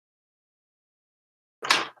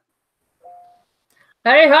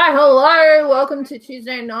Hey, hi, hello. Welcome to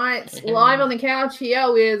Tuesday nights live on the couch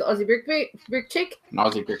here with Aussie Brick Chick. And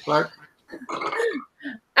Aussie Brick Bloke.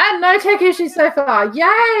 And no tech issues so far.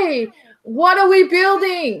 Yay! What are we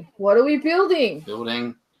building? What are we building?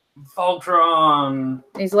 Building Voltron.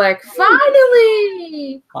 He's like,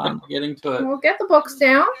 finally! Finally getting to it. We'll get the box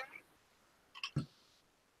down.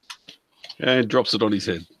 And drops it on his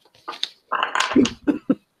head.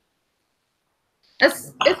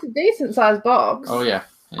 It's a decent sized box. Oh, yeah.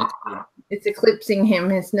 It's eclipsing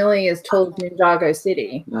him. It's nearly as tall as Ninjago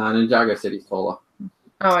City. No, Ninjago City's taller.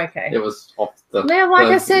 Oh, okay. It was off the... Yeah, like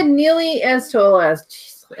I said, nearly as tall as...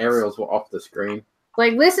 Jeez. The aerials were off the screen.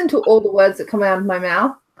 Like, listen to all the words that come out of my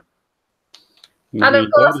mouth. And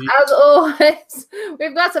of course, as always,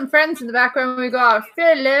 we've got some friends in the background. We've got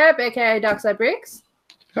Philip, aka Darkside Bricks.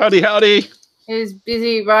 Howdy, howdy. He's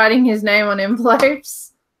busy writing his name on envelopes.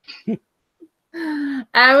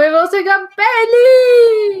 And we've also got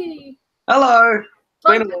Bailey. Hello.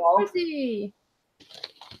 Long Been a while. time no see.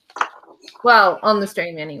 Well, on the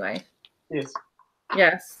stream anyway. Yes.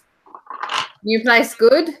 Yes. New place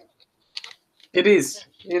good? It is.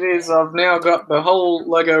 It is. I've now got the whole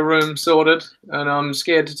Lego room sorted, and I'm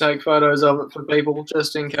scared to take photos of it for people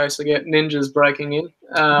just in case I get ninjas breaking in.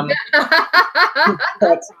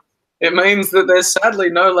 But it means that there's sadly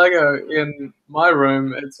no Lego in my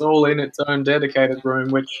room. It's all in its own dedicated room,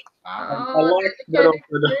 which I like, but also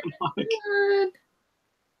don't like. Good.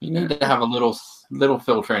 You need to have a little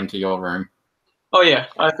filter into your room. Oh yeah,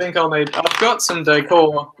 I think I'll need. I've got some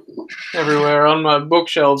decor everywhere on my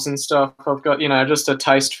bookshelves and stuff. I've got, just a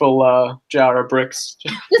tasteful jar of bricks.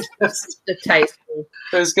 Just a tasteful.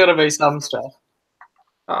 There's got to be some stuff.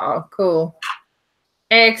 Oh, cool.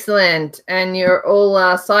 Excellent. And you're all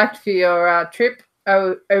psyched for your trip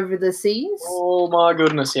over the seas? Oh my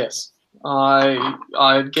goodness, yes.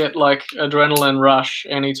 I get like adrenaline rush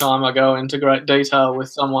anytime I go into great detail with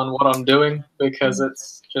someone what I'm doing, because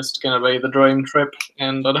it's just going to be the dream trip,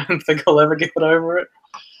 and I don't think I'll ever get over it.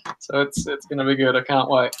 So it's going to be good. I can't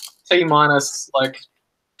wait. T-minus like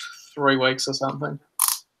 3 weeks or something.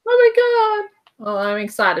 Oh my god. Well, I'm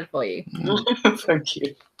excited for you. Thank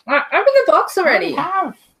you. Open the box already.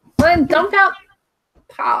 Have. Well, then dump out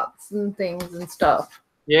parts and things and stuff.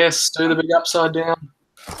 Yes, do the big upside down.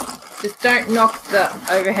 Just don't knock the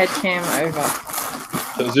overhead cam over.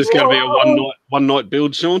 So is this going to be a one night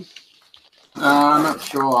build, Sean? I'm not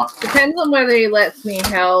sure. Depends on whether he lets me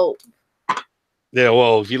help. Yeah,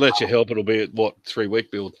 well, if you let you help, it'll be at what,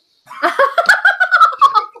 3-week build.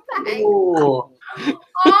 Ooh.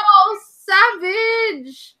 Oh,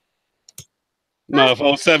 savage! No, if I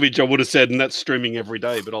was savage, I would have said, and that's streaming every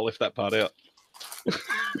day, but I left that part out.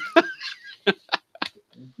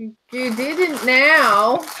 You didn't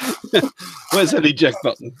now. Where's that eject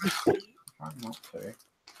button? Try not to.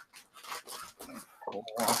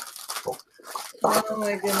 Oh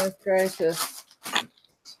my goodness gracious.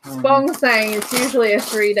 Spong's saying it's usually a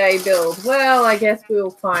 3-day build. Well, I guess we'll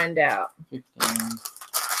find out. 15. There's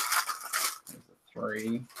a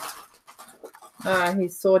 3.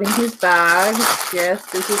 He's sorting his bags. Yes,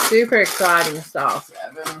 this is super exciting stuff.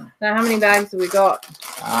 7. Now, how many bags have we got?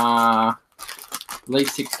 At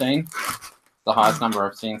least 16. The highest number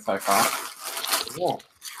I've seen so far. Yeah.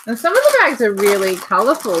 And some of the bags are really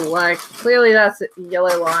colourful. Like, clearly that's a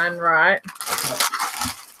yellow line, right?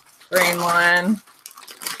 Green line.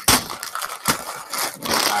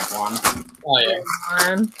 Bag 1. Oh yeah.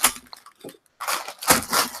 Green line.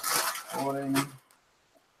 14.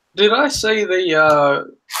 Did I see the? I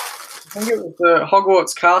think it was the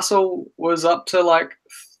Hogwarts Castle was up to like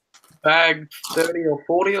bag 30 or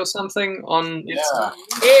 40 or something on. Yeah.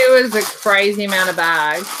 It was a crazy amount of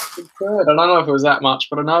bags. I don't know if it was that much,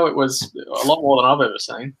 but I know it was a lot more than I've ever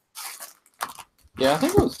seen. Yeah, I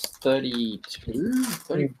think it was 32,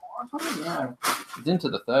 34 or something. Yeah. It's into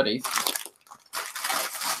the 30s.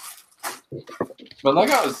 But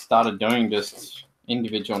Lego started doing just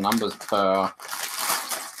individual numbers per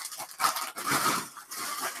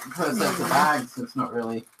set of bags. It's not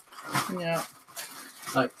really Yeah.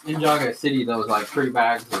 like Ninjago City. There was like 3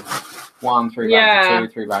 bags of 1, 3 bags of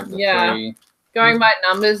 2, 3 bags of 3. Going by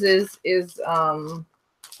numbers is a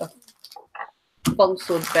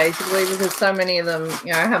falsehood basically, because so many of them,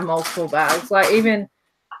 have multiple bags. Like even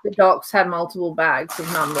the docks have multiple bags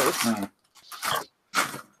of numbers.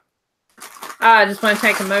 I just want to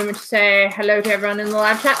take a moment to say hello to everyone in the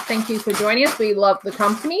live chat. Thank you for joining us. We love the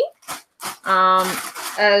company.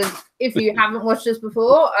 As if you haven't watched us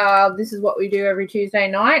before, this is what we do every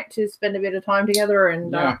Tuesday night to spend a bit of time together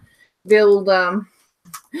and build.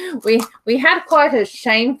 We had quite a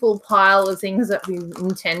shameful pile of things that we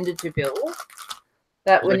intended to build.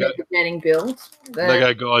 that were never getting built.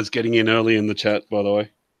 Lego guy's getting in early in the chat, by the way.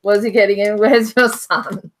 Was he getting in? Where's your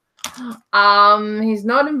son? He's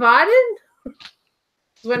not invited.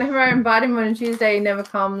 Whenever I invite him on Tuesday, he never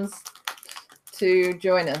comes to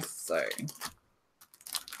join us. So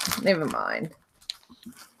never mind.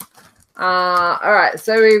 All right.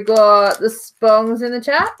 So we've got the Spongs in the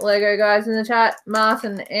chat, Lego guys in the chat,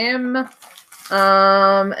 Martin M,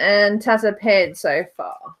 and Tessa Ped so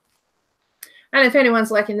far. And if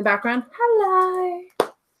anyone's like in the background, hello.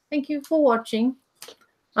 Thank you for watching.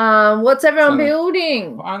 What's everyone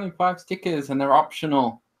building? Only 5 stickers and they're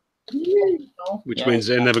optional. Which means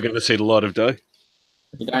they're never going to see the light of day.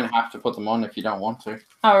 You don't have to put them on if you don't want to.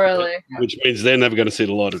 Oh, really? Which means they're never going to see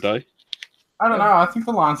the light of day. I don't know. I think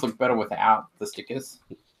the lines look better without the stickers.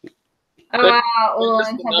 Oh, wow. All the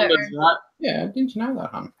lines have their own. Yeah, didn't you know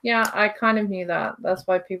that, hon? Yeah, I kind of knew that. That's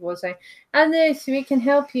why people were saying, and this, we can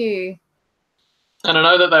help you. And I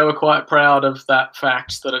know that they were quite proud of that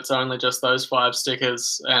fact that it's only just those 5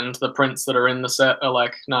 stickers, and the prints that are in the set are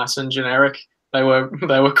like nice and generic. They were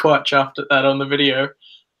quite chuffed at that on the video.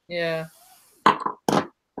 Yeah. So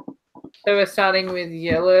we're starting with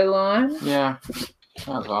yellow line. Yeah.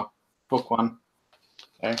 Might as well. Book 1.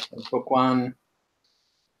 Okay, book 1.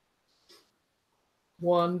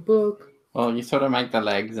 One book. Well, you sort of make the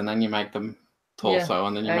legs, and then you make the torso,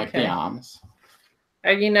 and then you make the arms.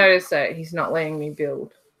 Have you noticed that he's not letting me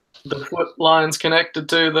build? The foot line's connected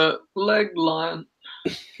to the leg line.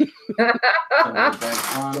 The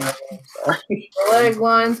leg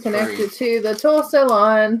line's connected to the torso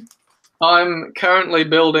line. I'm currently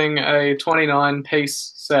building a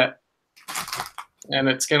 29-piece set, and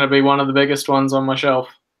it's going to be one of the biggest ones on my shelf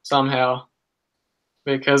somehow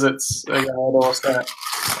because it's a Galador set.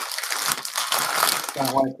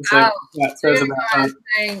 Can't wait to see what that says about that.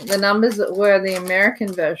 Saying the numbers were the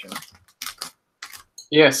American version.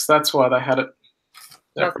 Yes, that's why they had it.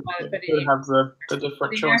 That's why they could have the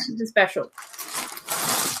different choices. Americans are special.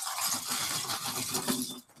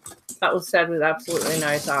 That was said with absolutely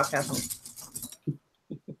no sarcasm.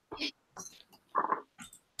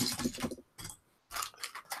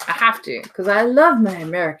 I have to, because I love my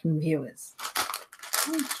American viewers.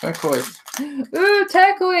 Turquoise. Ooh,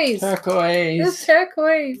 turquoise. Turquoise. It's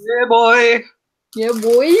turquoise. Yeah, boy. Yeah,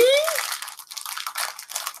 boy.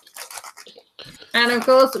 And of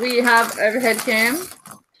course, we have overhead cam.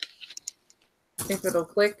 If it'll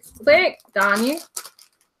click. Click, darn you.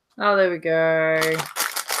 Oh, there we go.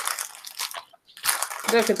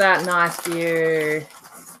 Look at that nice view.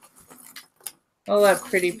 Oh, that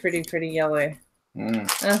pretty, pretty, pretty yellow.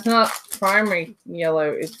 That's not primary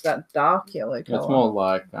yellow, it's that dark yellow color. It's more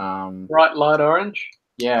like bright light orange.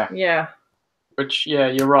 Yeah. Yeah. Which, yeah,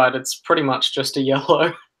 you're right. It's pretty much just a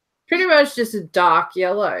yellow. Pretty much just a dark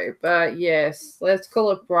yellow, but yes, let's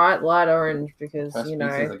call it bright light orange because First you know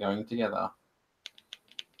pieces are going together.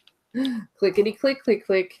 Clickety click click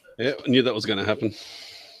click. Yeah, I knew that was going to happen.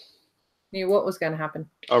 Knew what was going to happen.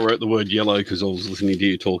 I wrote the word yellow because I was listening to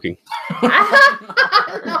you talking.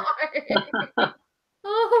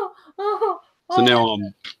 So now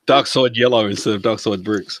I'm Darkside yellow instead of Darkside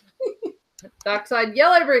bricks. Darkside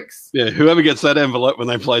yellow bricks. Yeah, whoever gets that envelope when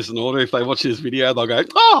they place an order, if they watch this video, they'll go,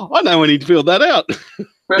 "Oh, I know I need to fill that out."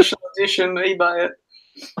 Special edition, eBay it.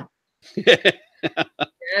 Yeah.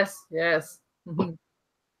 Yes, yes.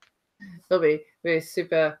 It'll be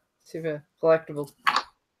super, super collectible.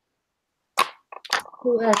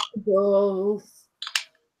 Collectibles.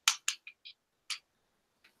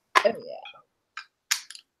 Oh yeah.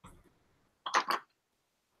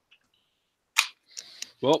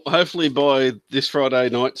 Well, hopefully by this Friday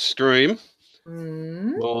night stream,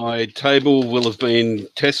 my table will have been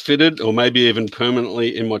test fitted or maybe even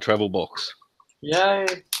permanently in my travel box. Yay.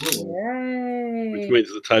 Yay. Which means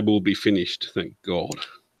the table will be finished, thank God.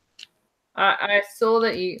 I saw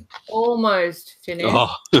that you almost finished.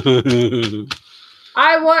 Oh.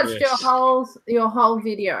 I watched Yes. your whole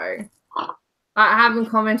video. I haven't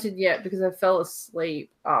commented yet because I fell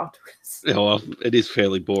asleep afterwards. Yeah, well, it is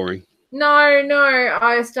fairly boring. No,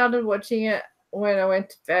 I started watching it when I went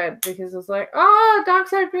to bed because I was like, oh,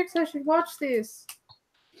 Darkside Bricks, I should watch this.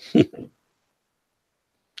 The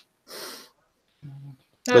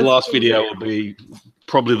last video will be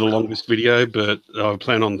probably the longest video, but I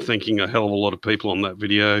plan on thanking a hell of a lot of people on that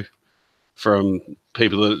video, from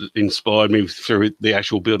people that inspired me through the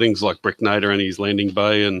actual buildings like Bricknader and his landing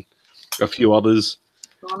bay and a few others.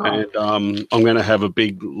 And I'm going to have a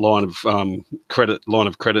big line of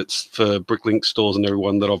credits for Bricklink stores and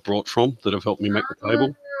everyone that I've brought from that have helped me make the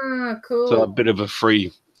table. Cool. So a bit of a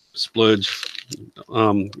free splurge,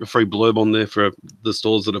 a free blurb on there for the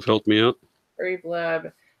stores that have helped me out. Free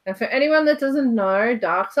blurb. And for anyone that doesn't know,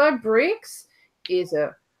 Darkside Bricks is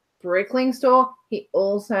a brickling store. He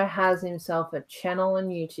also has himself a channel on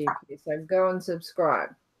YouTube. So go and subscribe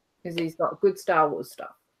because he's got good Star Wars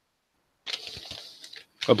stuff.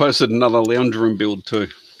 I posted another lounge room build too.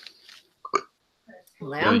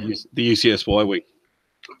 Lounge? The UCS Y-Wing.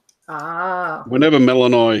 Ah. Whenever Mel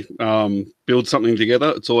and I build something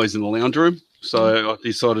together, it's always in the lounge room. So I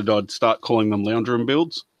decided I'd start calling them lounge room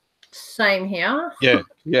builds. Same here.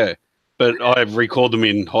 Yeah. But I've recalled them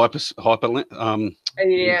in hyperlapse.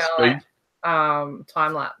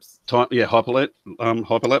 Time lapse.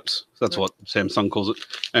 Hyperlapse. That's what Samsung calls it.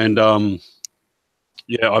 And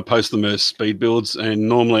I post them as speed builds. And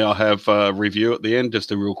normally I have a review at the end,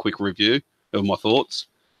 just a real quick review of my thoughts.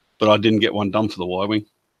 But I didn't get one done for the Y-Wing.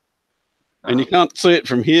 And you can't see it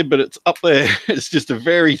from here, but it's up there. It's just a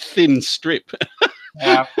very thin strip.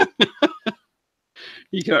 Yeah.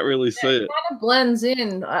 You can't really see it. It kind of blends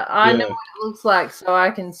in. I know what it looks like, so I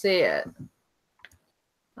can see it.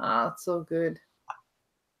 It's all good.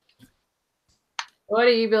 What are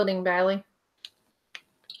you building, Bailey?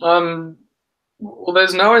 Well,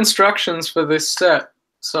 there's no instructions for this set,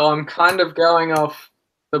 so I'm kind of going off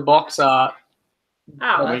the box art.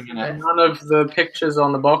 Oh, that's nice. None of the pictures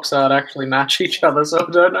on the box art actually match each other, so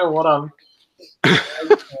I don't know what I'm.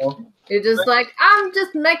 You're just like, I'm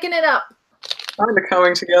just making it up. Kind of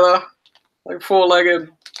coming together, like four-legged,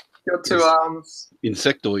 got two arms.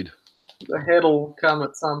 Insectoid. The head will come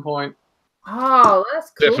at some point. Oh,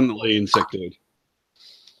 that's cool. Definitely insectoid.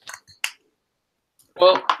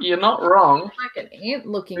 Well, you're not wrong. Like an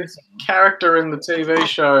ant-looking This character in the TV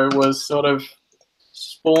show was sort of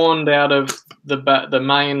spawned out of the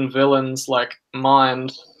main villain's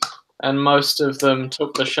mind, and most of them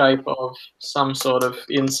took the shape of some sort of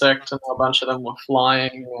insect, and a bunch of them were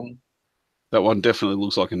flying. And that one definitely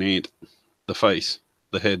looks like an ant. The face,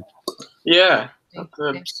 the head. Yeah, the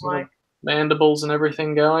sort of mandibles and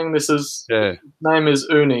everything going. His name is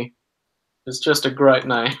Uni. It's just a great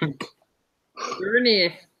name.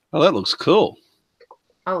 Uni. Oh, that looks cool.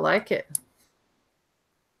 I like it.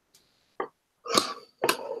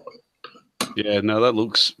 Yeah, no, that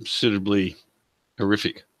looks suitably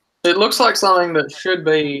horrific. It looks like something that should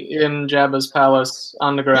be in Jabba's palace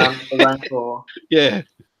underground at the Rancor. Yeah.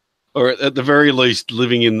 Or at the very least,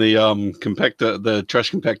 living in the compactor, the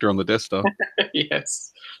trash compactor on the Death Star.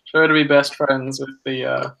 Yes. Try to be best friends with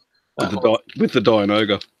the with the Dying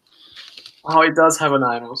Ogre. Oh, he does have a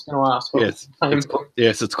name. I was going to ask.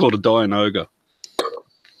 Yes, it's called a Dying Ogre.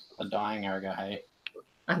 A dying ogre, hey.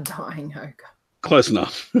 A dying ogre. Close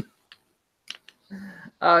enough.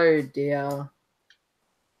 Oh dear.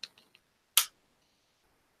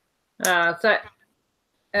 Is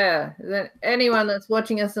there anyone that's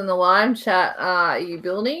watching us in the live chat, are you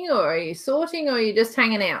building or are you sorting or are you just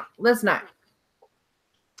hanging out? Let's know.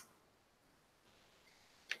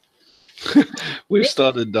 We've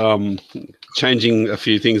started changing a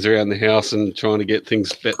few things around the house and trying to get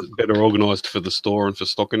things better organised for the store and for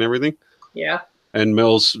stock and everything. Yeah. And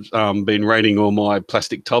Mel's been raiding all my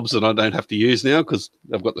plastic tubs that I don't have to use now because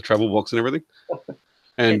I've got the travel box and everything.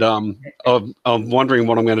 And I'm wondering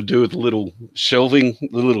what I'm going to do with the little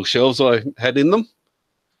shelves I had in them.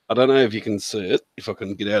 I don't know if you can see it, if I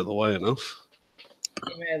can get out of the way enough.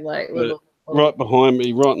 You made little... Right behind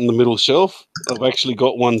me, right in the middle shelf, I've actually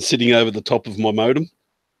got one sitting over the top of my modem.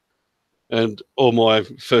 And all my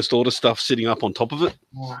first order stuff sitting up on top of it.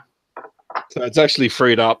 So it's actually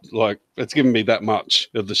freed up, it's given me that much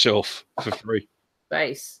of the shelf for free.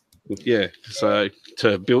 Space. Yeah, so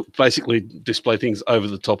to basically display things over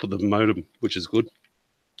the top of the modem, which is good.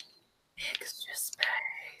 Extra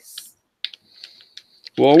space.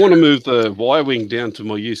 Well, I want to move the Y-Wing down to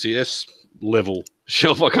my UCS level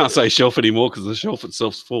shelf. I can't say shelf anymore because the shelf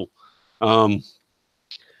itself's full.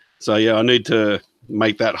 So yeah, I need to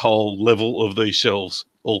make that whole level of these shelves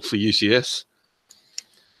all for UCS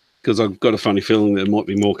because I've got a funny feeling there might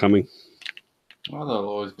be more coming. Well, there'll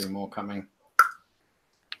always be more coming.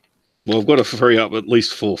 Well, I've got to free up at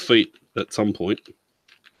least 4 feet at some point.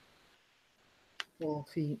 4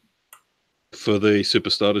 feet. For the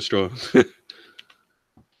Superstar Destroyer.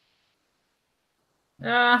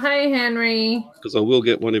 Hey, Henry. Because I will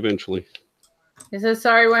get one eventually. He says,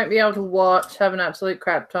 sorry, won't be able to watch. Have an absolute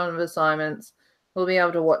crap ton of assignments. We'll be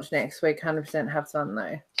able to watch next week. 100% have fun,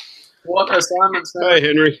 though. What assignments? Hey,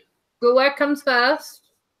 Henry. Good work comes first.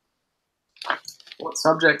 What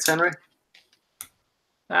subjects, Henry?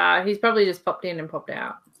 He's probably just popped in and popped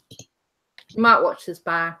out. You might watch this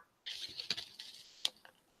back.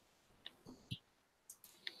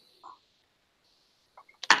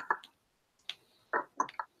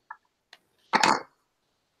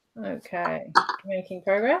 Okay. Making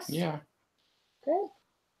progress? Yeah. Good.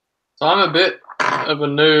 So I'm a bit of a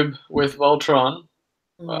noob with Voltron.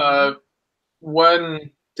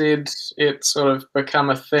 When did it sort of become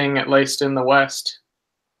a thing, at least in the West?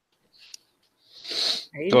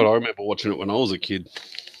 God, I remember watching it when I was a kid,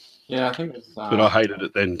 Yeah, I think it's. but I hated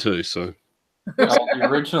it then too. So The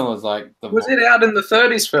original is like the. Was it out in the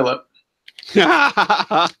 30s, Philip?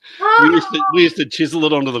 we used to chisel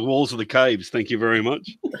it onto the walls of the caves. Thank you very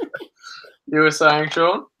much. You were saying,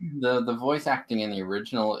 Sean? The voice acting in the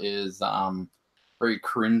original is very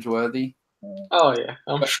cringeworthy. Oh yeah,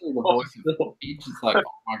 Especially the voice of Peach. It's like, oh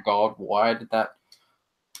my god, why did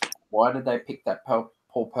they pick that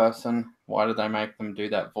poor person? Why did they make them do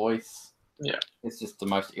that voice? Yeah. It's just the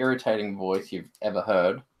most irritating voice you've ever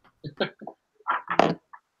heard.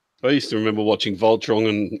 I used to remember watching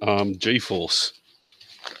Voltron and G-Force.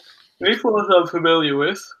 G-Force I'm familiar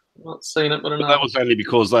with. Not seen it, but I know. But that was only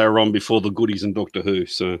because they were on before the goodies and Doctor Who.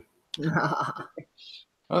 So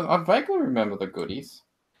I vaguely remember the goodies.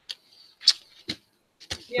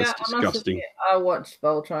 Yeah, that's I must disgusting. admit, I watched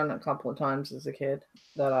Voltron a couple of times as a kid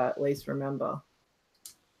that I at least remember.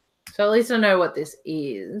 So at least I know what this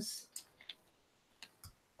is.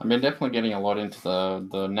 I've been definitely getting a lot into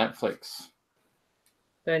the Netflix.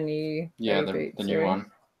 The new The new one.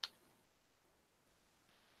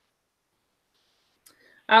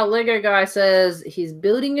 Our Lego guy says he's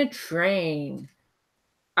building a train.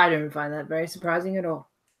 I don't find that very surprising at all.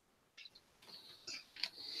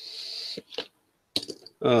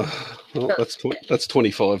 Well, that's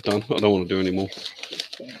 25 done. I don't want to do any more.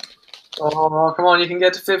 Oh, come on, you can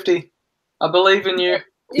get to 50. I believe in you.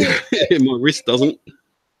 My wrist doesn't.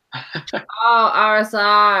 Oh,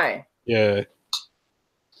 RSI. Yeah.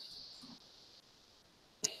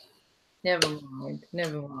 Never mind.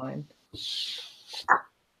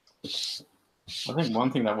 I think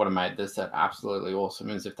one thing that would have made this set absolutely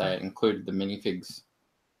awesome is if they had included the minifigs.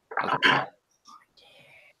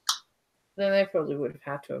 Then they probably would have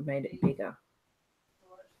had to have made it bigger.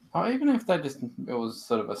 Oh, even if it was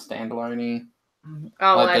sort of a standalone.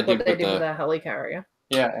 Oh, Like what they did the with the helicarrier.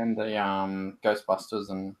 Yeah, and the Ghostbusters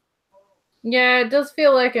and. Yeah, it does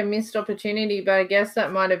feel like a missed opportunity, but I guess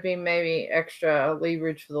that might have been maybe extra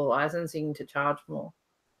leverage for the licensing to charge more.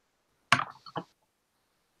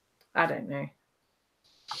 I don't know.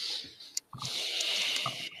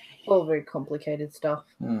 All very complicated stuff.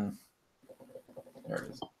 There it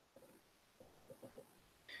is.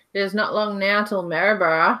 There's not long now till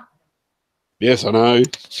Maryborough. Yes, I know.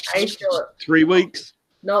 Hey, Philip. 3 weeks.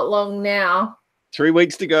 Not long now. 3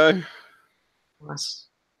 weeks to go. Nice.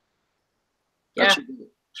 Yeah,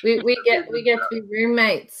 we get to be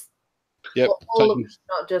roommates. Yep. All of us,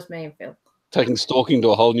 not just me and Phil. Taking stalking to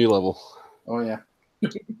a whole new level. Oh yeah.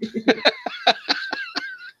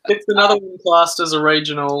 It's another one classed as a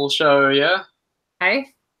regional show, yeah? Hey?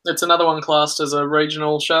 It's another one classed as a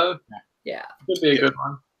regional show? Yeah. Could be a good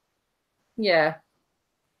one. Yeah.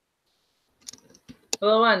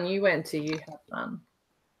 Well, the one you went to, you had fun.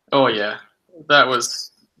 Oh, yeah. That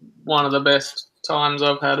was one of the best times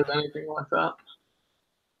I've had at anything like that.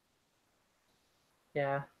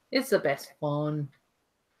 Yeah. It's the best one.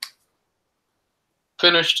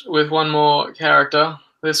 Finished with one more character.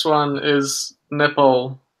 This one is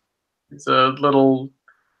Nepal. It's a little...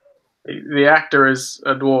 The actor is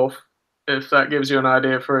a dwarf, if that gives you an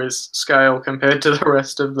idea for his scale compared to the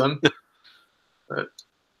rest of them. But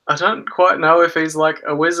I don't quite know if he's like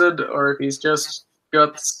a wizard or if he's just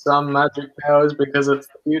got some magic powers because it's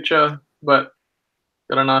the future, but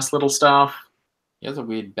got a nice little staff. He has a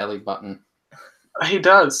weird belly button. He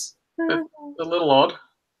does. It's a little odd.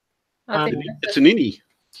 I think It's an innie.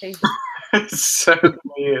 It certainly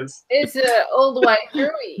is. it's all the way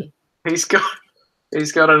through. He's got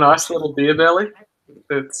a nice little beer belly.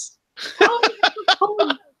 It's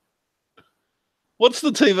What's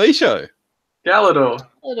the TV show? Galador.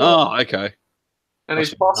 Oh, okay. And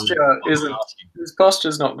his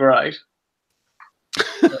posture's not great.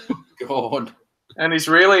 God. And he's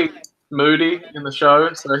really moody in the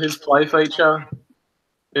show, so his play feature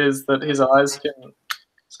is that his eyes can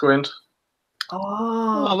squint.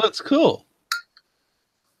 Oh, that's cool.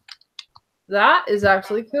 That is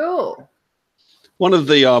actually cool. One of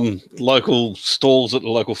the local stalls at the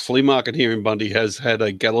local flea market here in Bundy has had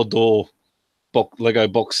a Galador Lego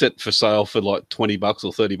box set for sale for like $20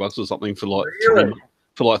 or $30 or something for like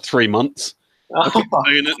 3 months. I keep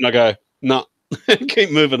doing it and I go, nah,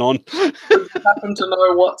 keep moving on. Happen to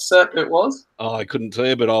know what set it was? Oh, I couldn't tell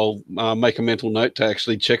you, but I'll make a mental note to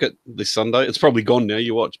actually check it this Sunday. It's probably gone now,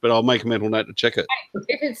 you watch, but I'll make a mental note to check it.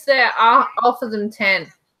 If it's there, I'll offer them 10.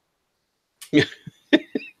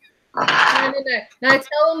 No,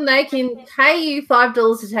 tell them they can pay you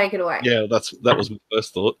 $5 to take it away. Yeah, that was my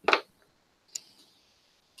first thought.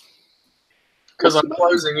 Because I'm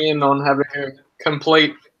closing in on having a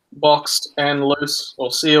complete boxed and loose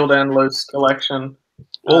or sealed and loose collection.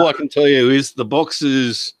 All I can tell you is the box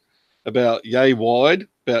is about yay wide,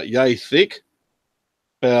 about yay thick,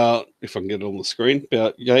 about, if I can get it on the screen,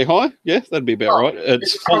 about yay high. Yeah, that'd be about right.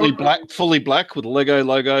 It's fully black with a Lego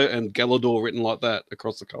logo and Galador written like that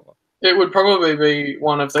across the cover. It would probably be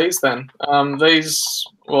one of these then.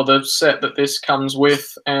 The set that this comes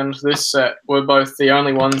with and this set were both the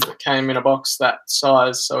only ones that came in a box that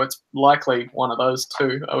size, so it's likely one of those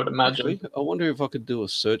two, I would imagine. Actually, I wonder if I could do a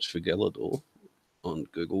search for Galador on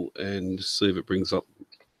Google and see if it brings up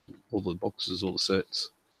all the boxes, all the sets.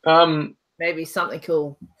 Maybe something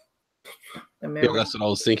cool. Yeah, that's what I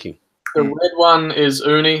was thinking. The red one is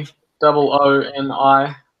Uni,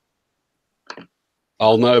 OONI.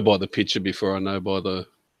 I'll know by the picture before I know by the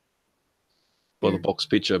box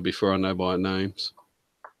picture before I know by names.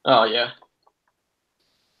 Oh yeah.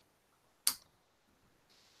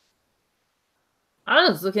 I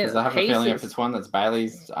was looking at I have the a feeling if pieces. it's one that's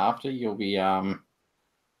Bailey's after, you'll be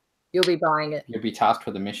You'll be buying it. you'll be tasked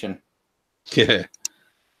with a mission. Yeah.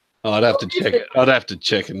 I'd have to check it. I'd have to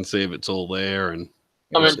check and see if it's all there. And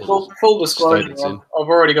I mean, full disclosure, statements in. I've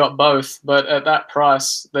already got both, but at that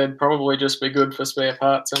price, they'd probably just be good for spare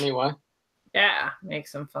parts anyway. Yeah, make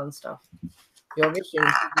some fun stuff. Your mission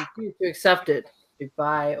is to accept it. To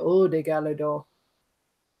buy all the Galador.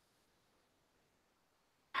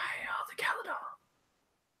 Buy all the Galador.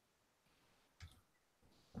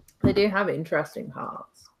 They do have interesting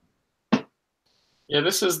parts. Yeah,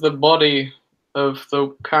 this is the body of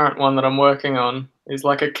the current one that I'm working on. It's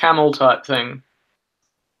like a camel type thing.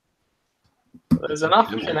 There's enough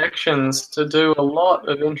connections to do a lot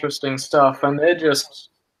of interesting stuff, and they're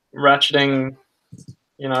just ratcheting,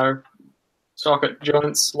 socket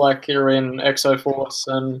joints like you're in Exoforce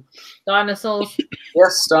and Dinosaurs.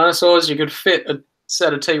 yes, dinosaurs. You could fit a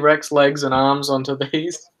set of T-Rex legs and arms onto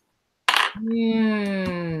these.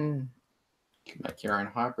 Hmm. You can make your own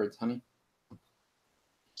hybrids, honey.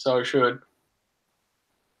 So should.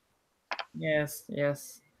 Yes,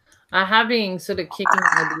 yes. I have been sort of kicking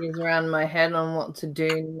ideas around my head on what to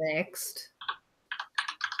do next.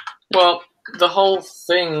 Well, the whole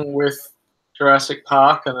thing with Jurassic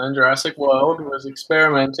Park and then Jurassic World was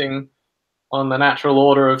experimenting on the natural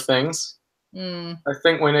order of things. Mm. I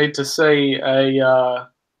think we need to see a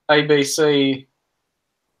ABC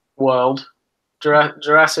world.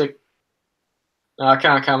 Jurassic... No, I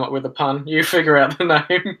can't come up with a pun. You figure out the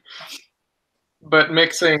name. But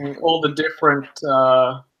mixing all the different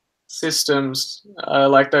systems,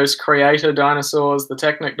 like those creator dinosaurs, the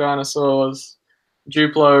Technic dinosaurs,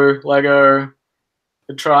 Duplo, Lego,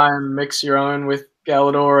 to try and mix your own with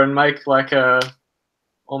Galador and make like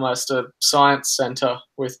almost a science center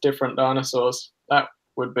with different dinosaurs. That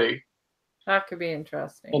could be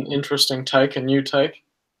interesting. an interesting take, a new take.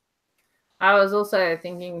 I was also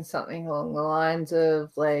thinking something along the lines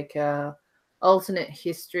of like alternate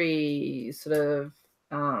history sort of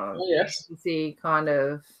yes, fantasy kind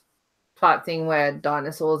of type thing where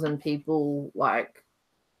dinosaurs and people like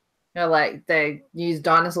they use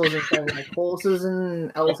dinosaurs instead of like horses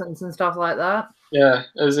and elephants and stuff like that. Yeah,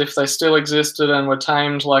 as if they still existed and were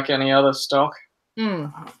tamed like any other stock.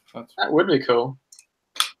 Mm. That would be cool.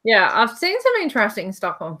 Yeah, I've seen some interesting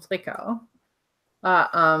stuff on Flickr.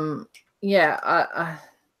 Yeah,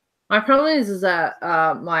 my problem is that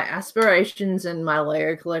my aspirations and my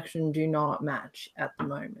Lego collection do not match at the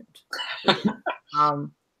moment.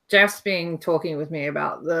 Jeff's been talking with me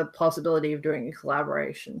about the possibility of doing a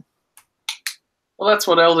collaboration. Well, that's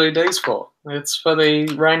what LDD's for. It's for the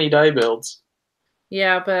rainy day builds.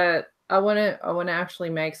 Yeah, but I want to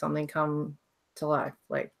actually make something come to life,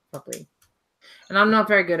 like properly. And I'm not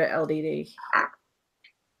very good at LDD.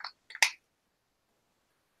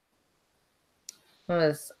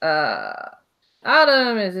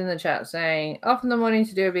 Adam is in the chat saying, off in the morning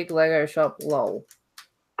to do a big Lego shop, lol.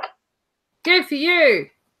 Good for you.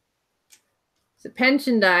 It's a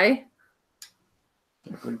pension day.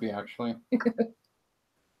 It would be actually. It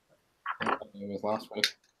was last week.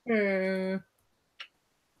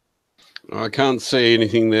 I can't see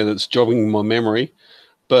anything there that's jogging my memory,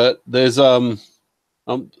 but there's I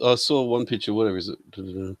saw one picture, whatever is it,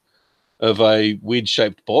 of a weird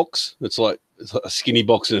shaped box. It's like a skinny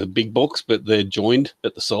box and a big box, but they're joined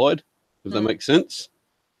at the side. Does that make sense?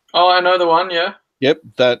 Oh, I know the one. Yeah. Yep,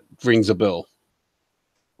 that rings a bell.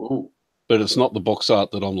 Ooh. But it's not the box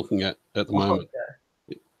art that I'm looking at the moment.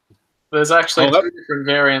 Okay. There's actually two different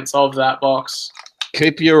variants of that box.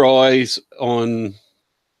 Keep your eyes on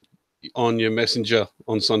your messenger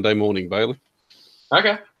on Sunday morning, Bailey.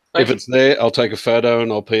 Okay. If it's there, I'll take a photo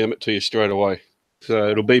and I'll PM it to you straight away. So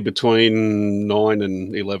it'll be between 9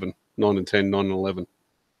 and 11, 9 and 10, 9 and 11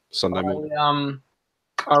 Sunday morning.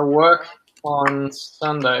 I work on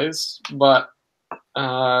Sundays, but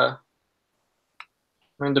I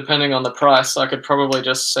mean, depending on the price, I could probably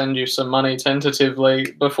just send you some money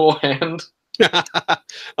tentatively beforehand.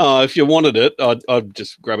 If you wanted it, I'd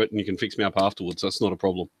just grab it and you can fix me up afterwards. That's not a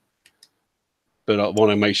problem. But I want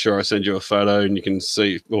to make sure I send you a photo and you can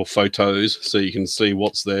see, or photos, so you can see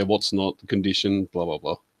what's there, what's not, the condition, blah, blah,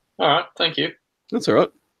 blah. All right, thank you. That's all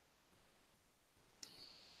right.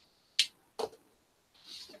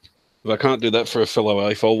 If I can't do that for a fellow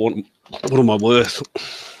AFOL, what am I worth?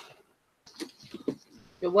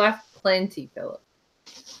 You're worth plenty, Philip.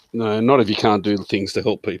 No, not if you can't do the things to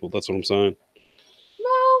help people. That's what I'm saying.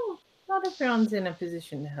 Well, not everyone's in a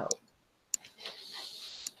position to help.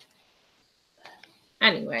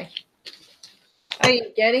 Anyway, are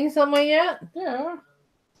you getting somewhere yet? Yeah.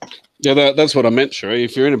 Yeah, that's what I meant, Sheree.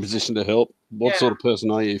 If you're in a position to help, what sort of person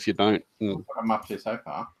are you if you don't? What I'm up to so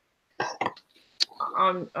far.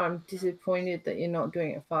 I'm disappointed that you're not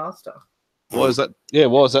doing it faster. Why is that? Yeah,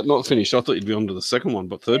 why is that not finished? I thought you'd be on to the second one,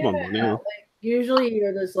 but third one by now. Like, usually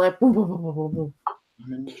you're just like boom, boom, boom, boom,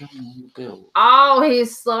 boom, boom. Oh,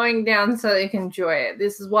 he's slowing down so he can enjoy it.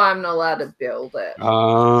 This is why I'm not allowed to build it.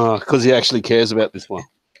 Because he actually cares about this one.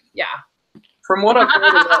 Yeah. From what I've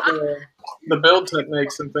heard about the build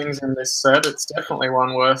techniques and things in this set, it's definitely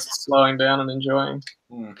one worth slowing down and enjoying.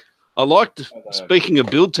 I liked, speaking of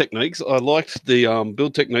build techniques, I liked the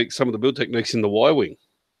build techniques, some of the build techniques in the Y-Wing,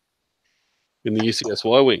 in the UCS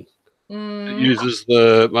Y-Wing. It uses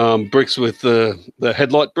the bricks with the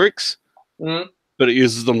headlight bricks, but it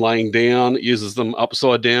uses them laying down, it uses them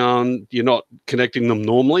upside down. You're not connecting them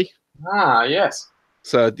normally. Ah, yes.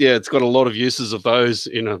 So, yeah, it's got a lot of uses of those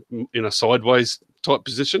in a sideways type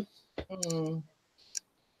position.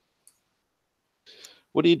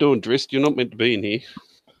 What are you doing, Drist? You're not meant to be in here.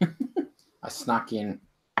 I snuck in.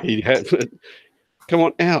 Come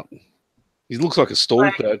on, out. He looks like a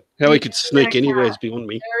storm cloud. How he could sneak anywhere is beyond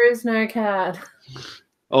me. There is no cat.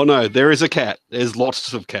 Oh, no, there is a cat. There's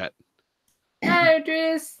lots of cat. No,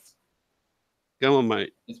 Drist. Go on,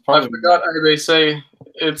 mate. I forgot ABC.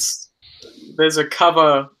 There's a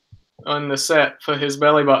cover on the set for his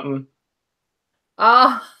belly button.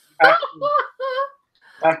 Oh.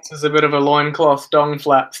 Acts as a bit of a loincloth dong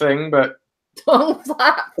flap thing, but Dong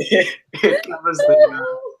flap. it covers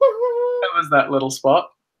that little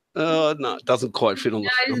spot. No, it doesn't quite fit on the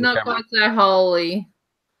No, he's on the not camera. quite so holy.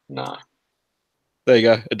 No. There you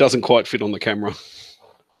go. It doesn't quite fit on the camera.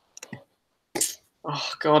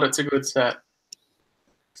 Oh, God, it's a good set.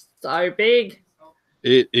 So big.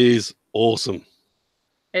 It is awesome.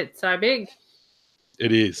 It's so big.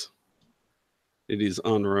 It is. It is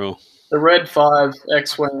unreal. The Red 5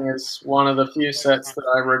 X-Wing is one of the few sets that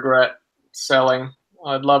I regret selling.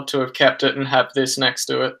 I'd love to have kept it and have this next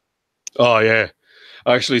to it. Oh, yeah.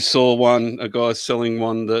 I actually saw a guy selling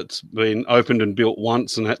one that's been opened and built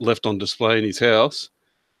once and left on display in his house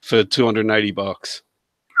for $280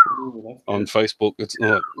 on Facebook. It's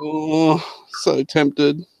like, oh, so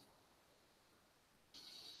tempted.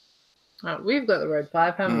 Oh, we've got the Red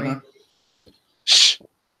 5, haven't we? Shh.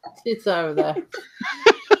 It's over there.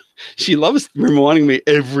 She loves reminding me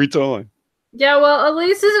every time. Yeah, well, at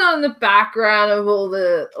least it's not in the background of all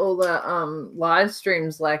the live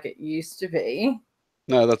streams like it used to be.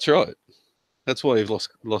 No, that's right. That's why you've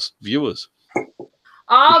lost viewers.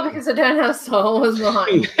 Oh, because I don't have Star Wars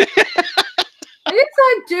behind. Yes,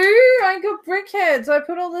 I do. I got brickheads. I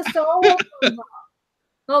put all the Star Wars ones up.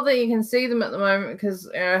 Not that you can see them at the moment because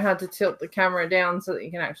I had to tilt the camera down so that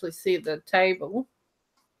you can actually see the table.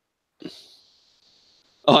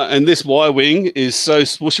 And this Y-Wing is so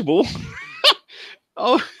swooshable.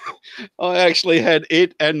 Oh, I actually had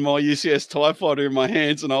it and my UCS TIE Fighter in my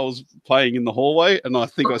hands and I was playing in the hallway and I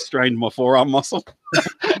think I strained my forearm muscle.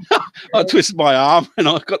 I twisted my arm and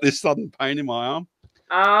I got this sudden pain in my arm.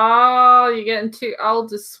 Oh, you're getting too old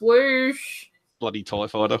to swoosh. Bloody TIE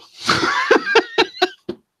Fighter.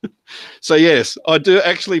 So, yes, I do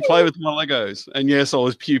actually play with my Legos. And, yes, I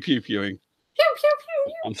was pew-pew-pewing. Pew, pew,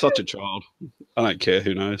 pew, I'm such a child. I don't care.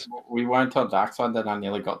 Who knows? We won't tell Darkside that I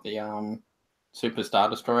nearly got the Super Star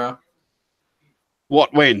Destroyer.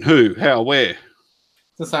 What, when, who, how, where?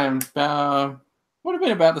 The same. Would have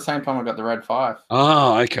been about the same time I got the Red 5.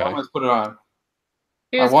 Oh, okay. I almost put it on.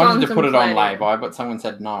 He I was wanted to put it on contemplating. lay-by, but someone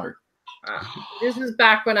said no. This is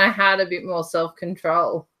back when I had a bit more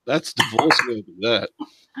self-control. That's divorce-worthy, that.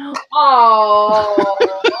 Oh.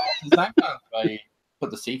 The same time they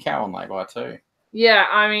put the sea cow on lay-by too. Yeah,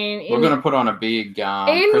 I mean, We're going to put on a big in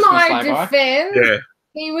Christmas my lay-by. defense, Yeah.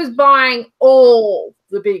 he was buying all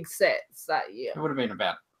the big sets that year. It would have been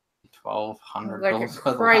about $1,200. Like a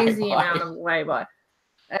for the crazy lay-by. amount of lay-by.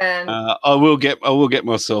 And I will get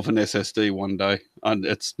myself an SSD one day. And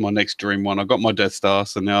it's my next dream one. I got my Death Star,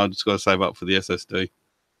 so now I just got to save up for the SSD.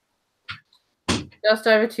 just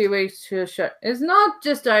over 2 weeks to a show. It's not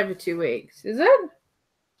just over 2 weeks, is it?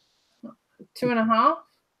 2.5?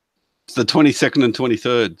 It's the 22nd and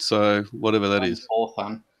 23rd, so whatever that is. Fourth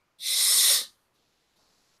one. Shh.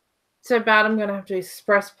 So bad I'm going to have to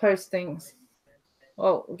express post things.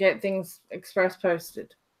 Well, get things express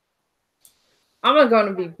posted. I'm not going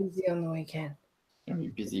to be busy on the weekend. You'll be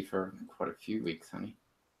busy for quite a few weeks, honey.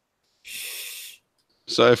 Shh.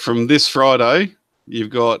 So from this Friday, you've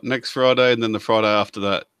got next Friday and then the Friday after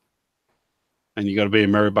that. And you got to be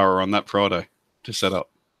in Maryborough on that Friday to set up.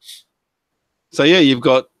 So yeah, you've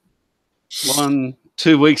got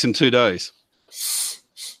 2 weeks and 2 days.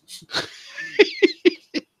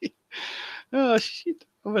 Oh shit!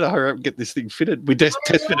 I better hurry up and get this thing fitted. We test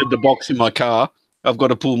fitted the box in my car. I've got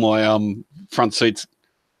to pull my front seats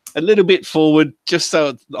a little bit forward just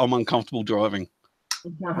so I'm uncomfortable driving.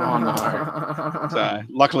 Oh, no. So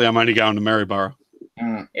luckily, I'm only going to Maryborough.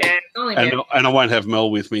 Mm. Yeah, it's only And I won't have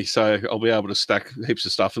Mel with me, so I'll be able to stack heaps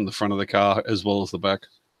of stuff in the front of the car as well as the back.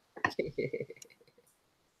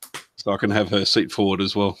 So I can have her seat forward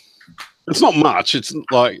as well. It's not much.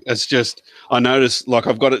 It's just I noticed like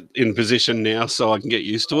I've got it in position now, so I can get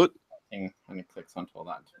used to it. Thing when it clicks onto all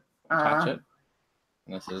that, touch it.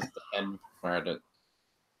 And this is the head where it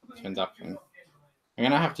turns up. And I'm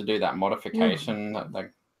gonna have to do that modification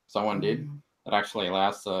that someone did that actually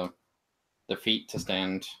allows the feet to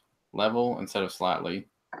stand level instead of slightly.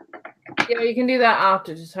 Yeah, you can do that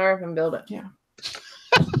after. Just hurry up and build it. Yeah.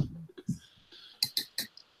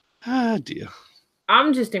 Ah dear.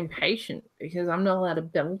 I'm just impatient because I'm not allowed to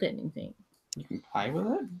build anything. You can play with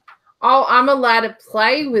it. Oh, I'm allowed to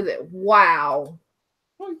play with it. Wow.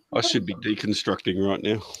 I should be deconstructing right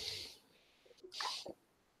now.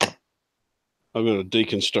 I've got to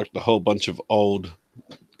deconstruct a whole bunch of old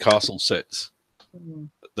castle sets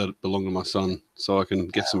that belong to my son so I can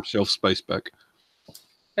get some shelf space back.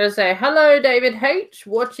 I say, hello, David H.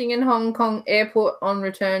 Watching in Hong Kong airport on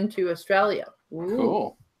return to Australia. Ooh.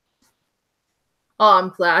 Cool. Oh, I'm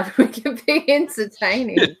glad we can be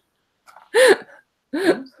entertaining.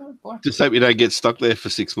 Just hope you don't get stuck there for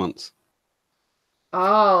 6 months.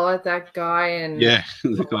 Oh, like that guy in Yeah,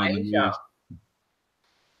 the guy in the Malaysia. news.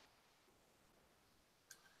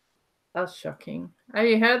 That's shocking. Have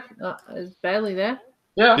you heard? Is Bailey there?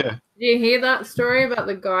 Yeah. Yeah. Did you hear that story about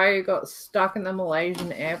the guy who got stuck in the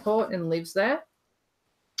Malaysian airport and lives there?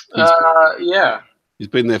 Yeah. He's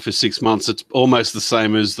been there for 6 months. It's almost the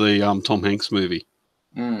same as the Tom Hanks movie.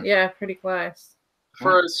 Mm. Yeah, pretty close.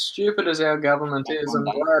 For as stupid as our government is, I'm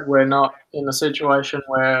glad we're not in a situation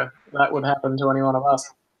where that would happen to any one of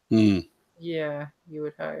us. Mm. Yeah, you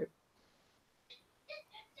would hope.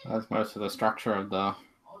 That's most of the structure of the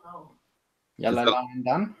yellow line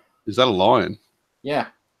done. Is that a lion? Yeah.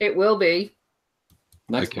 It will be.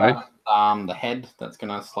 Next Okay. part, the head that's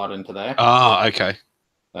gonna slot into there. Ah, okay.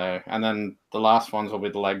 So, and then the last ones will be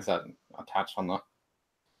the legs that attach on the.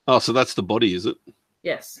 Oh, so that's the body, is it?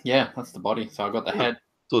 Yes. Yeah, that's the body. So I got the head.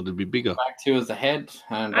 Thought it'd be bigger. Back 2 is the head,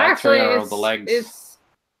 and back 3 are all the legs. It's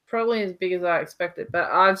probably as big as I expected, but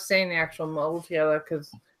I've seen the actual model together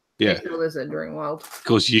because Yeah, there's a Dreamworld. of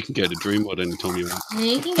course you can go to Dreamworld anytime you want.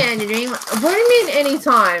 You can go to Dreamworld. What do you mean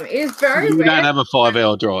anytime? It's very You rare. don't have a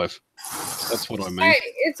 5-hour drive. That's what I mean. Hey,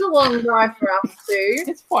 it's a long drive for us too.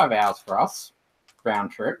 It's 5 hours for us, round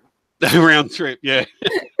trip. Round trip, yeah.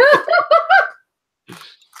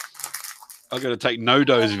 I've got to take no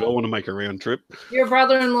dose if I want to make a round trip. Your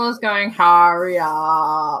brother-in-law's going, hurry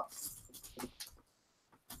up.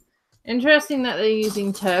 Interesting that they're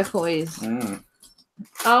using turquoise. Mm.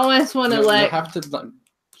 I almost want to You like. have to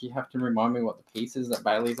remind me what the piece is that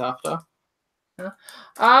Bailey's after.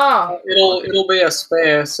 Oh, It'll be a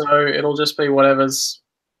spare, so it'll just be whatever's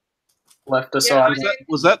left aside.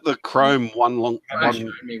 Was that the chrome Haven't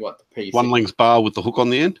shown me what the piece one is. length bar with the hook on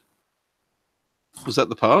the end? Was that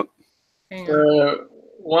the part? hang on. The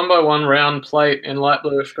 1x1 round plate in light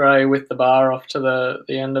bluish grey with the bar off to the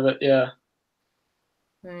end of it. Yeah.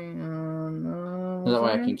 Hang on. That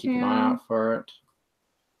way I can keep an eye out for it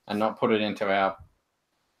and not put it into our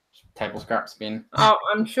table scrap bin. Oh,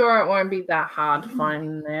 I'm sure it won't be that hard to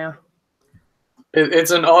find now.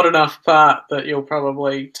 It's an odd enough part that you'll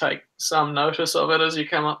probably take some notice of it as you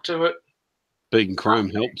come up to it. Being chrome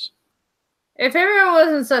helps. If everyone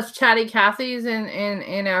wasn't such chatty Cathys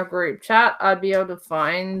in our group chat, I'd be able to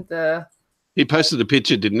find the... He posted a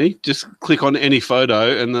picture, didn't he? Just click on any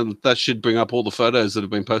photo, and then that should bring up all the photos that have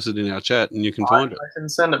been posted in our chat, and you can find it. I can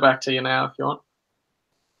send it back to you now if you want.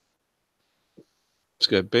 Let's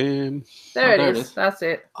go, bam. There, there it is. That's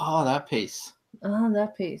it. Oh, that piece. Oh,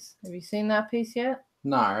 that piece. Have you seen that piece yet?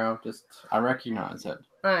 No, I recognize it.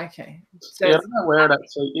 Okay. So Yeah, I don't know where it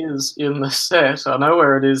actually is in the set. I know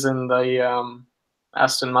where it is in the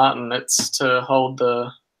Aston Martin. It's to hold the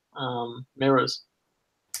mirrors.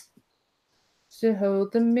 to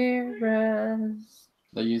hold the mirrors.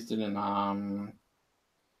 They used it in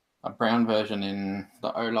a brown version in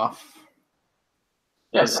the Olaf.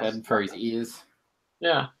 Yes. Head for his ears.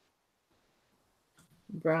 Yeah.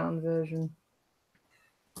 Brown version.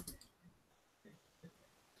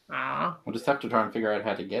 Ah. We'll just have to try and figure out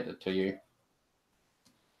how to get it to you.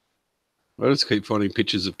 I just keep finding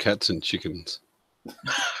pictures of cats and chickens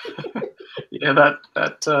Yeah,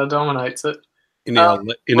 that dominates it. in our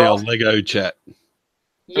Lego chat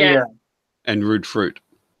Yeah. and rude fruit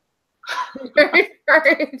Right.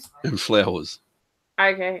 and flowers.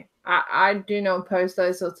 Okay. I do not post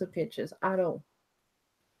those sorts of pictures at all.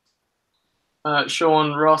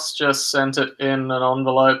 Sean, Ross just sent it in an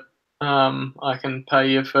envelope. I can pay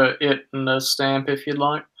you for it and a stamp if you'd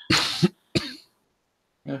like.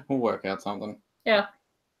 Yeah, we'll work out something. Yeah.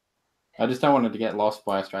 I just don't want it to get lost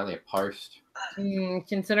by Australia Post.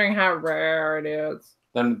 Considering how rare it is.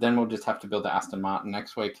 Then we'll just have to build the Aston Martin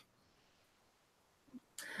next week.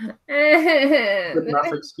 Good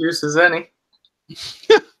enough excuse as any.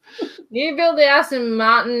 You build the Aston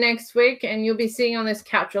Martin next week and you'll be sitting on this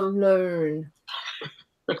couch alone.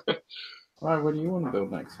 Right, what do you want to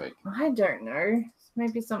build next week? I don't know.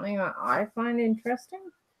 Maybe something that I find interesting.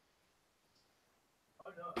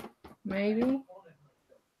 Maybe.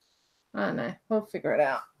 I don't know. We'll figure it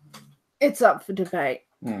out. It's up for debate.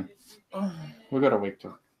 We've got a week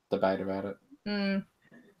to debate about it.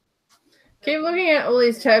 Keep looking at all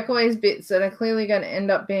these turquoise bits that are clearly going to end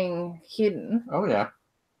up being hidden. Oh, yeah.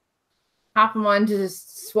 Half of mine to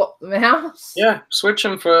just swap them out. Yeah, switch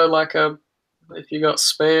them for like if you got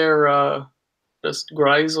spare, just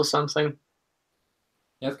greys or something.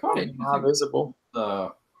 Yeah, it's kind Not of visible.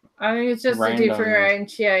 I think it's just to Random.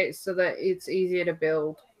 differentiate so that it's easier to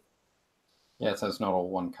build. Yeah, so it's not all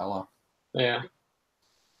one color. Yeah.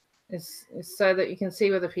 It's so that you can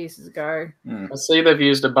see where the pieces go. I see they've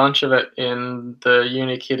used a bunch of it in the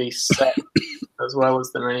Unikitty set as well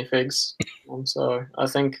as the minifigs. And so I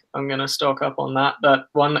think I'm going to stock up on that. That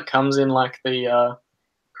one that comes in like the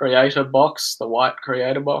creator box, the white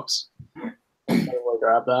creator box. I'll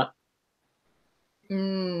grab that.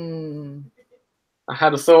 I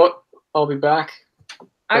had a thought. I'll be back.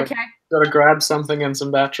 Okay. Got to grab something and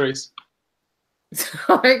some batteries.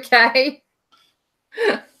 Okay.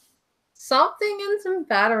 Something and some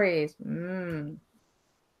batteries.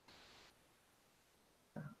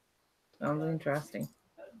 Sounds interesting.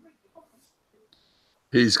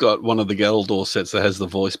 He's got one of the Galador sets that has the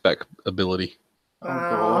voice back ability. Oh,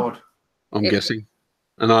 God. I'm guessing.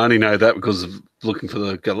 And I only know that because of looking for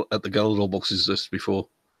the Galador boxes just before.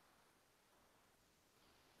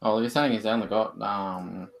 Oh, you're saying he's only got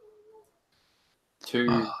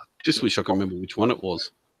two. Just wish I could remember which one it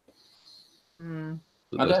was.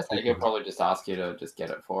 I dare say he'll probably just ask you to just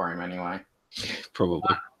get it for him anyway.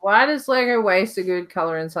 Probably. Why does Lego waste a good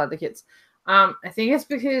color inside the kits? I think it's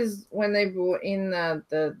because when they brought in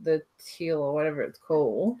the teal or whatever it's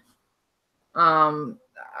called,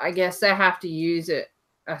 I guess they have to use it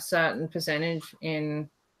a certain percentage in,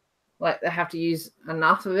 like they have to use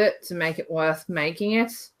enough of it to make it worth making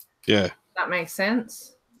it. Yeah. That makes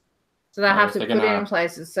sense. So they have to put it in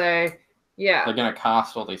places. So yeah, they're going to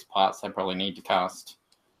cast all these parts. They probably need to cast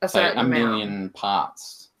a million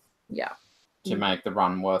parts. Yeah. To make the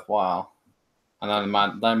run worthwhile, and then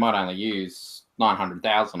they might only use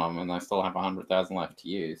 900,000 of them, and they still have 100,000 left to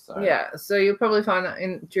use. So. Yeah, so you'll probably find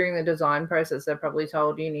that during the design process, they're probably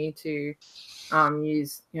told you need to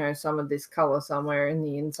use some of this color somewhere in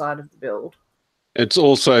the inside of the build. It's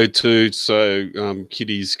also so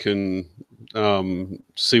kiddies can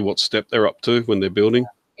see what step they're up to when they're building.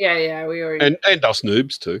 Yeah, we already and us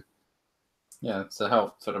noobs too. Yeah, to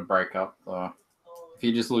help sort of break up. If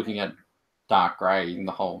you're just looking at dark grey in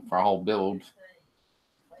for a whole build,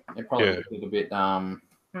 it probably looks a little bit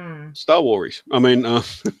Star Wars. I mean,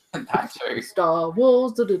 that too. Star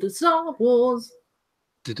Wars, Star Wars.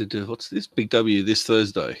 What's this? Big W this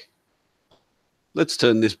Thursday. Let's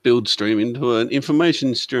turn this build stream into an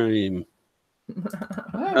information stream.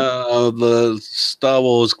 The Star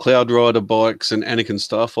Wars Cloud Rider bikes and Anakin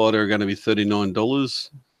Starfighter are going to be $39.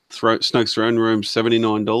 Snoke's Throne Room,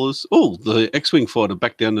 $79. Oh, the X-Wing fighter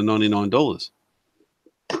back down to $99.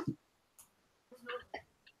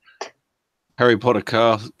 Harry Potter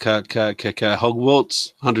car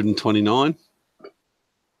Hogwarts, $129.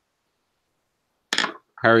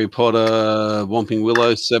 Harry Potter Whomping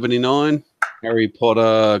Willow, $79. Harry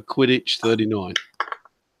Potter Quidditch, $39.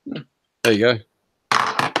 There you go.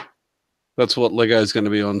 That's what Lego is going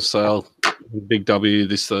to be on sale in Big W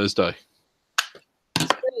this Thursday.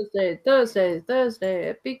 Thursday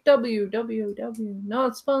at Big W.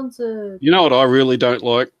 Not sponsored. You know what I really don't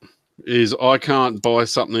like is I can't buy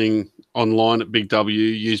something online at Big W,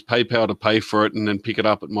 use PayPal to pay for it, and then pick it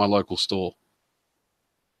up at my local store.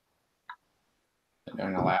 They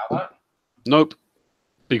don't allow that? Nope.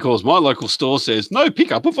 Because my local store says no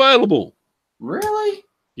pickup available. Really?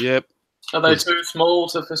 Yep. Are they too small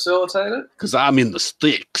to facilitate it? Because I'm in the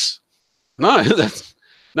sticks. No,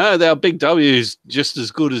 our Big W is just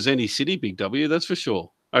as good as any city Big W, that's for sure.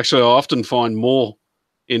 Actually, I often find more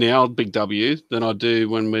in our Big W than I do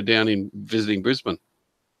when we're down in visiting Brisbane.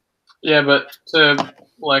 Yeah, but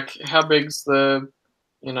like, how big's the,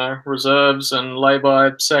 reserves and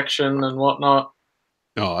lay-by section and whatnot?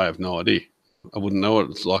 Oh, I have no idea. I wouldn't know what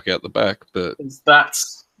it's like out the back, but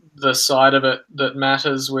That's the side of it that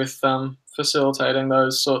matters with facilitating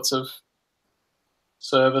those sorts of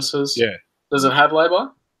services. yeah. Does it have lay-by?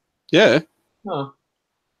 Yeah. Oh.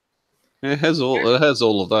 It has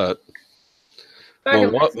all of that. Back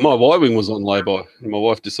at My Y-Wing was on lay-by. My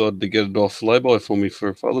wife decided to get it off lay-by for me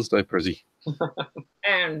for Father's Day present.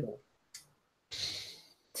 and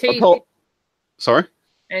Sorry?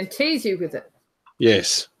 and tease you with it.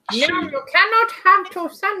 Yes. No, you cannot have till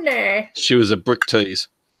Sunday. She was a brick tease.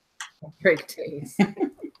 Brick tease.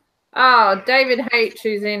 Oh, David H.,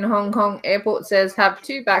 who's in Hong Kong airport, says, have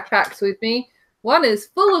 2 backpacks with me. One is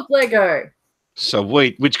full of Lego. So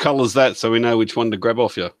wait, which colour's that so we know which one to grab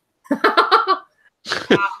off you?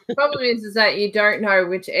 The problem is that you don't know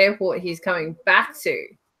which airport he's coming back to.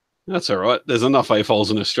 That's all right. There's enough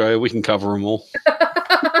AFOLs in Australia. We can cover them all.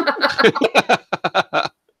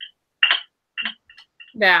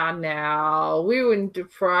 Now, we wouldn't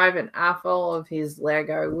deprive an AFOL of his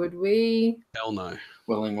Lego, would we? Hell no.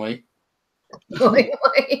 Willingly.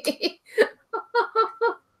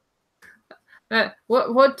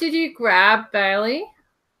 What did you grab, Bailey?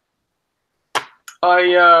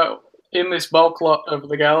 In this bulk lot of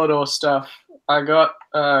the Galador stuff, I got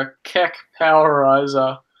a Keck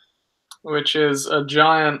Powerizer, which is a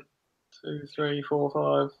giant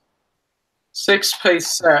 6-piece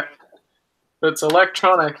set that's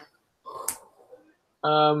electronic.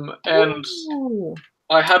 And Ooh.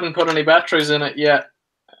 I hadn't put any batteries in it yet.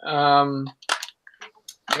 And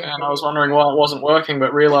I was wondering why it wasn't working,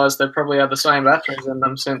 but realised they probably had the same batteries in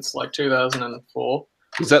them since like 2004.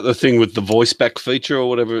 Is that the thing with the voice back feature or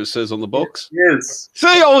whatever it says on the box? Yes. See,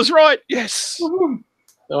 I was right. Yes. So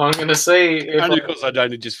I'm going to see if Only because I'd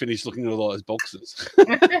only just finished looking at all those boxes. I'm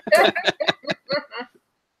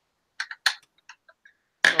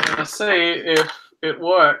going to see if it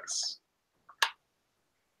works.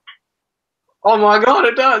 Oh my god,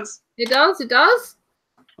 it does! It does.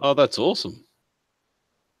 Oh, that's awesome.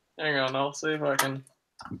 Hang on, I'll see if I can.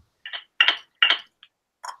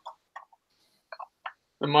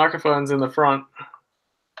 The microphone's in the front.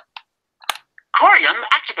 Corium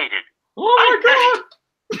activated. Oh my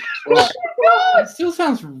god! It still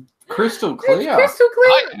sounds crystal clear. It's crystal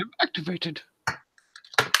clear. I am activated.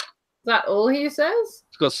 Is that all he says?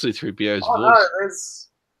 It's got C-3PO's Oh voice.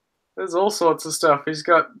 no, there's all sorts of stuff. He's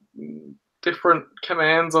got different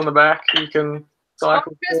commands on the back. You can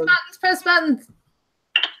cycle. Press buttons.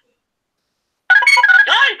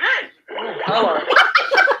 Hello.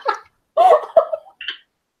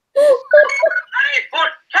 Ready for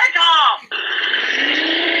takeoff!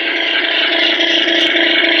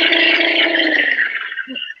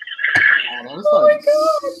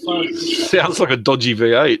 Sounds like a dodgy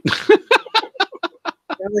V8. The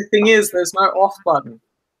only thing is, there's no off button.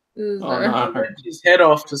 Oh, no. Rip his head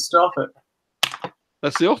off to stop it.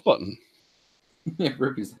 That's the off button. Yeah,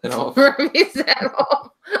 rip his head off. Right.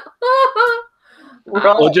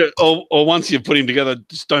 Or once you put him together,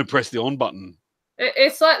 just don't press the on button.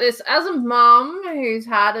 It's like this. As a mum who's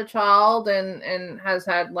had a child and has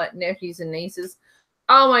had like nephews and nieces,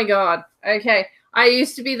 oh my god. Okay, I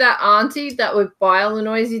used to be that auntie that would buy all the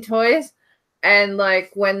noisy toys, and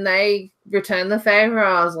like when they return the favor,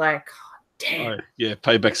 I was like, God damn. Oh, yeah,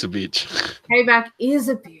 payback's a bitch. Payback is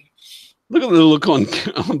a bitch. Look at the look on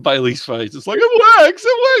Bailey's face. It's like, it works,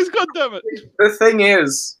 God damn it. The thing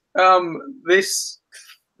is,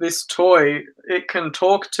 this toy, it can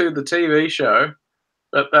talk to the TV show,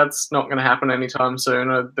 but that's not going to happen anytime soon.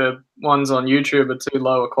 The ones on YouTube are too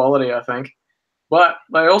low a quality, I think. But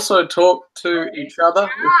they also talk to each other.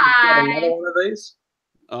 If you've got another one of these.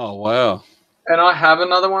 Oh, wow. And I have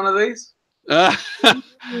another one of these.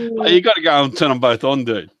 You got to go and turn them both on,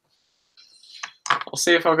 dude. I'll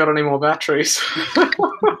see if I've got any more batteries.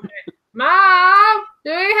 Mom,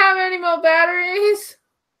 do we have any more batteries?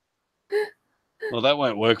 Well, that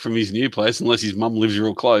won't work from his new place unless his mum lives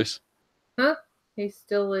real close. Huh? He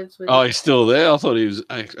still lives with Oh, he's still there? I thought he was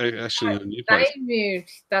actually in a new place. They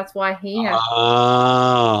moved. That's why he has.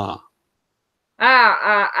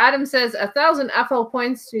 Adam says 1,000 FL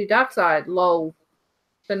points to Darkside. Lol.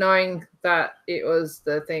 For knowing that it was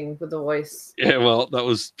the thing with the voice. Yeah, well, that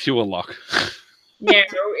was pure luck. Yeah,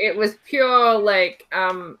 it was pure like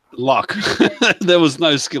luck. There was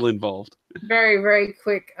no skill involved. Very, very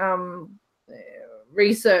quick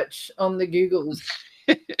research on the Googles.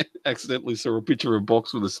 Accidentally saw a picture of a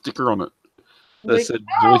box with a sticker on it that Like,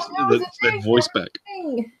 said voice back.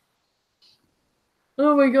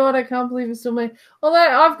 Oh my god, I can't believe it's still me. Although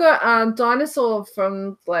I've got dinosaur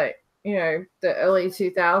from like, you know, the early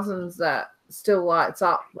 2000s that still lights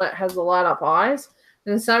up, that has the light up eyes.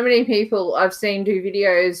 And so many people I've seen do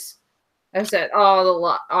videos have said, oh,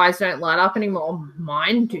 the eyes don't light up anymore.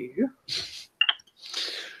 Mine do.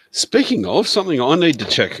 Speaking of, something I need to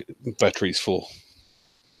check batteries for.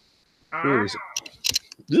 Where is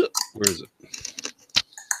it? Where is it?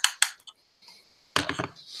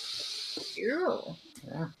 Ew.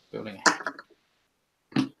 Yeah, building.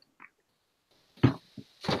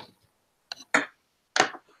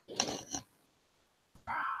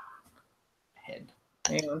 Head.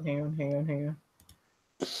 Hang on.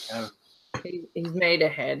 Oh, He's made a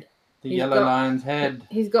head. the He's yellow got- lion's head.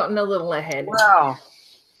 He's gotten a little ahead. Wow.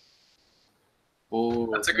 Oh,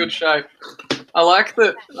 That's a good shape. I like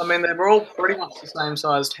that. I mean, they're all pretty much the same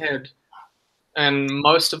sized head and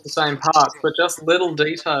most of the same parts, but just little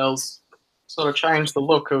details sort of change the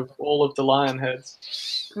look of all of the lion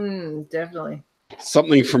heads. Definitely.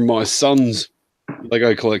 Something from my son's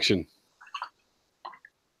Lego collection.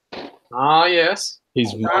 Ah, yes.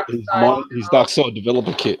 His Darkside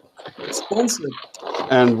developer kit. Sponsored.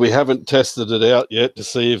 And we haven't tested it out yet to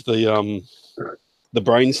see if the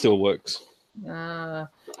brain still works. Good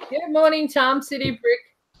morning, Charm City Brick.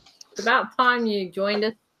 It's about time you joined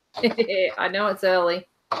us. I know it's early.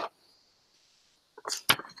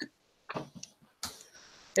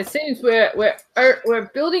 It seems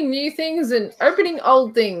we're building new things and opening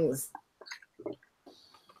old things.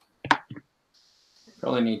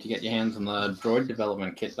 Probably need to get your hands on the droid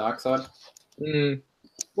development kit, Darkside.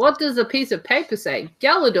 What does a piece of paper say?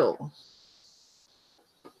 Galador.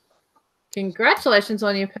 Congratulations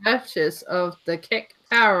on your purchase of the Keck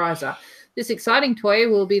Powerizer. This exciting toy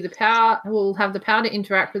will have the power to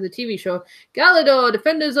interact with the TV show Galador,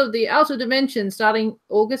 Defenders of the Outer Dimension, starting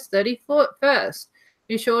August 31st.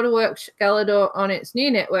 Be sure to watch Galador on its new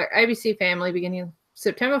network, ABC Family, beginning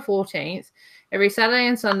September 14th, every Saturday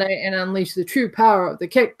and Sunday, and unleash the true power of the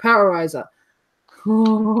Keck Powerizer.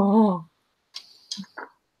 Oh.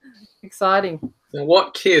 Exciting. Now,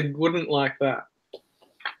 what kid wouldn't like that?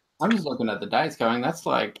 I'm just looking at the dates going, that's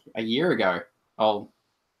like a year ago. Oh,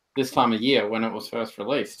 this time of year when it was first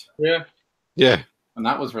released. Yeah. Yeah. When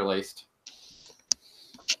that was released.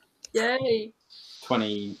 Yay.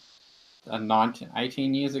 18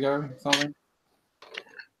 years ago or something.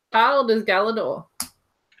 How old is Galador?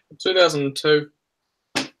 2002.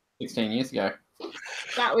 16 years ago.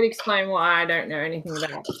 That would explain why I don't know anything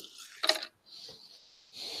about it.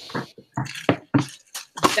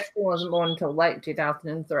 Definitely wasn't born until late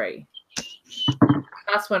 2003.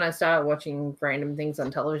 That's when I started watching random things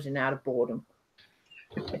on television out of boredom.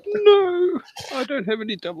 No, I don't have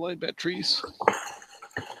any AA batteries.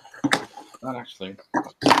 Not actually.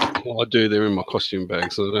 Well, I do. They're in my costume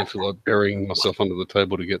bag, so I don't feel like burying myself under the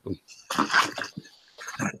table to get them.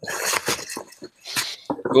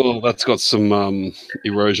 Oh, that's got some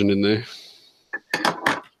erosion in there.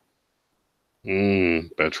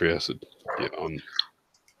 Battery acid. Yeah,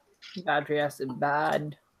 Battery acid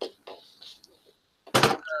bad.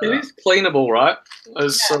 It is cleanable, right?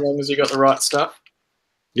 So long as you got the right stuff.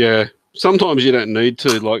 yeah. Sometimes you don't need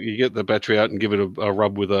to. Like, you get the battery out and give it a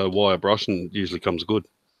rub with a wire brush, and it usually comes good.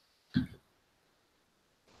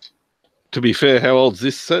 To be fair, how old's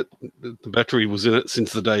this set? The battery was in it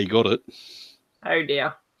since the day you got it. Oh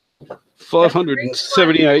dear.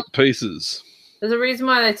 578 pieces. There's a reason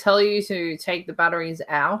why they tell you to take the batteries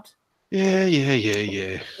out Yeah.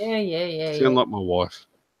 Yeah. Sound like my wife.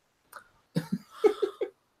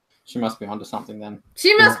 She must be onto something then.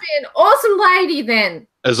 She must be an awesome lady then.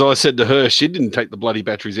 As I said to her, she didn't take the bloody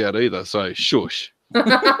batteries out either, so shush. And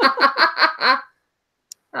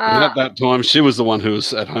at that time, she was the one who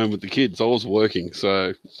was at home with the kids. I was working,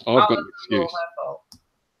 so I've got an excuse.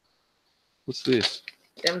 What's this?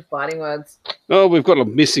 Them fighting words. Oh, we've got a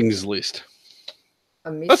missings list.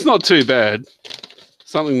 That's not too bad.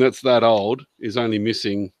 Something that's that old is only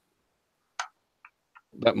missing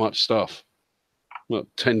that much stuff. What,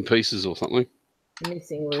 10 pieces or something?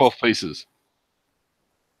 Missing list. 12 pieces.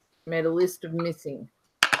 Made a list of missing.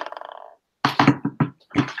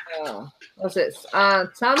 What's this?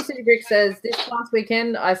 Tom City Brick says, this last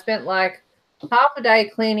weekend I spent like half a day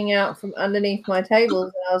cleaning out from underneath my tables,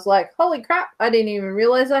 and I was like, holy crap, I didn't even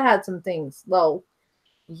realize I had some things. Lol.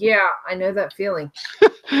 Yeah, I know that feeling.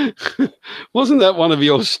 Wasn't that one of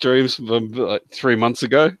your streams from like 3 months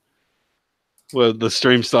ago? Where the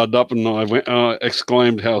stream started up and I went,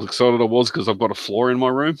 exclaimed how excited I was because I've got a floor in my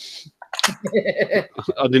room.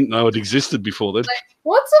 I didn't know it existed before then. Like,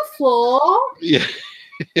 what's a floor? Yeah,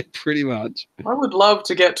 pretty much. I would love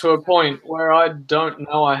to get to a point where I don't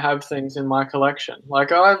know I have things in my collection.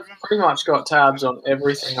 Like, I've pretty much got tabs on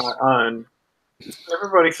everything I own.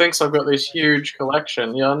 Everybody thinks I've got this huge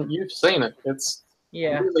collection. Yeah, you've seen it. It's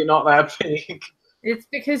really not that big. It's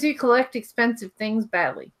because you collect expensive things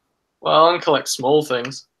badly. Well, I don't collect small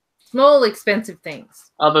things. Small, expensive things.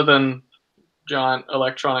 Other than giant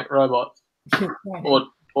electronic robots.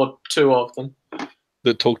 or two of them.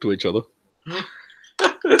 That talk to each other.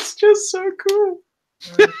 It's just so cool.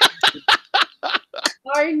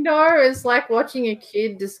 I know. It's like watching a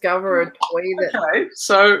kid discover a toy that... Okay,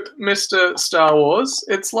 so Mr. Star Wars,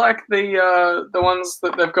 it's like the ones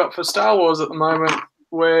that they've got for Star Wars at the moment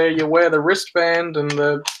where you wear the wristband and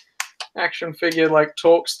the action figure like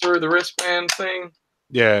talks through the wristband thing.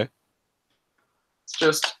 Yeah. It's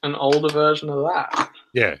just an older version of that.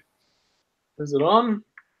 Yeah. Is it on?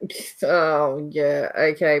 Oh, yeah.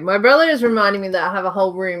 Okay. My brother is reminding me that I have a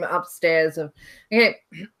whole room upstairs of... Okay.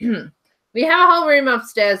 We have a whole room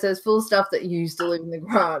upstairs that's full of stuff that used to live in the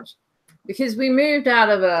garage. Because we moved out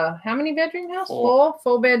of a... How many bedroom house?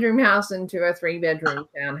 Four bedroom house into a 3-bedroom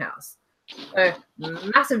townhouse. So,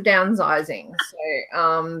 massive downsizing.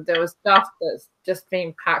 So, there was stuff that's just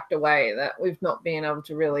been packed away that we've not been able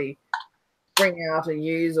to really bring out or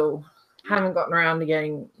use or haven't gotten around to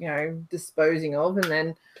getting, disposing of. And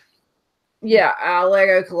then, yeah, our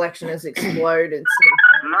Lego collection has exploded.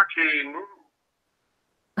 Lucky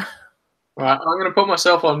move. Right, I'm going to put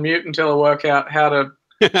myself on mute until I work out how to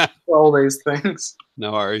control these things.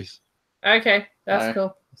 No worries. Okay, that's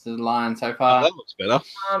cool. This is the line so Oh, far. that looks better.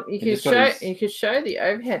 You could show the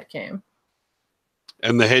overhead cam.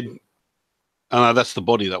 And the head. Oh, no, that's the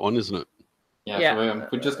body, that one, isn't it? Yeah. So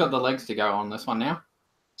we've just got the legs to go on this one now.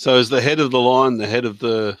 So is the head of the line the head of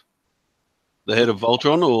the head of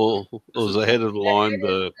Voltron, or is the head of the line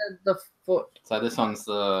the foot? So this one's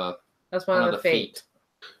That's one of the feet.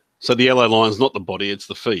 So the yellow line's not the body, it's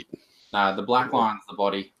the feet. No, the black line's the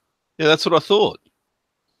body. Yeah, that's what I thought.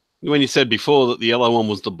 When you said before that the yellow one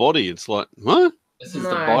was the body, it's like, what? This is the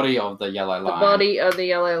body of the yellow lion. The body of the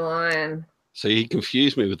yellow lion. So he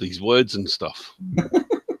confused me with these words and stuff.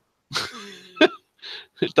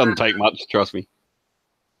 It doesn't take much, trust me.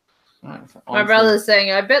 Right, so My brother's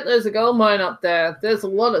saying, I bet there's a gold mine up there. There's a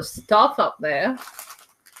lot of stuff up there.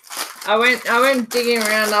 I went digging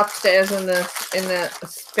around upstairs in the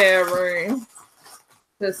spare room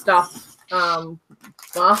for stuff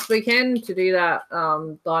last weekend to do that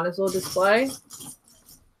dinosaur display.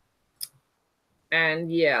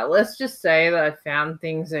 And yeah, let's just say that I found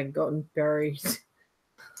things that gotten buried.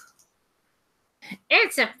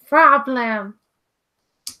 It's a problem.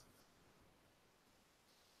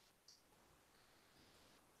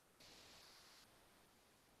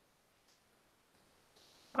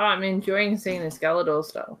 Oh, I'm enjoying seeing the Skeletor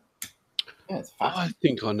stuff. Yeah, it's fast. I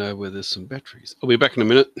think I know where there's some batteries. I'll be back in a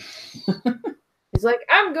minute. He's like,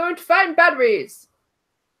 I'm going to find batteries.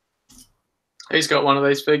 He's got one of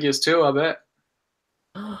these figures too, I bet.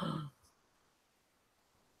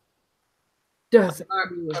 Does it? I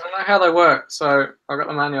don't know how they work, so I got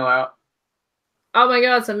the manual out. Oh my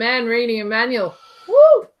god, it's a man reading a manual.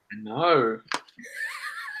 Woo! No.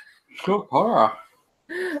 Shock horror.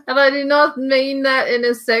 And I do not mean that in a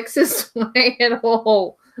sexist way at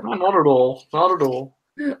all. No, not at all. Not at all.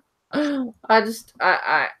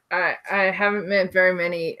 I haven't met very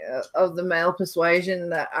many of the male persuasion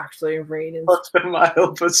that actually read and What's the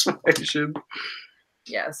male persuasion?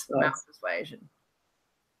 yes, male persuasion.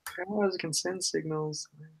 Powers can send signals.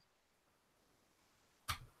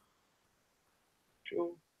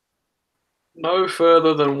 No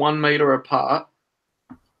further than 1 meter apart.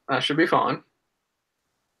 That should be fine.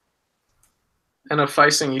 And are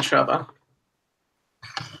facing each other.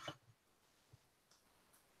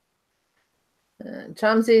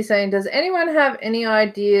 Chumsy is saying, does anyone have any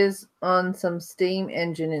ideas on some steam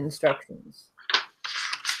engine instructions?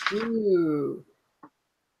 Ooh.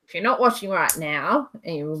 If you're not watching right now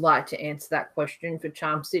and you would like to answer that question for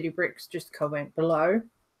Charm City Bricks, just comment below.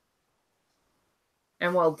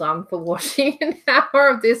 And well done for watching an hour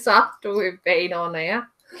of this after we've been on air.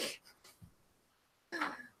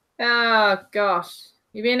 Oh, gosh.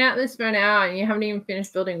 You've been at this for an hour and you haven't even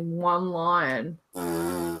finished building one lion.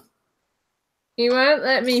 You won't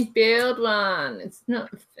let me build one. It's not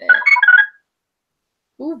fair.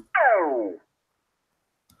 Ooh.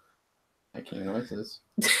 Making noises.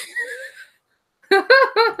 I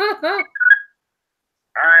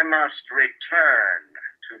must return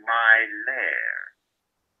to my lair.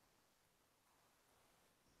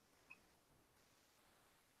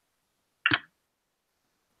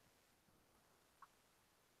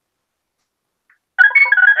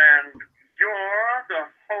 And you're the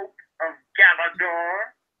hope of Galador,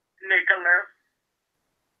 Nicholas.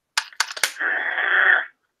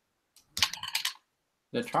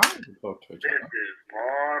 They're trying to talk to each This other. is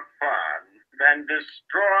more fun than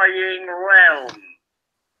destroying realms.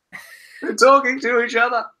 They're talking to each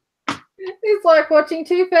other. It's like watching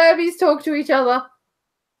two Furbies talk to each other.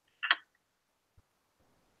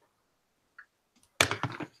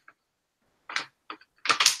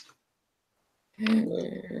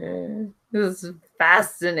 This is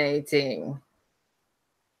fascinating.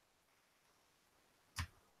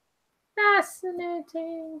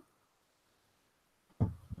 Fascinating.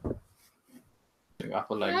 The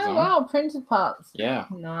upper legs Oh, on. wow, printed parts. Yeah.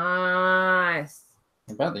 Nice.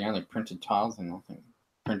 About the only printed tiles in, I think.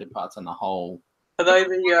 Printed parts in the whole. Are they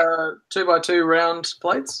the 2x2 round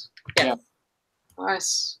plates? Yes.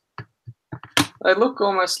 Nice. They look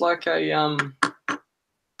almost like a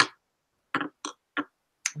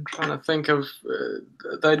I'm trying to think of.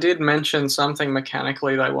 They did mention something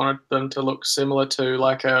mechanically they wanted them to look similar to,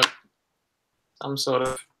 like some sort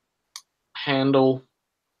of handle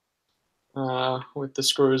with the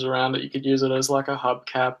screws around it. You could use it as like a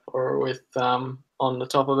hubcap or with on the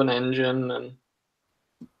top of an engine, and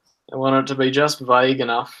they want it to be just vague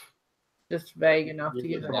enough. Just vague enough to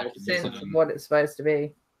give a sense of what it's supposed to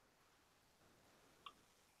be.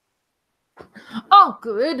 Oh,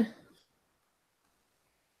 good.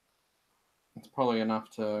 It's probably enough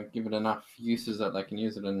to give it enough uses that they can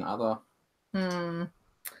use it in other. Hey,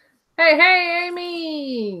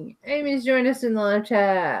 Amy! Amy's joined us in the live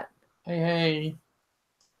chat. Hey.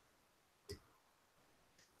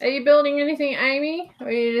 Are you building anything, Amy?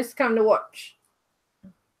 Or you just come to watch?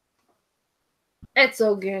 It's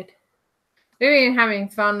all good. We've been having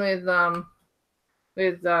fun with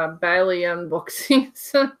Bailey unboxing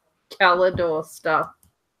some Galador stuff.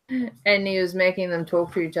 And he was making them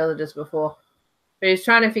talk to each other just before. But he's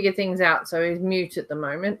trying to figure things out, so he's mute at the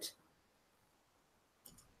moment.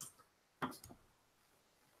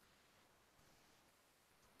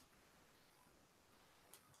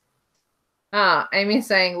 Ah, Amy's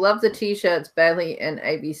saying, love the t-shirts, Bailey and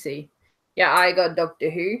ABC. Yeah, I got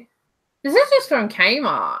Doctor Who. This is just from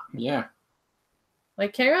Kmart. Yeah.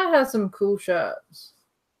 Like, Kmart has some cool shirts.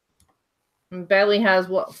 And Bailey has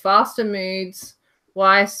what? Faster moods.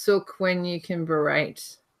 Why sook when you can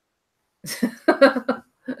berate?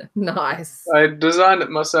 Nice. I designed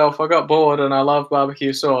it myself. I got bored and I love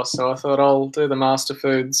barbecue sauce, so I thought I'll do the Master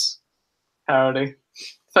Foods parody.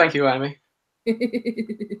 Thank you, Amy.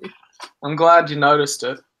 I'm glad you noticed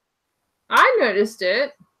it. I noticed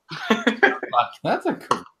it. That's a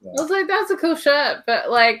cool. I was like, that's a cool shirt,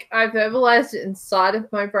 but like I verbalized it inside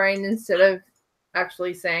of my brain instead of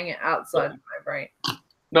actually saying it outside of my brain.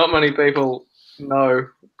 Not many people know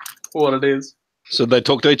what it is. So they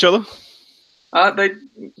talk to each other? They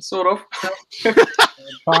sort of. They're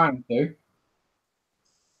trying to.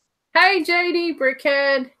 Hey, JD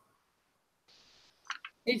Brickhead.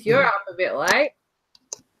 If you're up a bit late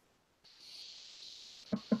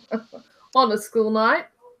on a school night.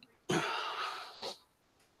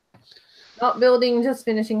 Not building, just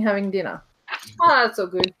finishing having dinner. Oh, that's all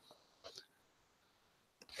good.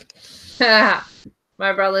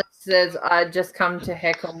 My brother says I just come to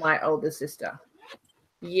heckle my older sister.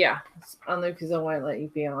 Yeah, only because I won't let you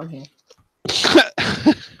be on here.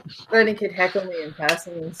 Then he could heckle me in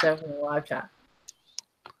person instead of in the live chat.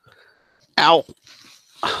 Ow.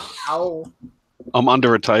 Ow. I'm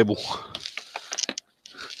under a table.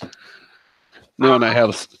 Now I know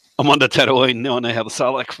how I'm under Tatooine. Now I know how the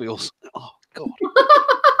Sarlacc feels. Oh, God.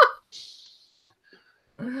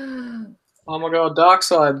 Oh my god,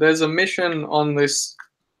 Darkside, there's a mission on this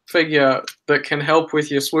figure that can help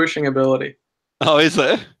with your swooshing ability. Oh, is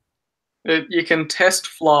there? You can test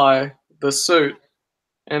fly the suit,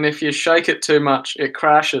 and if you shake it too much, it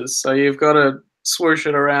crashes. So you've got to swoosh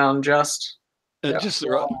it around just. Just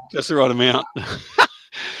the right amount.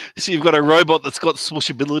 So you've got a robot that's got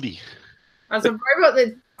swooshability. As a robot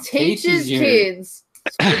that teaches you. kids.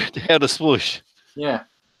 How to swoosh. Yeah.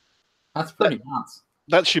 That's pretty nuts.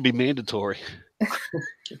 That should be mandatory.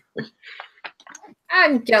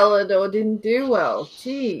 And Galador didn't do well.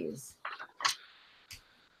 Jeez.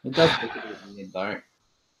 It does look a bit weird, though.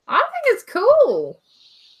 I think it's cool.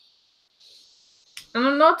 And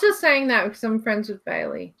I'm not just saying that because I'm friends with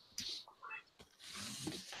Bailey.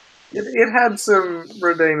 It had some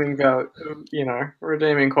redeeming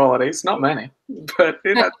qualities. Not many, but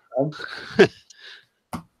it had some.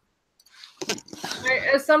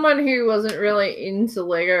 As someone who wasn't really into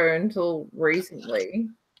Lego until recently,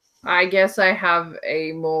 I guess I have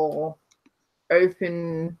a more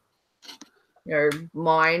open,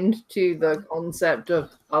 mind to the concept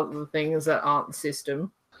of other things that aren't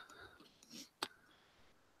system.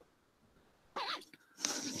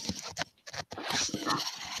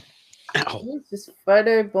 Ow. Just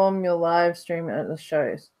photobomb your live stream at the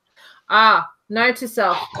shows. Note to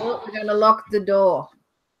self. Oh, we're going to lock the door.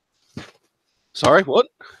 Sorry, what?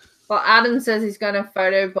 Well, Adam says he's going to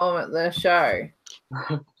photobomb at the show.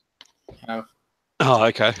 Have Oh,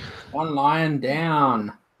 okay. one lion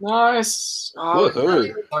down. Nice. Oh,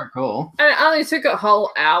 Woohoo. So cool. And it only took a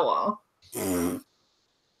whole hour.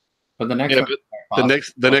 But the next Yeah, one. but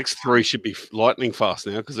the next three should be lightning fast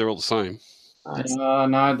now because they're all the same. nice.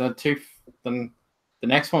 No, the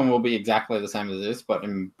next one will be exactly the same as this, but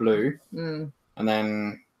in blue. Mm. And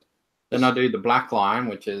then I do the black line,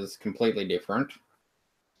 which is completely different.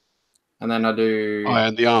 And then I do Oh,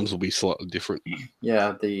 and the arms will be slightly different.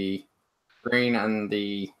 the green and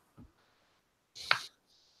the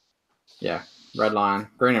red line.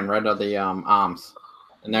 Green and red are the arms,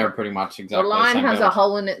 and they're pretty much The exactly lion the same has a build.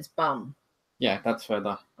 hole in its bum. Yeah, that's for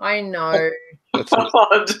the. I know. That's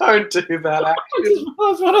Oh, don't do that, actually.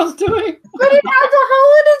 That's what I was doing. But it has a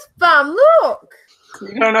hole in its bum. Look.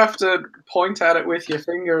 You don't have to point at it with your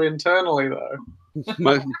finger internally, though.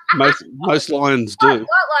 most lions Not do.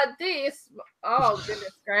 like this. Oh,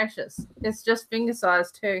 goodness gracious. It's just finger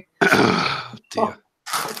size, too. Dear.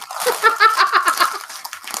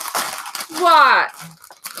 What?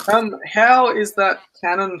 How is that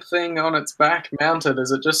cannon thing on its back mounted?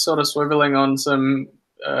 Is it just sort of swiveling on some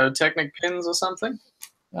Technic pins or something?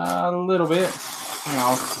 A little bit. Hang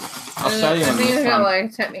on, I'll show you. I on think this it's got one. like a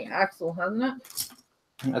Technic axle, hasn't it?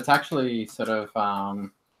 It's actually sort of oh,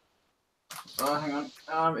 hang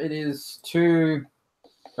on. It is 2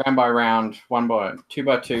 round by round, 2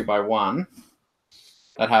 by 2 by 1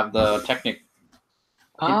 that have the Technic,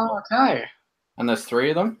 Oh, okay. and there's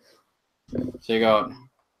 3 of them. So you got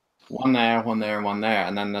one there,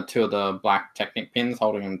 and then the 2 of the black Technic pins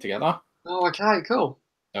holding them together. Oh, okay, cool.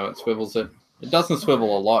 So it swivels it. It doesn't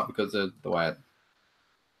swivel a lot because of the way it.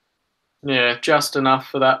 Yeah, just enough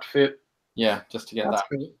for that fit. Yeah, just to get That's that.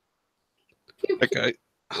 cool. Okay.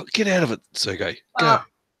 Get out of it, Sergey. Go.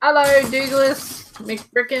 Hello, Douglas.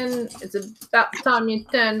 McBricken. It's about time you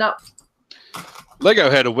turned up. Lego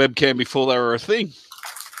had a webcam before they were a thing.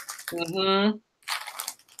 Mm-hmm.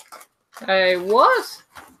 Hey, what?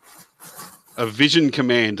 A vision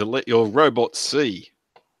command to let your robots see.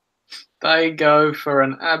 They go for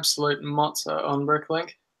an absolute mozza on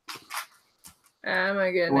Bricklink. Oh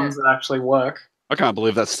my The ones goodness. that actually work. I can't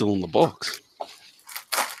believe that's still in the box.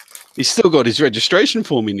 He's still got his registration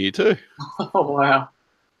form in here too. Oh, wow.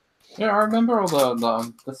 Yeah, I remember all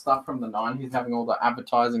the stuff from the 90s having all the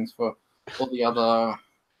advertisings for all the other.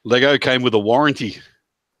 Lego came with a warranty.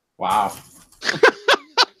 Wow.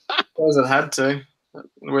 Suppose it had to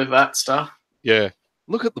with that stuff. Yeah.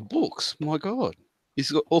 Look at the books. My God. He's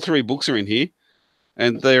got all 3 books are in here,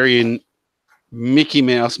 and they're in Mickey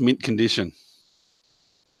Mouse mint condition.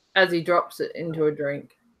 As he drops it into a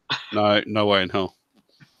drink. No way in hell.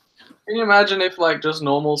 Can you imagine if like just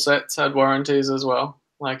normal sets had warranties as well?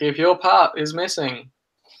 Like if your part is missing.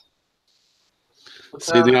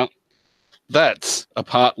 See now, that's a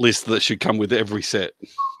part list that should come with every set.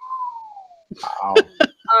 Wow.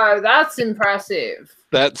 Oh, that's impressive.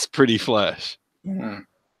 That's pretty flash. Mhm.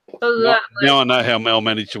 So is that, Now I know how Mel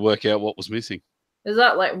managed to work out what was missing. is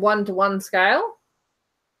that like 1-to-1 scale?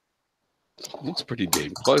 Looks pretty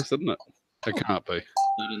damn close, doesn't it? It can't be.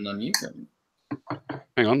 Not in the new game.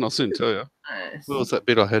 Hang on, I'll soon tell you. Nice. What was that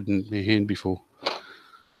bit I had in my hand before?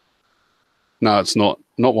 No, it's not.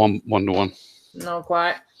 Not one to one. Not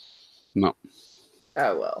quite. No.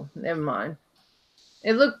 Oh, well, never mind.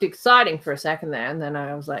 It looked exciting for a second there, and then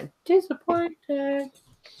I was like, disappointed.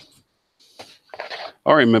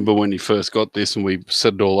 I remember when he first got this and we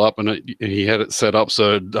set it all up, and he had it set up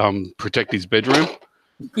so it'd protect his bedroom.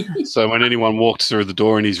 So when anyone walked through the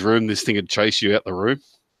door in his room, this thing would chase you out the room.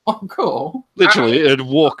 Oh, cool. Literally, it'd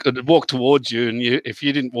walk towards you, and if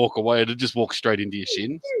you didn't walk away, it'd just walk straight into your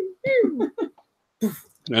shins.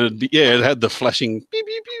 And it had the flashing pew,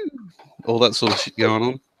 pew, pew, all that sort of shit going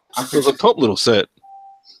on. It was a top little set.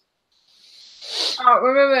 Oh,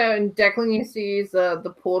 remember when Declan used to use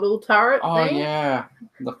the portal turret Oh, thing? yeah.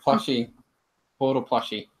 The plushie. Portal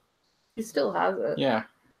plushie. He still has it. Yeah.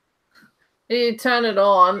 You turn it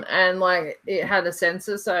on, and like it had a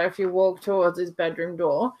sensor, so if you walk towards his bedroom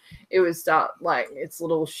door, it would start like its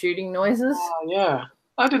little shooting noises. Oh, yeah.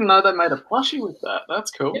 I didn't know they made a plushie with that.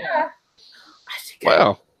 That's cool. Yeah.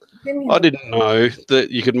 Wow. I didn't know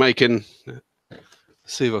that you could make an.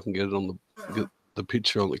 See if I can get it on the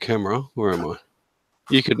picture on the camera. Where am I?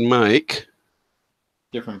 You could make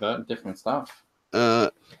different stuff.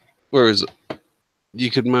 Where is it?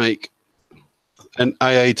 You could make an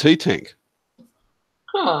AAT tank.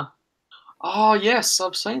 Huh. Oh, yes.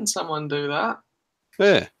 I've seen someone do that.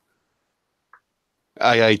 Yeah.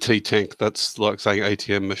 AAT tank. That's like saying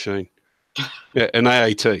ATM machine. Yeah, an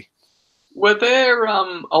AAT. Were there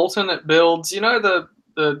alternate builds? You know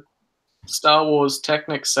the Star Wars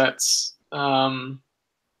Technic sets. You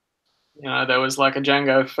know, there was like a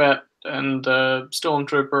Jango Fett and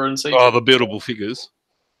Stormtrooper and C. Oh, the buildable figures.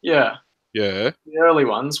 Yeah. Yeah. The early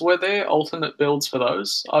ones. Were there alternate builds for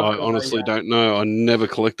those? I honestly don't know. I never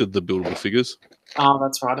collected the buildable figures. Oh,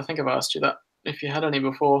 that's right. I think I've asked you that if you had any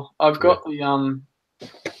before. I've got the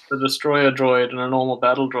destroyer droid and a normal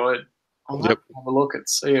battle droid. I'll have to have a look and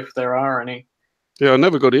see if there are any. Yeah, I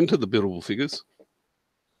never got into the buildable figures.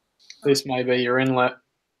 This may be your inlet.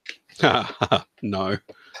 No.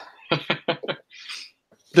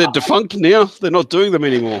 They're defunct now. They're not doing them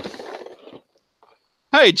anymore.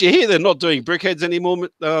 Hey, did you hear they're not doing brickheads anymore,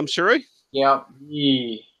 Sherry? Yeah.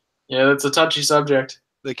 Yeah, that's a touchy subject.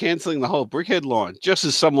 They're cancelling the whole brickhead line. Just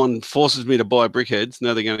as someone forces me to buy brickheads,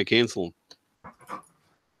 now they're going to cancel them.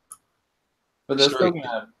 But they're still going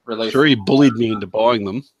to release. Sherry bullied me into buying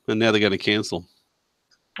them, and now they're going to cancel.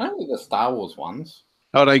 Only the Star Wars ones.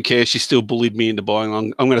 I don't care. She still bullied me into buying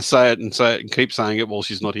them. I'm going to say it and keep saying it while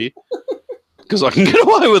she's not here. Because I can get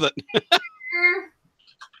away with it.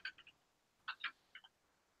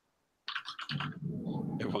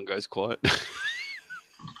 Everyone goes quiet.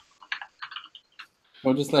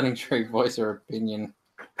 We're just letting Tree voice her opinion.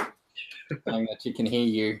 Saying that she can hear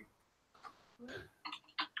you.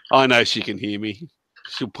 I know she can hear me.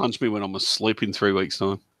 She'll punch me when I'm asleep in 3 weeks'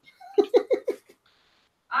 time.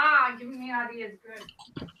 Giving me ideas, good.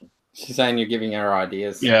 She's saying you're giving her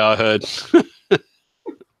ideas. Yeah, I heard.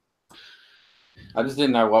 I just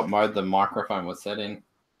didn't know what mode the microphone was set in.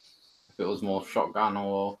 If it was more shotgun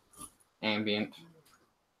or ambient.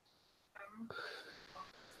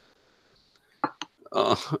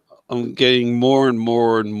 I'm getting more and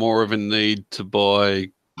more of a need to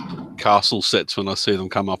buy castle sets when I see them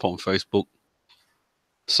come up on Facebook.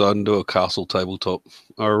 So I can do a castle tabletop.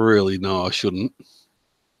 I really know I shouldn't.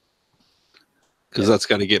 Because that's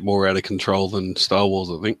going to get more out of control than Star Wars,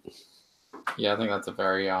 I think. Yeah, I think that's a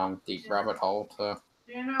very deep rabbit hole to...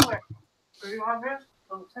 Do you know where you have it?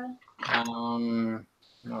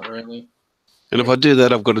 Not really. And if I do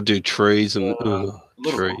that, I've got to do trees and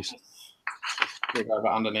trees. We go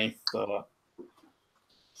underneath the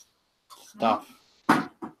stuff.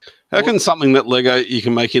 How can something that you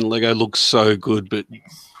can make in Lego look so good, but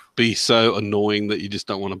be so annoying that you just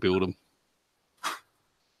don't want to build them?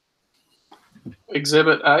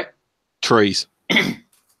 Exhibit A. Trees. Yeah.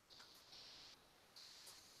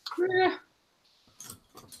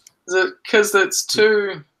 Is it because it's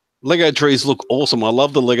too... Lego trees look awesome. I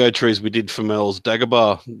love the Lego trees we did for Mel's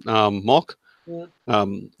Dagobah mock. Yeah.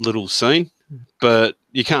 Little scene. But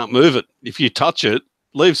you can't move it. If you touch it,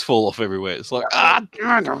 leaves fall off everywhere. It's like,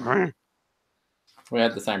 We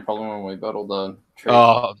had the same problem when we got all the trees.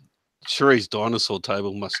 Oh, Sherry's dinosaur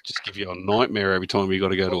table must just give you a nightmare every time you got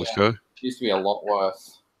to go to a show. It used to be a lot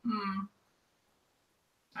worse.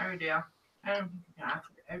 Oh dear. I don't think you can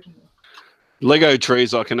actually open it. Lego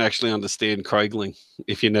trees, I can actually understand cradling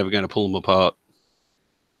if you're never going to pull them apart,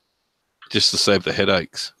 just to save the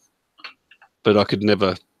headaches. But I could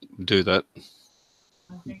never do that. I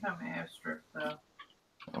think I may have stripped the...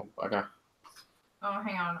 Oh, bugger. Oh,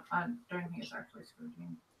 hang on. I don't think it's actually screwed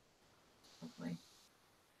in. Hopefully.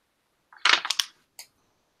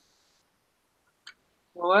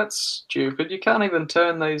 Well, that's stupid. You can't even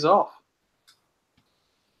turn these off.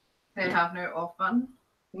 They have no off button.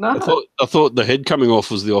 No. I thought the head coming off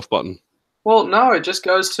was the off button. Well, no, it just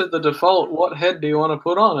goes to the default. What head do you want to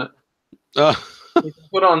put on it? You can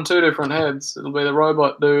put on 2 different heads. It'll be the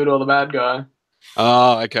robot dude or the bad guy.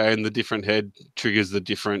 Oh, okay. And the different head triggers the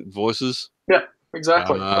different voices. Yeah,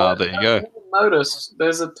 exactly. There you go. Notice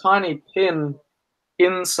there's a tiny pin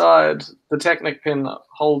inside the Technic pin that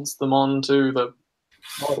holds them onto the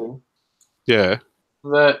body Yeah.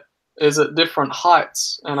 that is at different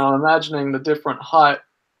heights, and I'm imagining the different height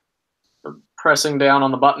pressing down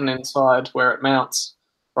on the button inside where it mounts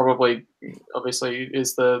probably obviously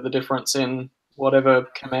is the difference in whatever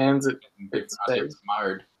commands it says.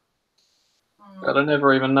 Mode. But I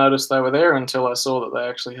never even noticed they were there until I saw that they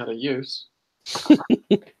actually had a use.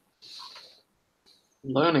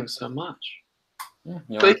 Learning so much. Yeah,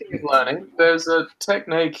 you're Speaking of learning, there's a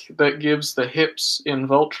technique that gives the hips in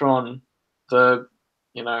Voltron the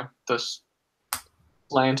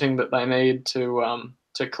slanting that they need to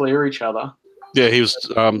clear each other. Yeah, he was.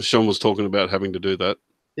 Sean was talking about having to do that.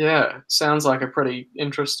 Yeah, sounds like a pretty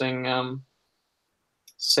interesting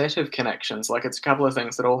set of connections. Like it's a couple of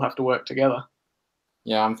things that all have to work together.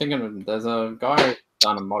 Yeah, I'm thinking there's a guy who's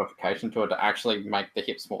done a modification to it to actually make the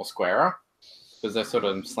hips more squarer because they're sort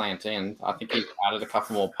of slant in. I think he's added a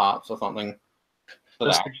couple more parts or something so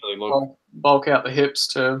they Just actually look bulk out the hips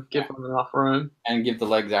to give them enough room. and give the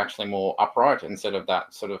legs actually more upright instead of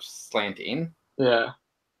that sort of slant in. Yeah.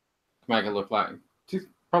 Make it look like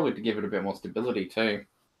probably to give it a bit more stability too.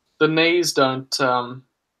 The knees don't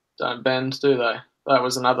bend, do they? That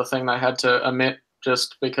was another thing they had to omit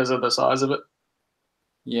just because of the size of it.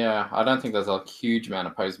 Yeah, I don't think there's a huge amount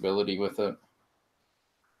of posability with it.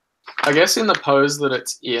 I guess in the pose that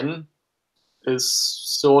it's in is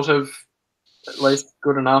sort of at least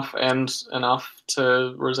good enough and enough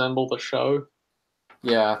to resemble the show.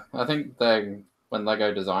 Yeah, I think when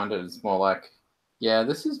Lego designed it, it's more like, yeah,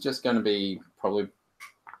 this is just going to be probably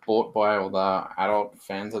bought by all the adult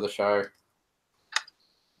fans of the show.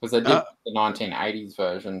 Because they did the 1980s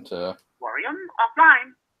version to Warrium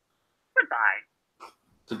offline. Goodbye.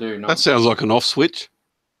 do. That sounds like an off switch.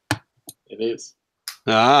 It is.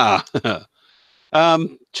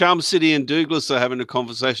 Charm City and Douglas are having a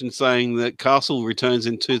conversation saying that Castle returns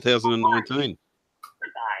in 2019.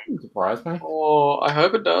 Goodbye. Surprise me. Oh, I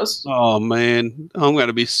hope it does. Oh man, I'm going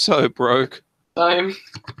to be so broke. Same.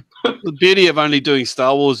 The beauty of only doing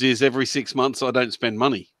Star Wars is every 6 months I don't spend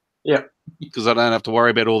money. Yeah. Because I don't have to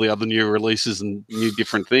worry about all the other new releases and new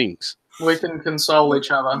different things. We can console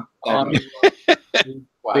each other. Wait.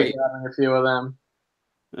 Having a few of them.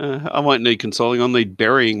 I won't need consoling. I'll need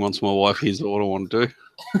burying once my wife hears what I want to do.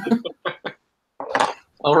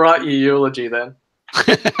 I'll write your eulogy then.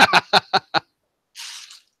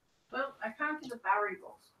 Well, I can't get the battery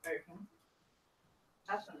box open.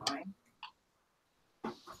 That's annoying.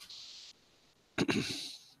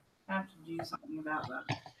 I have to do something about that.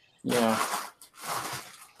 Yeah.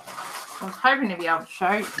 I was hoping to be able to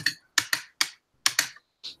show you.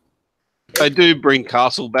 They do bring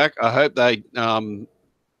Castle back. I hope they,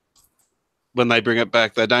 when they bring it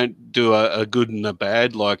back, they don't do a good and a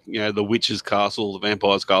bad, like, you know, the Witch's Castle, the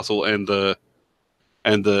Vampire's Castle, and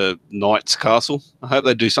the Knight's Castle. I hope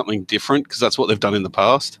they do something different because that's what they've done in the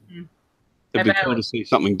past. It'd be cool to see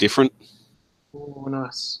something different. Oh,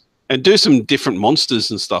 nice. And do some different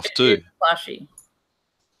monsters and stuff too. Plushy.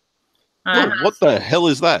 Oh, what the hell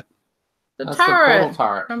is that? The That's turret, the portal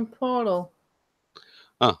turret. from Portal.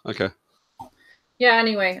 Oh, okay. Yeah,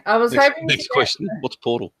 anyway, I was hoping Next question. What's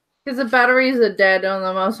Portal? because the batteries are dead on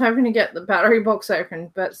them. I was hoping to get the battery box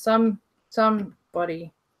open, but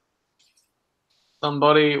somebody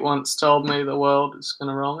once told me the world is going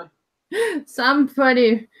to roll me.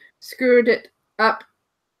 somebody screwed it up.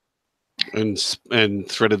 And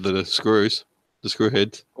threaded the screws, the screw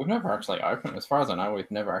heads. We've never actually opened, as far as I know,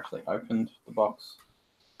 we've never actually opened the box.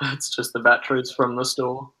 It's just the batteries from the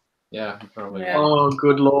store. Yeah, probably. Yeah. Oh,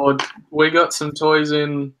 good lord. We got some toys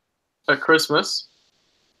in at Christmas.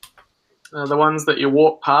 The ones that you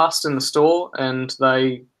walk past in the store and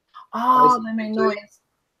they Make noise.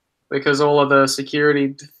 because all of the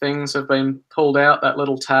security things have been pulled out, that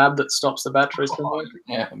little tab that stops the batteries from working.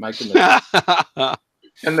 Yeah, making the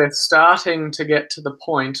And they're starting to get to the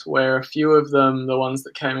point where a few of them, the ones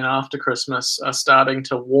that came in after Christmas, are starting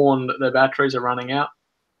to warn that their batteries are running out.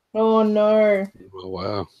 Oh no. Oh,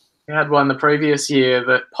 wow. We had one the previous year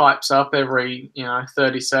that pipes up every,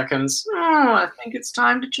 30 seconds. Oh, I think it's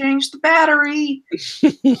time to change the battery.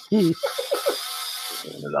 Ended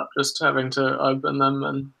up just having to open them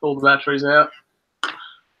and pull the batteries out.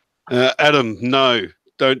 Adam, no.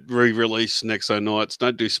 don't re-release Nexo Knights.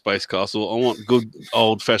 Don't do Space Castle. I want good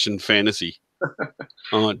old-fashioned fantasy.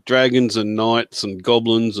 I want dragons and knights and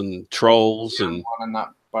goblins and trolls and wanting that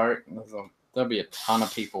boat. There'll be a ton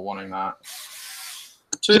of people wanting that.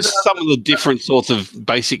 just some of the different sorts of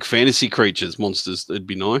basic fantasy creatures, monsters. It'd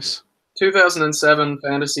be nice. 2007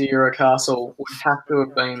 Fantasy Era Castle would have to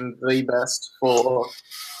have been the best for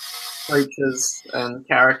creatures and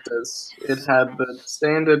characters. It had the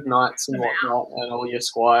standard knights and whatnot, and all your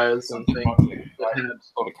squires and things. It had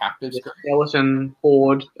Sort of captives. the skeleton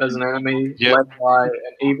horde as an enemy, Yep. led by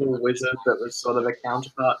an evil wizard that was sort of a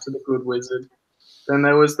counterpart to the good wizard. Then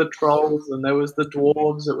there was the trolls, and there was the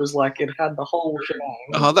dwarves. It was like it had the whole shebang.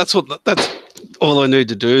 Oh, that's all I need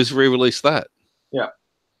to do is re-release that.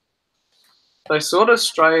 They sort of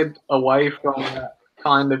strayed away from that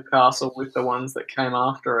kind of castle with the ones that came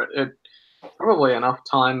after it. It probably enough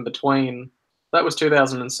time between. That was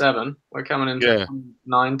 2007. We're coming into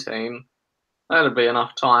 2019. That'd be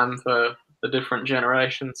enough time for the different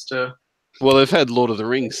generations to. Well, they've had Lord of the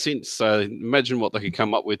Rings since, so imagine what they could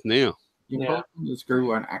come up with now. Yeah. The screw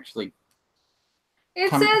won't actually. It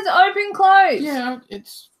says open close. Yeah,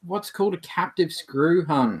 it's what's called a captive screw,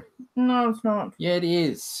 hun. No, it's not. Yeah, it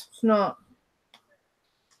is. It's not.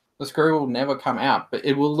 The screw will never come out, but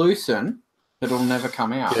it will loosen, but it'll never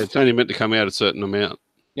come out. Yeah, it's only meant to come out a certain amount.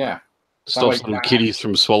 Yeah. Stops little kitties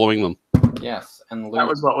from swallowing them. Yes, and That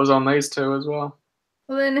was what was on these two as well.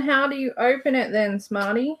 Well, then how do you open it then,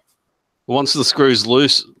 Smarty? Once the screw's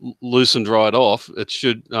loosened right off, it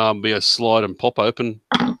should be a slide and pop open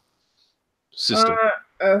system.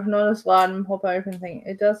 Not a slide and pop open thing.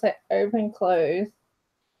 It does say open close.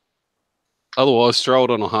 Otherwise, throw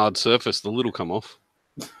it on a hard surface, the lid'll come off.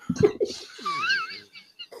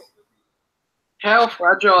 How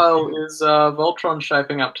fragile is Voltron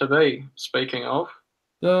shaping up to be? Speaking of,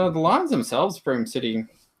 the lines themselves seem sitting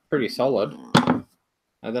pretty solid.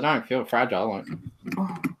 They don't feel fragile.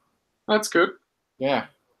 that's good. Yeah.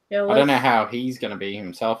 Yeah, I don't know how he's going to be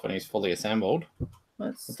himself when he's fully assembled.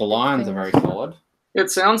 But the lines are very solid.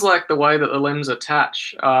 It sounds like the way that the limbs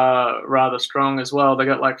attach are rather strong as well. They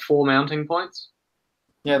got like 4 mounting points.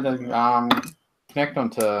 Yeah, they connect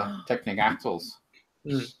onto Technic axles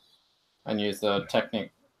and use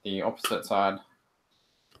the opposite side.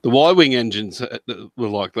 The Y-wing engines were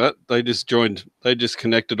like that. They just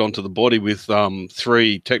connected onto the body with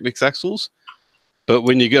 3 Technics axles. But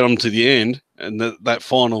when you get them to the end and that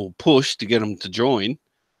final push to get them to join,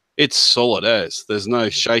 it's solid as. There's no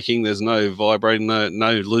shaking, there's no vibrating, no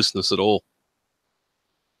looseness at all.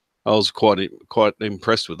 I was quite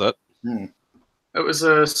impressed with that. It was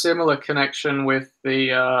a similar connection with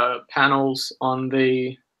the panels on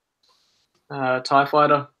the TIE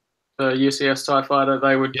Fighter, the UCS TIE Fighter.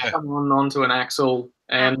 They would come onto an axle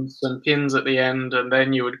and some pins at the end, and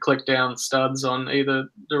then you would click down studs on either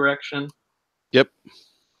direction. Yep.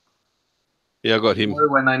 Yeah, I got him.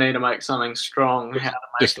 When they need to make something strong, how to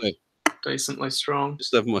make it decently strong.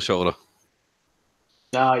 Just over my shoulder.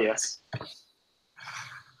 Ah, yes.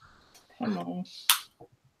 Come on.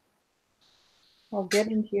 I'll get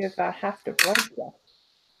into you if I have to break you.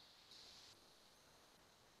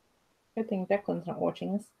 Good thing Declan's not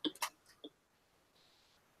watching us.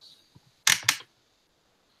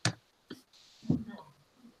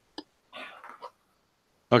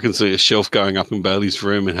 I can see a shelf going up in Bailey's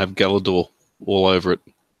room and have Galador all over it.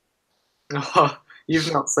 Oh,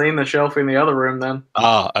 you've not seen the shelf in the other room then.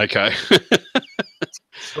 Ah, okay.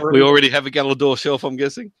 We already have a Galador shelf, I'm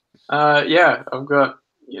guessing? Yeah, I've got,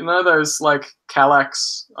 those like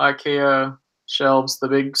Kallax IKEA shelves, the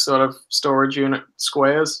big sort of storage unit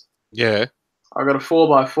squares? Yeah. I've got a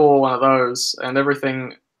 4x4 one of those, and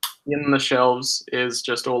everything in the shelves is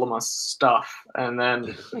just all of my stuff. And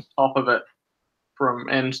then top of it, from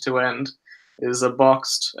end to end, is a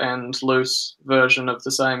boxed and loose version of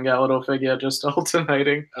the same Galador figure, just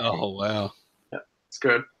alternating. Oh, wow. Yeah, it's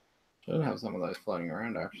good. Should have some of those floating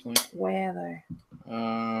around, actually. Where,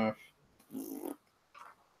 though?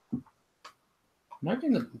 Maybe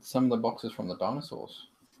in some of the boxes from the dinosaurs.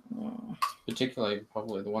 Particularly,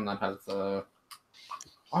 probably the one that has the...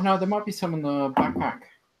 Oh, no, there might be some in the backpack.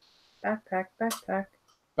 Backpack.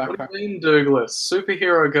 What do you mean, Douglas?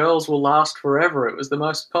 Superhero Girls will last forever. It was the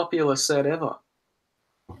most popular set ever.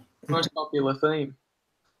 Most popular theme.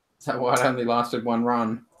 Is that why it only lasted one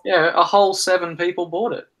run? Yeah, a whole 7 people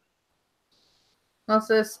bought it. What's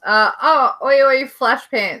this? Oi Flash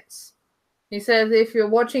Pants. He says, if you're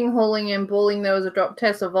watching Hauling and Balling, there was a drop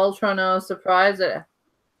test of Voltron. I was surprised it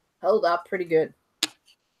held up pretty good.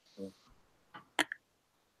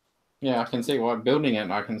 Yeah, I can see why. Building it,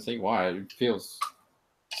 I can see why. It feels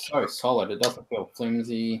so solid. It doesn't feel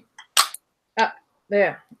flimsy.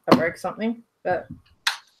 There, I broke something, but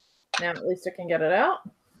now at least I can get it out.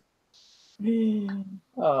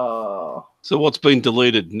 Oh. So what's been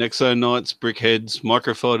deleted? Nexo Knights, Brickheads,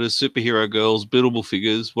 Microfighters, Superhero Girls, Buildable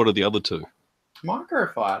Figures. What are the other two?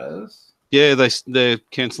 Microfighters. Yeah, they're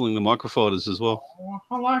cancelling the Microfighters as well. Oh,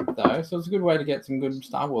 I like those. So it's a good way to get some good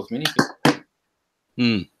Star Wars minifigures.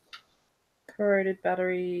 Hmm. Corroded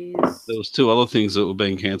batteries. There was two other things that were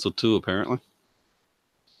being cancelled too, apparently.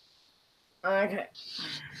 Okay.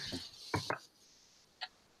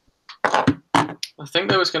 I think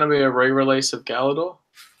there was going to be a re-release of Galador.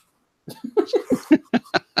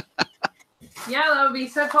 Yeah, that would be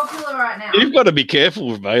so popular right now. You've got to be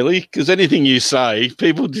careful, Bailey, because anything you say,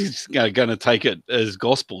 people just are going to take it as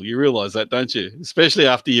gospel. You realise that, don't you? Especially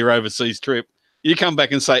after your overseas trip. You come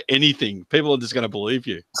back and say anything, people are just going to believe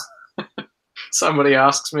you. Somebody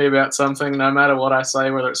asks me about something, no matter what I say,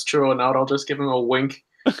 whether it's true or not, I'll just give them a wink.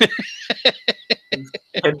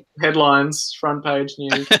 Headlines, front page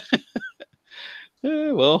news.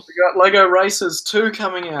 Yeah, well. We got Lego Racers 2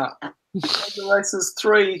 coming out. Lego Racers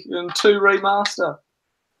 3 and 2 remaster.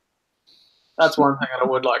 That's one thing that I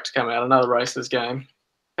would like to come out, another Racers game.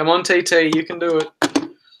 Come on, TT, you can do it.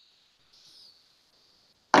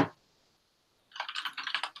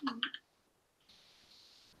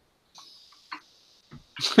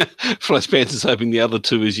 Flash Pants is hoping the other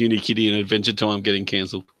two is Unikitty and Adventure Time getting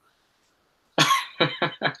cancelled. There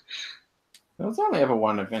was only ever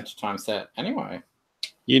one Adventure Time set anyway.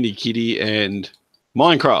 Unikitty and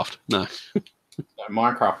Minecraft. No. No,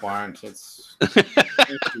 Minecraft won't. It's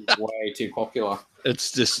way too popular.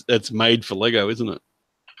 It's made for Lego, isn't it?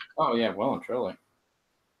 Oh, yeah, well and truly.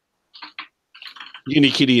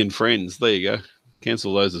 Unikitty and Friends. There you go.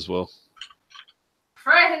 Cancel those as well.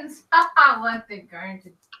 Friends. What they're going to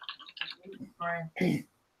do. Friends.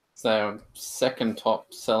 So, second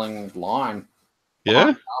top selling line. Yeah?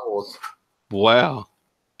 Star Wars. Wow.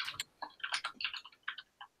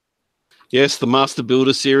 Yes, the Master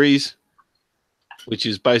Builder series, which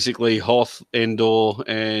is basically Hoth, Endor,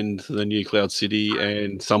 and the New Cloud City,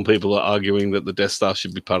 and some people are arguing that the Death Star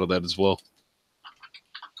should be part of that as well.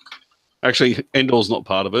 Actually, Endor's not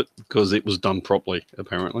part of it because it was done properly,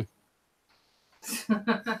 apparently.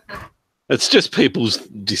 It's just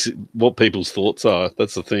what people's thoughts are.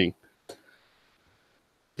 That's the thing.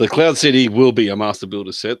 The Cloud City will be a Master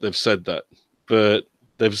Builder set. They've said that. But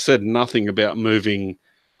they've said nothing about moving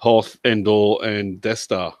Hoth, Endor, and Death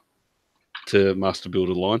Star to Master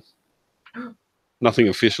Builder line. Nothing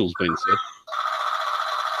official's been said.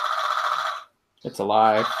 It's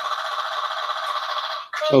alive.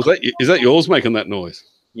 Oh, is that yours making that noise?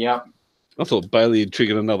 Yep. I thought Bailey had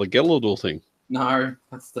triggered another Galador thing. No,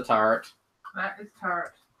 that's the turret. That is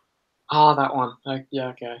turret. Oh, that one. Yeah,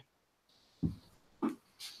 okay.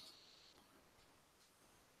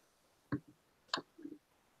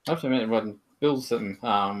 I have to admit, when Bill's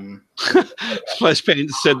Flashbang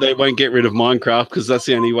said they won't get rid of Minecraft because that's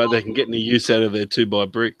the only way they can get any use out of their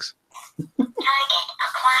 2x bricks.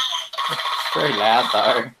 very loud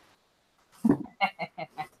though.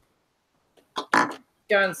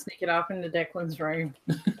 Go and sneak it up into Declan's room.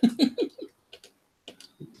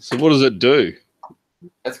 So what does it do?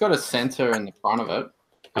 It's got a sensor in the front of it.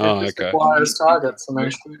 Oh, It just okay. requires targets and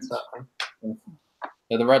then shoots at them.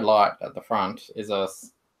 So the red light at the front is a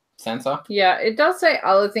sensor. Yeah, it does say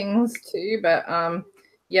other things too, but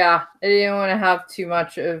yeah, I didn't want to have too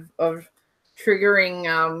much of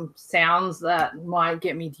triggering sounds that might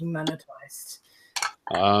get me demonetized.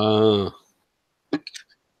 Ah.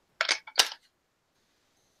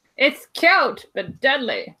 It's cute but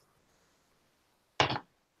deadly.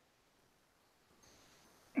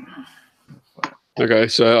 Okay,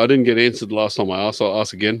 so I didn't get answered last time I asked. So I'll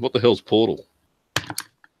ask again. What the hell's Portal?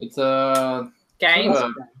 It's a Games.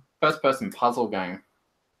 first-person puzzle game.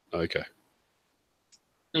 Okay.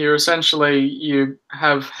 You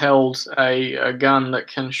have held a gun that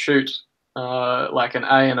can shoot like an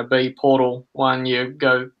A and a B portal. One you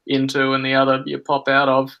go into and the other you pop out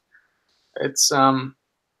of. It's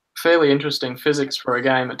fairly interesting physics for a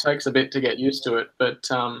game. It takes a bit to get used to it, but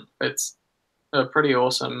it's a pretty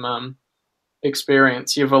awesome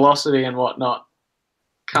experience. Your velocity and whatnot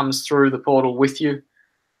comes through the portal with you.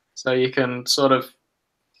 So you can sort of,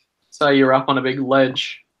 say you're up on a big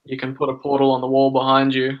ledge, you can put a portal on the wall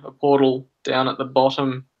behind you, a portal down at the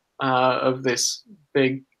bottom of this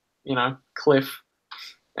big, cliff.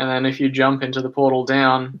 And then if you jump into the portal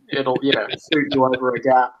down, it'll, shoot you over a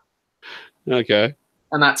gap. Okay.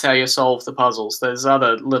 And that's how you solve the puzzles. There's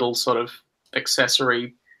other little sort of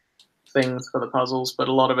accessory things for the puzzles, but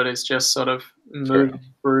a lot of it is just sort of moving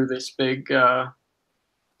through this big sort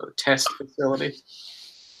of test facility.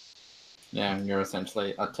 Yeah, you're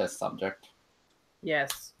essentially a test subject.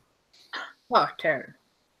 Yes. Oh, terror.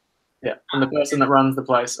 Yeah, and the person that runs the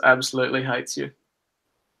place absolutely hates you.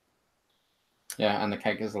 Yeah, and the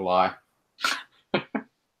cake is a lie.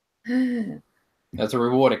 It's There's a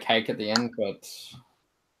reward, a cake at the end, but a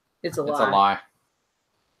it's a lie. lie.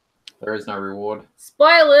 There is no reward.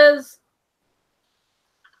 Spoilers.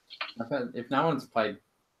 I bet if no one's played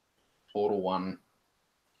Portal 1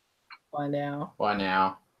 By now. by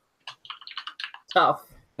now, Tough.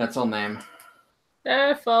 that's on them.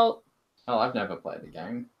 Their fault. Oh, I've never played the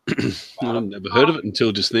game. I've never heard of it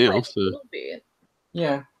until just now. A So little bit.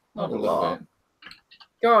 Yeah, Not a a little lot. bit.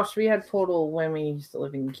 Gosh, we had Portal when we used to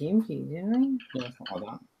live in Gympie, didn't we? Yeah, something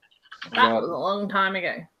like that. That Well, was a long time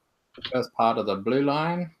ago. first part of the blue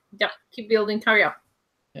line. Yep. Keep building. Hurry up.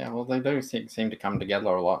 Yeah, well, they do seem to come together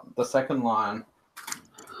a lot. The second line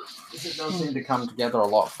does seem to come together a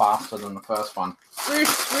lot faster than the first one. Swoosh,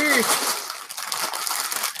 swoosh.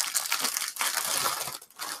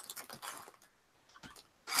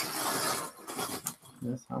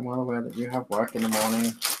 Yes, I'm well aware that you have work in the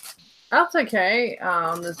morning. That's okay.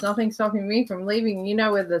 There's nothing stopping me from leaving. You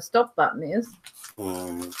know where the stop button is.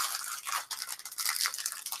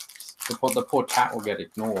 The poor chat will get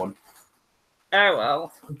ignored. Oh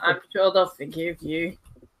well. I'm sure they'll forgive you.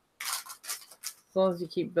 As long as you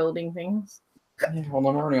keep building things. Yeah, well,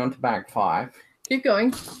 I'm already on to bag 5. Keep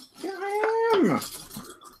going. Here I am.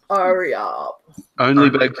 Hurry up. only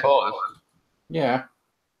bag 5. Yeah.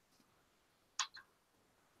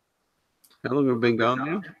 How long have we been going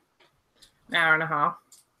now? An hour and a half.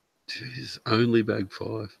 Jeez, only bag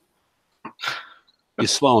 5. You're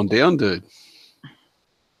slowing down, dude.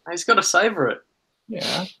 He's got to savor it.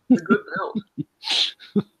 Yeah. It's a good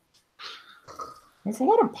build. There's a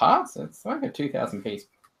lot of parts. It's like a 2,000 piece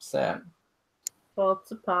set.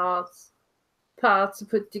 Lots of parts. Parts to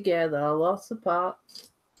put together. Lots of parts.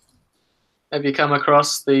 Have you come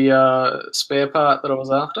across the spare part that I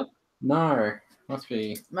was after? No. Must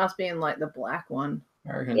be Must be in like the black one.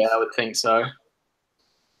 arrogance. Yeah, I would think so.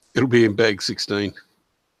 It'll be in bag 16.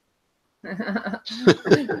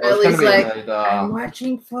 Ellie's like, I'm I'm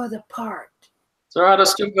watching for the part. It's alright, I've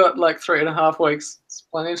still got like 3.5 weeks. It's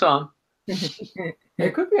plenty of time.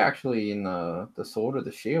 It could be actually in the sword or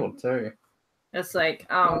the shield too. It's like,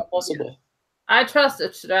 Possibly. I trust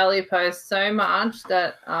Australia Post so much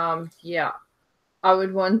that, yeah, I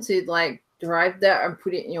would want to like drive that and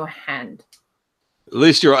put it in your hand. At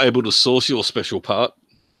least you're able to source your special part.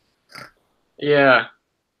 Yeah.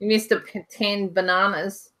 You missed the 10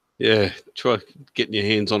 bananas. Yeah, try getting your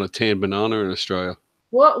hands on a tan banana in Australia.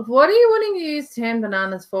 What are you wanting to use 10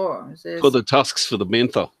 bananas for? Is this, For the tusks for the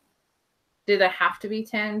mentha. do they have to be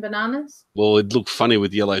 10 bananas? Well, it'd look funny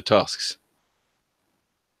with yellow tusks.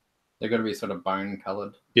 They're going to be sort of bone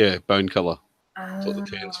coloured. Yeah, bone colour. what the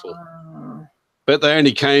tan's for. Ah. But they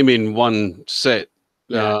only came in one set.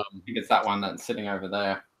 Yeah, I think it's that one that's sitting over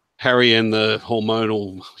there. Harry and the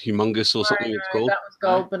Hormonal Humongous or something it's called. That was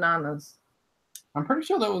gold bananas. I'm pretty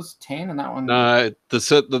sure there was 10 in that one. No, the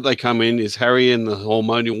set that they come in is Harry and the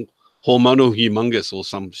Hormonal Humongous or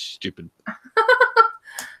some stupid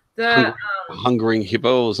The hungering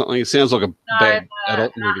hippo or something. It sounds like a bad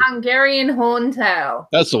adult movie. Hungarian horntail.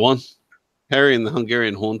 That's the one. Harry and the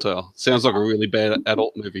Hungarian Horntail. Sounds like a really bad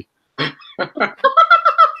adult movie.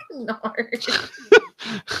 No.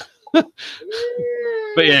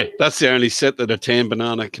 But yeah, that's the only set that a tan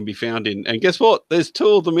banana can be found in. And guess what? There's 2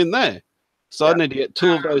 of them in there. So I need to get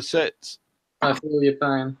 2 of those sets. I feel your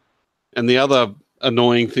pain. And the other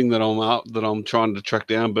annoying thing that I'm trying to track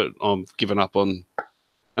down, but I'm given up on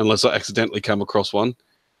unless I accidentally come across one,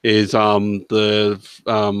 is the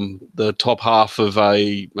top half of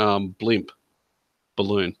a blimp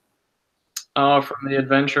balloon. Oh, from the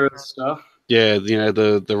adventurous stuff. Yeah, you know,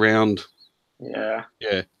 the round. Yeah.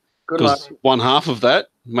 Yeah. Good luck. Because one half of that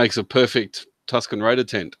makes a perfect Tuscan Raider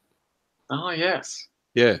tent. Oh yes.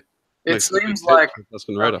 Yeah. It Makes a seems perfect like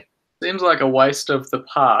Tuscan Raider. seems like a waste of the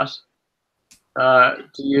part to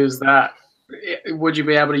use that. Would you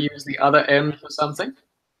be able to use the other end for something?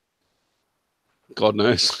 God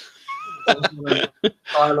knows.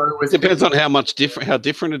 Silo with Depends on how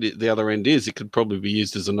different the other end is. It could probably be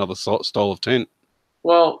used as another style of tent.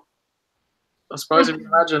 Well, I suppose if you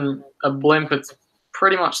imagine a blimp, it's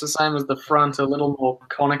pretty much the same as the front, a little more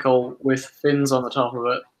conical with fins on the top of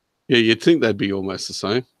it. Yeah, you'd think they'd be almost the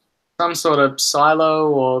same. Some sort of silo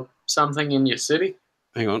or something in your city.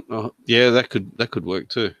 Hang on. Oh, yeah, that could work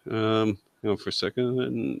too. Hang on for a second.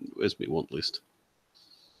 And where's my want list?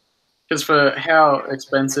 Because for how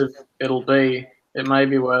expensive it'll be, it may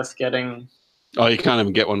be worth getting. Oh, you can't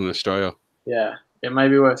even get one in Australia. Yeah, it may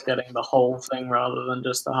be worth getting the whole thing rather than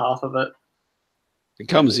just the half of it. It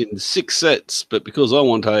comes in 6 sets, but because I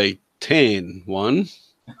want a tan one,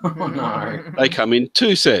 Oh no. they come in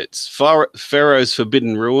 2 sets. Pharaoh's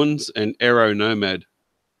Forbidden Ruins and Aero Nomad.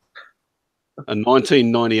 A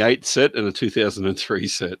 1998 set and a 2003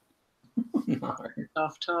 set. No.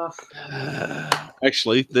 Tough.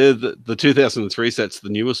 Actually, they're the 2003 set's the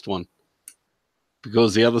newest one.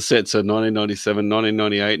 Because the other sets are 1997,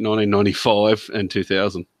 1998, 1995, and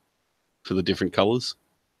 2000 for the different colours.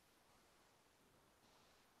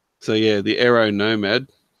 So, yeah, the Aero Nomad.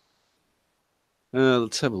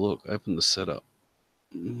 Let's have a look. Open the setup.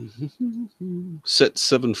 Set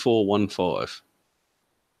 7415.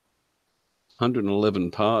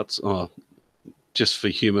 111 parts. Oh, just for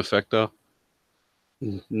humour factor.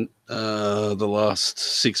 The last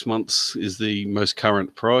 6 months is the most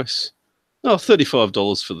current price. Oh,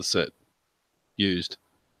 $35 for the set. Used.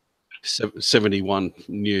 71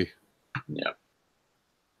 new. Yeah.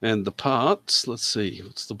 And the parts, let's see,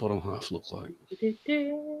 what's the bottom half look like?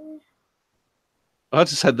 I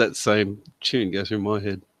just had that same tune go through my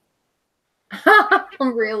head.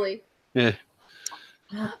 Really? Yeah.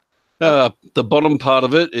 The bottom part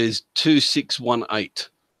of it is 2618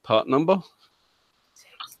 part number.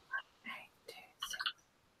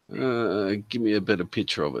 Give me a better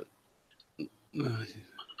picture of it.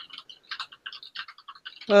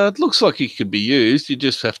 It looks like it could be used. You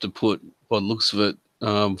just have to put, by the looks of it,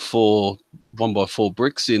 4 1x4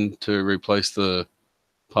 bricks in to replace the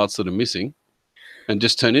parts that are missing, and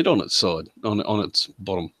just turn it on its side, on its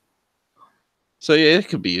bottom. So yeah, it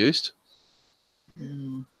could be used.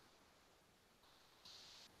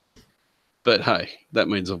 But hey, that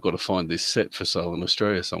means I've got to find this set for sale in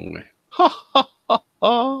Australia somewhere.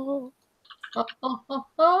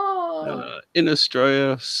 In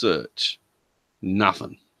Australia, search.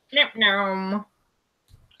 Nothing.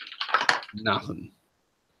 Nothing.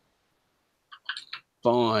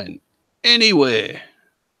 Fine. Anywhere.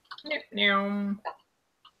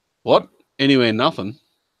 What? Anywhere, nothing.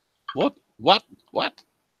 What? What? Oh,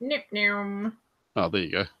 there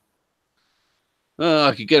you go.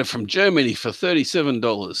 I could get it from Germany for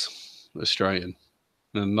 $37 Australian.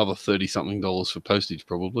 And another $30-something for postage,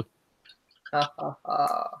 probably. And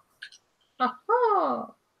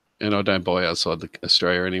I don't buy outside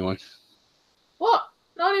Australia anyway. What?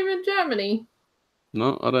 Not even Germany?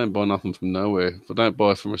 No, I don't buy nothing from nowhere. If I don't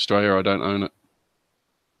buy from Australia, I don't own it.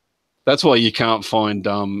 That's why you can't find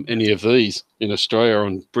any of these in Australia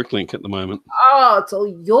on Bricklink at the moment. Oh, it's all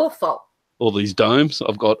your fault. All these domes,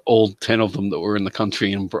 I've got all 10 of them that were in the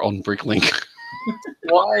country on Bricklink.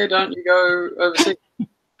 Why don't you go overseas?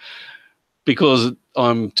 Because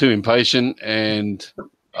I'm too impatient and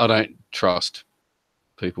I don't trust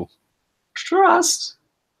people. Trusting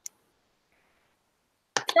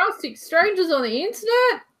strangers on the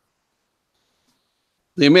internet?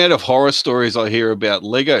 The amount of horror stories I hear about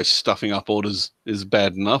Lego stuffing up orders is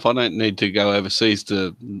bad enough. I don't need to go overseas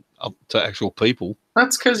to actual people.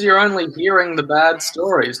 That's because you're only hearing the bad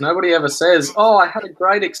stories. Nobody ever says, "Oh, I had a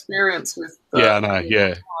great experience with." Yeah, I know.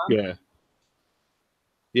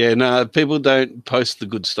 Yeah. No, people don't post the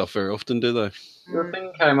good stuff very often, do they? The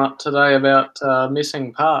thing came up today about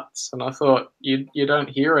missing parts, and I thought you don't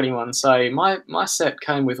hear anyone say, "My set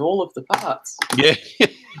came with all of the parts." Yeah.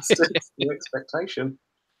 It's the expectation.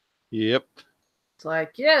 Yep. It's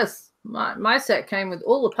like, yes, my set came with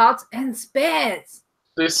all the parts and spares.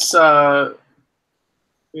 This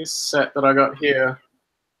set that I got here,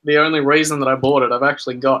 the only reason that I bought it, I've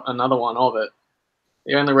actually got another one of it.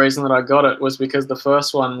 The only reason that I got it was because the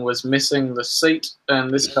first one was missing the seat and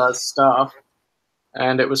this guy's staff,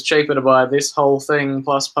 and it was cheaper to buy this whole thing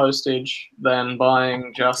plus postage than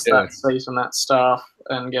buying just that seat and that staff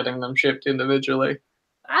and getting them shipped individually.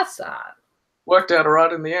 That's sad. Worked out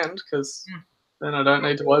alright in the end, because then I don't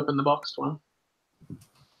need to open the boxed one.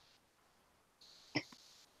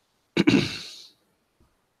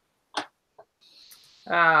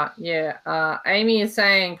 Amy is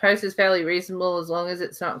saying post is fairly reasonable as long as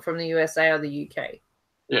it's not from the USA or the UK.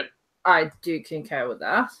 Yeah. I do concur with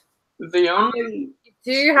that. The only... You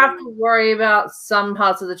do have to worry about some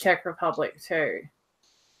parts of the Czech Republic too.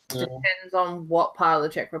 Yeah. Depends on what part of the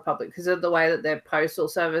Czech Republic, because of the way that their postal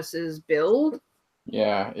services build.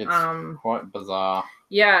 Yeah, it's quite bizarre.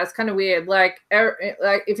 Yeah, it's kind of weird. Like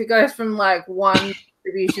if it goes from like one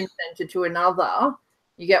distribution center to another,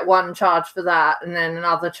 you get one charge for that, and then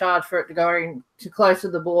another charge for it to go to close to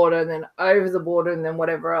the border, and then over the border, and then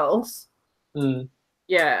whatever else. Mm.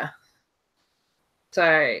 Yeah. So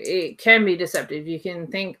it can be deceptive. You can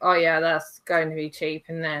think, oh yeah, that's going to be cheap,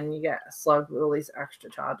 and then you get slugged with all these extra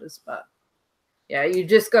charges. But yeah, you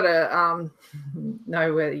just gotta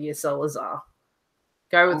know where your sellers are.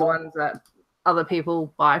 Go with the ones that other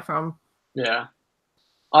people buy from. Yeah.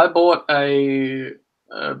 I bought a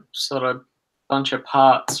sort of bunch of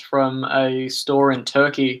parts from a store in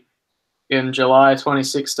Turkey in July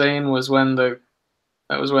 2016 was when the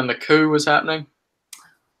coup was happening.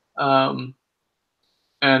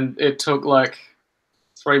 And it took like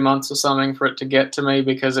 3 months or something for it to get to me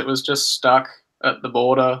because it was just stuck at the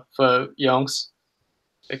border for yonks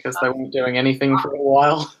because they weren't doing anything for a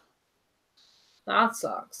while. That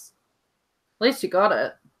sucks. At least you got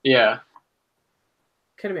it. Yeah.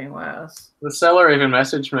 Could have been worse. The seller even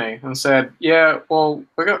messaged me and said, yeah, well,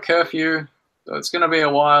 we got curfew, so it's going to be a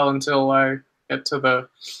while until I get to the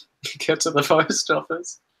post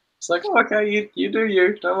office. It's like, oh, okay, you do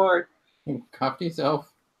you, don't worry. Cuff yourself.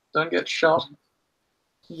 Don't get shot.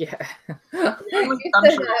 Yeah. only You said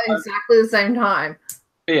country that at exactly the same time.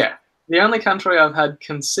 Yeah. The only country I've had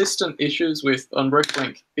consistent issues with on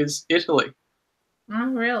Bricklink is Italy. Oh,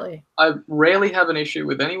 really? I rarely have an issue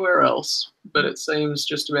with anywhere else, but it seems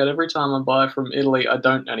just about every time I buy from Italy, I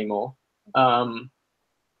don't anymore.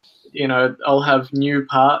 You know, I'll have new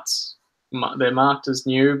parts. They're marked as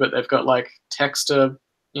new, but they've got like texture,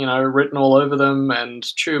 you know, written all over them and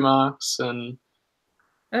chew marks. And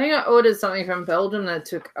I think I ordered something from Belgium that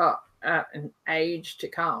took an age to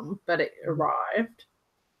come, but it arrived.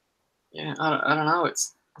 yeah, I don't know.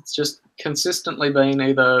 It's just consistently been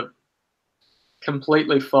either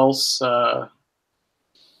completely false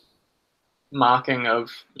marking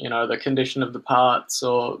of, you know, the condition of the parts,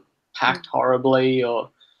 or packed horribly, or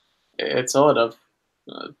it's odd.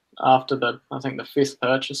 After I think the 5th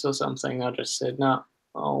purchase or something, I just said, no,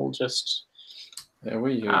 I'll just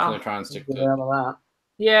We usually try and stick get to out of that.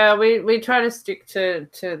 Yeah, we try to stick to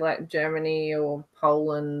like Germany or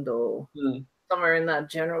Poland or somewhere in that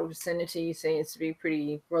general vicinity. Seems to be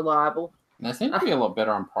pretty reliable. And they seem to be a lot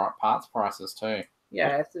better on parts prices too.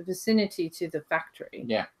 Yeah, it's the vicinity to the factory.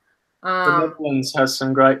 Yeah. The Netherlands has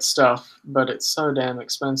some great stuff, but it's so damn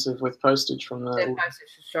expensive with postage from the. Their postage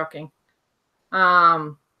is shocking.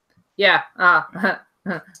 Yeah.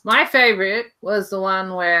 My favorite was the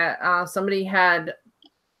one where somebody had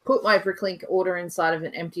put my Bricklink order inside of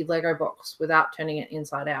an empty Lego box without turning it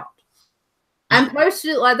inside out, and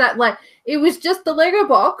posted it like that. Like it was just the Lego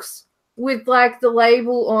box with like the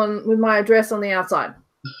label on with my address on the outside.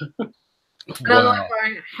 And I'm like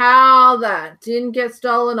going, how that didn't get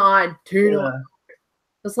stolen, I do not.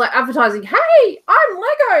 It's like advertising, hey, I'm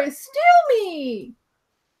Lego, steal me.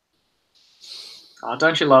 Oh,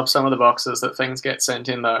 don't you love some of the boxes that things get sent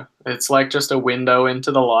in, though? It's like just a window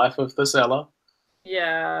into the life of the seller.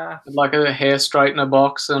 Yeah. Like a hair straightener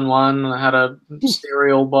box in one, and I had a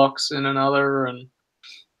cereal box in another, and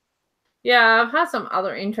yeah, I've had some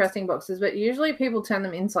other interesting boxes, but usually people turn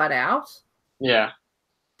them inside out. Yeah.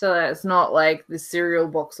 So that it's not like the cereal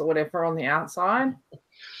box or whatever on the outside.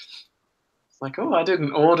 It's like, oh, I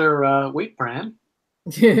didn't order wheat bran.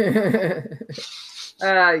 Yeah,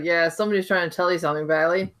 somebody's trying to tell you something,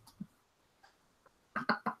 Bailey.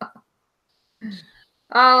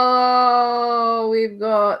 Oh, we've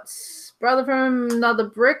got brother from another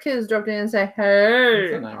brick has dropped in and say,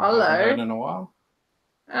 hey, hello. I haven't heard in a while.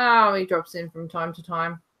 Oh, he drops in from time to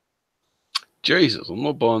time. Jesus, I'm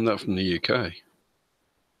not buying that from the UK.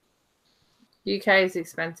 UK is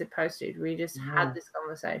expensive postage. We just had this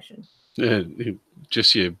conversation. Yeah,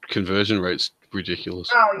 just your conversion rate's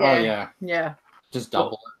ridiculous. Oh, yeah. Oh, yeah. Yeah. Just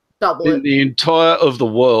double it. Double In it. the entire of the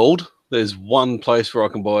world, there's one place where I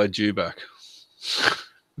can buy a dewback.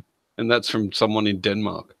 And that's from someone in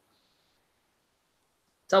Denmark.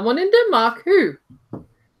 Someone in Denmark? Who?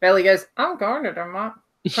 Bailey goes, I'm going to Denmark.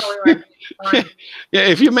 Probably won't be fine. Yeah,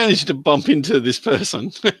 if you manage to bump into this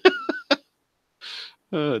person.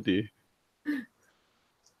 Oh, dear.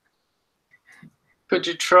 Could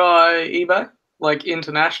you try eBay? Like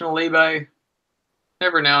international eBay?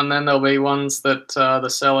 Every now and then there'll be ones that the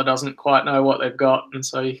seller doesn't quite know what they've got, and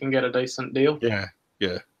so you can get a decent deal. Yeah,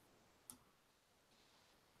 yeah.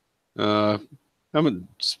 Haven't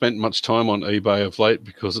spent much time on eBay of late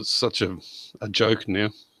because it's such a joke now.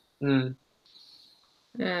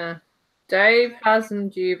 Yeah. Dave has some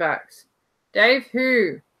dewbacks. Dave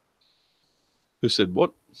who? Who said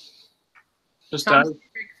what? Just Dave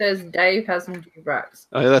says Dave has some dewbacks.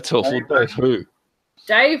 Oh, that's awful. Dave who?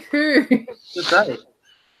 Dave who? Just Dave.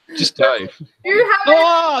 Just Dave. You have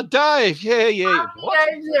Oh, Dave. Yeah, yeah. What?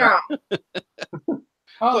 Dave's there.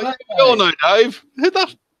 Oh, Like, that's we all know Dave. Who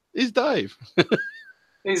the is Dave?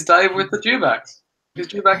 He's Dave with the dewbacks.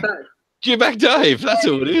 It's you back there. Dewback Dave, that's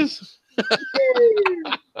who it is.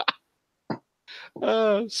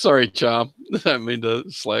 Sorry, Charm. I don't mean to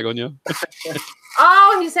slag on you.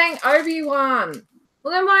 Oh, he's saying Obi-Wan.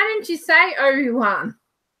 Well, then why didn't you say Obi-Wan?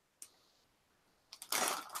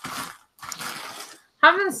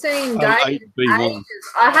 Haven't seen Dave. 8B1.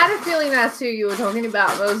 I had a feeling that's who you were talking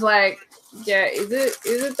about, but I was like, yeah, is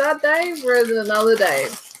it that Dave or is it another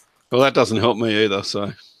Dave? Well, that doesn't help me either,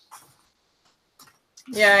 so.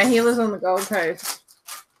 Yeah, he lives on the Gold Coast.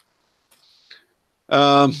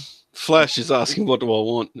 Flash is asking, what do I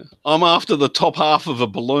want? I'm after the top half of a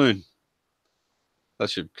balloon. That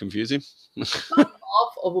should confuse him.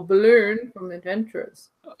 Off of a balloon from Adventurers.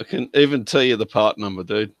 I can even tell you the part number,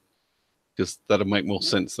 dude, because that'll make more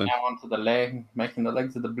sense then. Now onto the leg, making the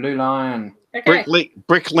legs of the blue line. Okay.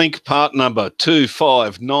 Bricklink part number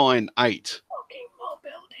 2598.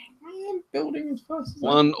 Building as fast as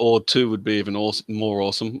 1 or 2 would be even more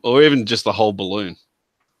awesome, or even just the whole balloon,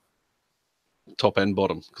 top and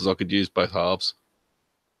bottom, because I could use both halves.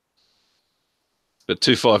 But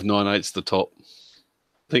 2598's the top. I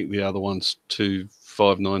think the other one's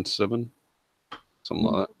 2597, something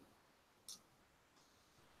like that.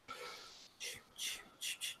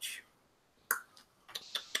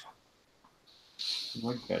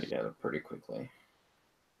 We'll go together pretty quickly.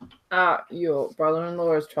 Your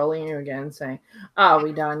brother-in-law is trolling you again, saying, "Are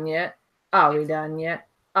we done yet? Are we done yet?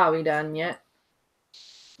 Are we done yet?"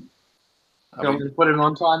 You want me to put him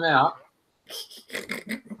on timeout?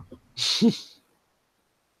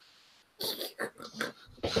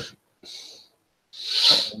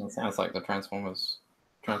 It sounds like the Transformers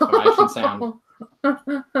transformation sound.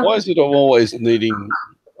 Why is it I'm always needing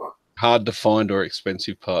hard to find or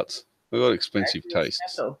expensive parts? We've got expensive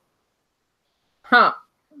tastes. Huh.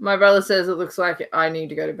 My brother says it looks like I need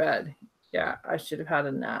to go to bed. Yeah, I should have had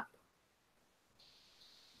a nap.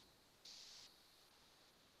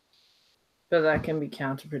 But that can be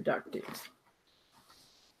counterproductive.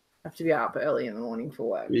 I have to be up early in the morning for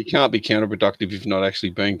work. You can't be counterproductive if you're not actually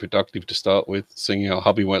being productive to start with, seeing how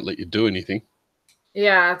hubby won't let you do anything.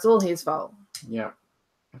 Yeah, it's all his fault. Yeah.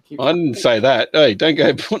 I didn't say that. Hey, don't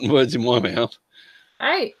go putting words in my mouth.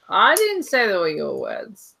 Hey, I didn't say they were your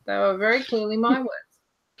words. They were very clearly my words.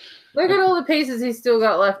 Look at all the pieces he's still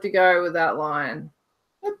got left to go with that line.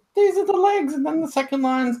 These are the legs, and then the second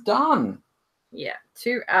line's done. Yeah,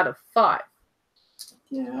 2 out of 5.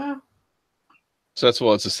 Yeah. So that's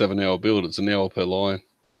why it's a 7-hour build. It's an hour per line.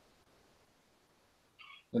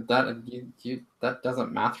 But that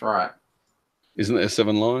doesn't math right. Isn't there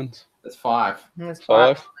 7 lines? There's 5. There's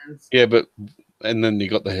 5? lines. Yeah, but and then you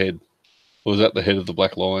got the head. Or was that the head of the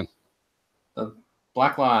black lion? The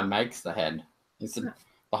black lion makes the head. It's the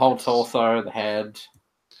whole torso, the head.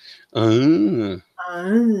 Ah.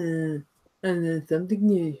 And then something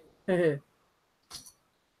new.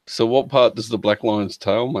 So what part does the black lion's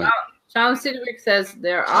tail make? Charm Sidwick says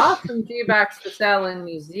there are some dewbacks for sale in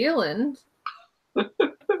New Zealand.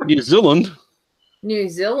 New Zealand? New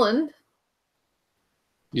Zealand?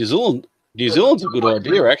 New Zealand? New Zealand's a good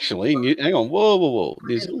idea, actually. Hang on. Whoa.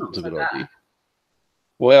 New Zealand's a good idea.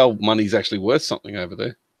 Well, money's actually worth something over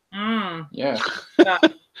there. Mm. Yeah.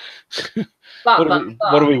 What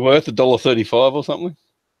are we worth? $1.35 or something?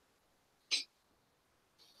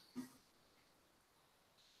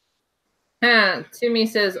 Timmy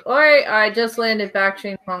says, "Oi, I just landed back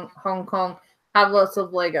in Hong Kong. Have lots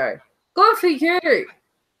of Lego. Good for you."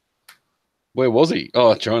 Where was he?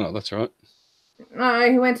 Oh, China. That's right.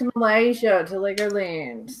 No, he went to Malaysia to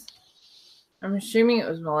Legoland. I'm assuming it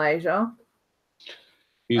was Malaysia.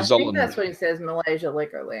 New I Zealand. think that's what he says, Malaysia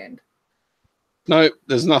Legoland. No,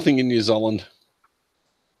 there's nothing in New Zealand.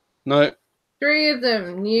 No. 3 of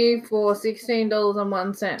them new for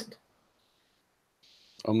 $16.01.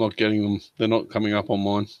 I'm not getting them. They're not coming up on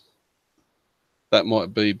mine. That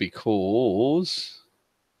might be because...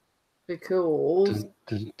 Because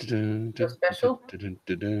the special?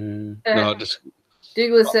 No, just...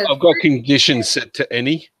 Douglas says I've got conditions set to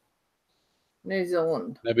any. New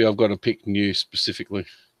Zealand. Maybe I've got to pick new specifically.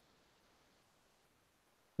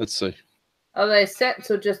 Let's see. Are they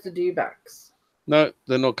sets or just the dewbacks? No,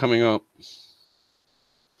 they're not coming up.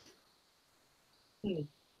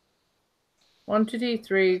 1, 2,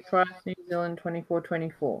 3, Christ, New Zealand,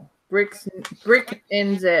 24. Brick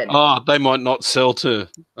NZ. Oh, they might not sell to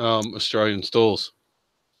Australian stores.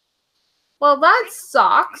 Well, that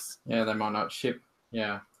sucks. Yeah, they might not ship.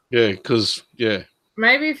 Yeah. Yeah, because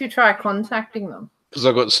Maybe if you try contacting them. Because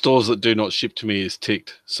I've got stores that do not ship to me is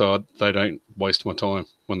ticked, so they don't waste my time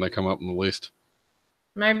when they come up on the list.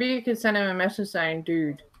 Maybe you could send him a message saying,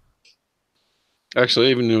 "Dude." Actually,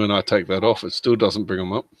 even when I take that off, it still doesn't bring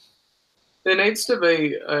them up. There needs to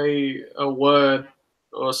be a word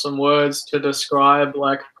or some words to describe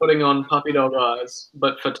like putting on puppy dog eyes,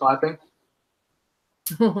 but for typing.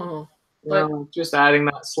 Just adding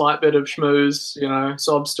that slight bit of schmooze,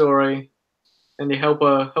 sob story, and you help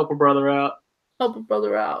a brother out. Help a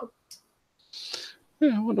brother out.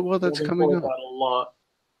 Yeah, I wonder why that's coming up. A lot.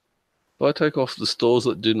 If I take off the stores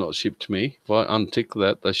that do not ship to me, if I untick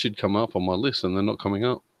that, they should come up on my list, and they're not coming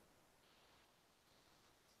up.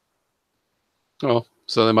 Oh,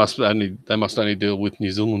 so they must only deal with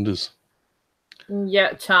New Zealanders.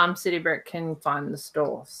 Yeah, Charm City Brick can find the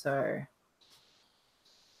store, so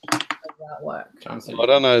how does that work? I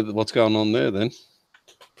don't know what's going on there then.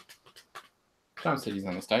 Charm City's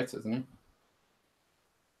in the States, isn't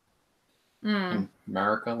he? Mm.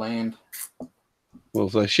 America land. Well,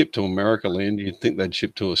 if they ship to America land, you'd think they'd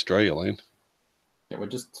ship to Australia land. Yeah, we're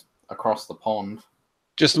just across the pond.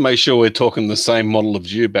 Just to make sure we're talking the same model of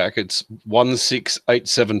dewback, it's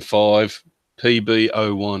 16875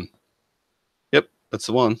 PB01. Yep, that's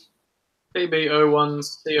the one. PB01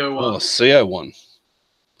 CO1. Oh, CO1.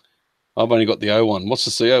 I've only got the O1. What's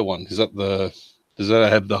the CO1? Is that does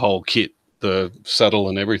that have the whole kit, the saddle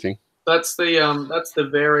and everything? That's the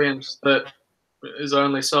variant that is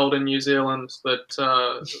only sold in New Zealand that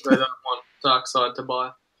they don't want Darkside to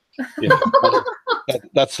buy. Yeah,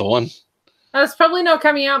 that's the one. That's probably not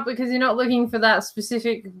coming up because you're not looking for that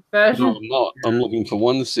specific version. No, I'm not. I'm looking for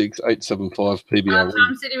 16875 PB01.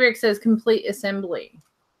 Charm City Brick says complete assembly.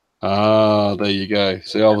 Ah, there you go.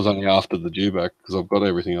 See, I was only after the dewback because I've got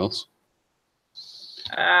everything else.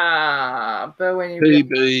 But when you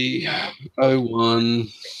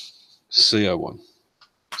PB01 CO1.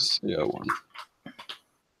 CO1.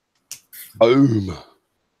 Boom.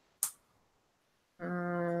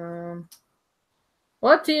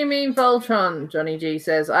 What do you mean, Voltron? Johnny G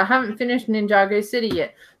says, I haven't finished Ninjago City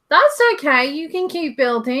yet. That's okay. You can keep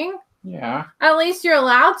building. Yeah. At least you're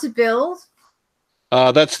allowed to build.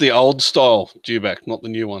 That's the old style dewback, not the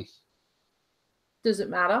new one. Does it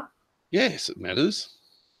matter? Yes, it matters.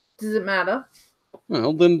 Does it matter?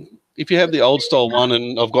 Well, then if you have the old style one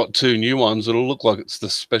and I've got two new ones, it'll look like it's the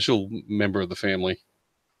special member of the family.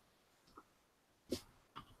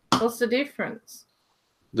 What's the difference?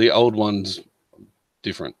 The old one's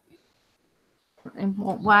different. In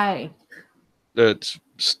what way? It's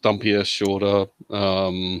stumpier, shorter.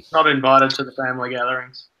 Not invited to the family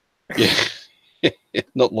gatherings. Yeah.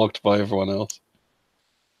 Not liked by everyone else.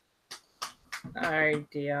 Oh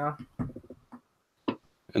dear.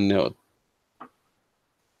 And now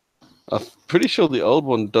I'm pretty sure the old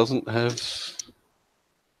one doesn't have.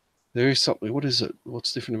 There is something. What is it?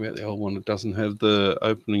 What's different about the old one? It doesn't have the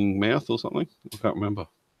opening mouth or something. I can't remember.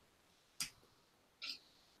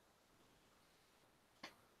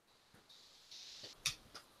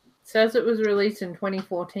 Says it was released in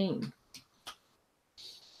 2014.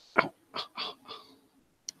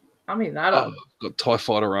 I mean that. Oh, got TIE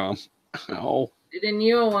Fighter arm. Oh. Did a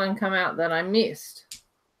newer one come out that I missed?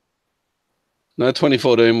 No,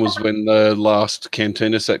 2014 was when the last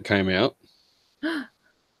Cantina set came out.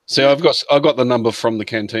 See, I've got the number from the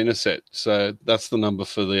Cantina set, so that's the number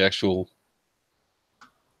for the actual.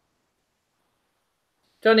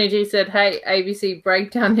 Johnny G said, "Hey, ABC,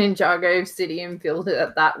 break down Ninjago City and build it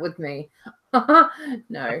at that with me."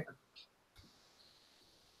 No.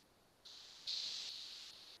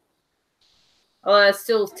 Although it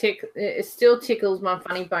still tickles my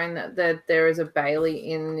funny bone that there is a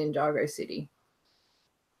Bailey in Ninjago City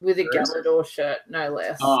with a Galador shirt, no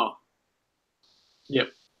less. Oh. Yep.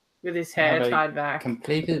 With his hair tied back.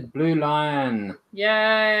 Completed Blue Line.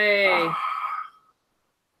 Yay!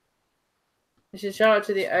 You should show it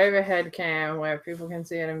to the overhead cam where people can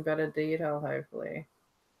see it in better detail, hopefully.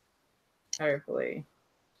 Hopefully.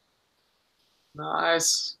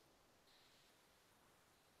 Nice.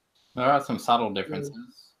 There are some subtle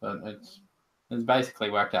differences, but it's basically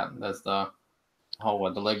worked out. There's the whole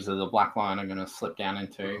where the legs of the black line are going to slip down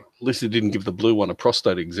into. At least they didn't give the blue one a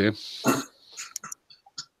prostate exam.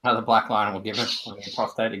 How the black line will give it a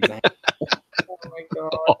prostate exam. Oh my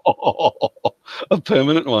god. A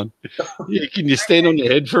permanent one. Yeah, can you stand on your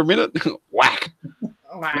head for a minute? Whack.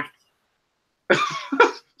 Whack.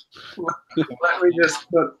 Let me just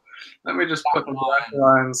put the black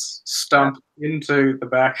lines stump into the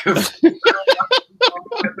back of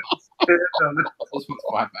This one's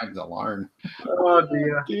 5 bags alone. Oh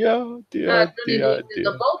dear. Dear.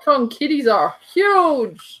 The Voltron kitties are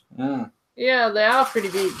huge. Mm. Yeah, they are pretty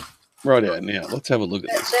big. Right out now. Let's have a look at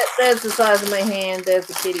this. There's the size of my hand. There's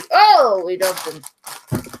the kitty. Oh, we dropped them.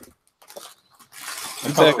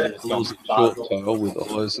 And Back probably just claws gone and short tail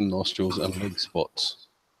with eyes and nostrils and leg spots.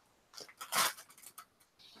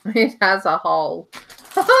 It has a hole.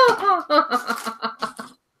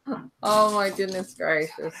 Oh my goodness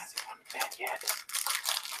gracious.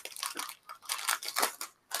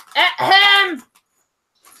 Ahem!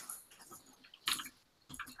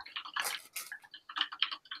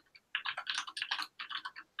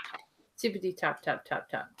 Tippity tap tap tap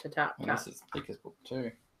tap tap tap And tap. this is Pika's book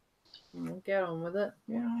too. Get on with it.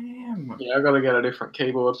 Yeah, I am. Yeah, I got to get a different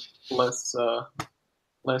keyboard, less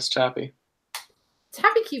tappy.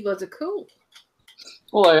 Tappy keyboards are cool.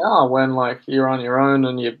 Well, they are when like you're on your own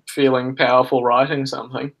and you're feeling powerful writing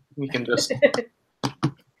something. You can just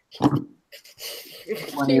when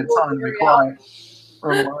it's time to be quiet.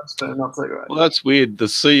 On live stream, not so great. Well, that's weird. The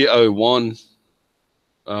CO1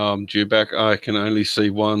 due back, I can only see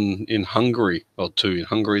one in Hungary, or two in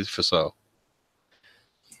Hungary for sale.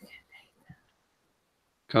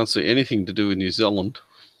 Can't see anything to do with New Zealand.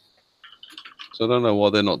 So I don't know why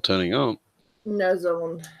they're not turning up. No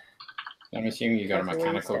zone. I'm assuming you got a That's what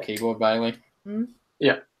we mechanical said. keyboard, Bailey.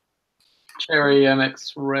 Yeah. Cherry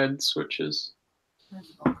MX red switches.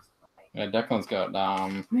 Yeah, Declan's got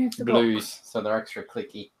Move the blues, so they're extra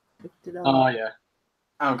clicky. Lift it up. Oh yeah.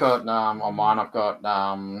 I've got on mine. I've got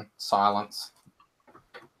silence,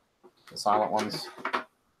 the silent ones,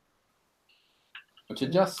 which are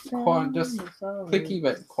just clicky,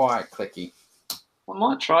 but quite clicky. I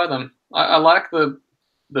might try them. I like the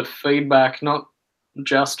feedback, not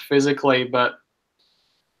just physically, but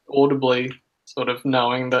audibly, sort of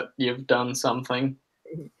knowing that you've done something.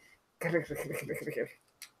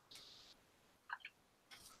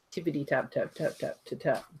 Tippity tap tap tap tap tap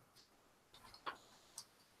tap.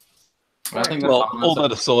 I think Well, all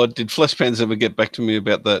that aside, did Flashpans ever get back to me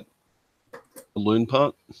about that balloon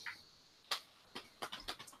part?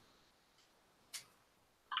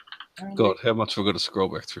 God, how much have I got to scroll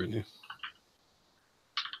back through now?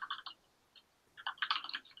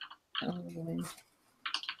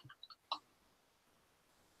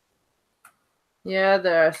 Yeah,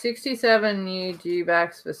 there are 67 new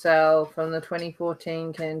dewbacks for sale from the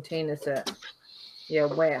 2014 Cantina set. Yeah,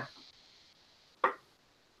 where?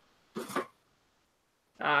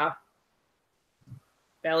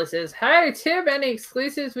 Belly says, "Hey, Tib, any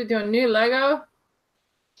exclusives with your new Lego?"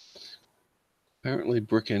 Apparently,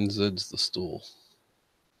 Brick NZ's the store.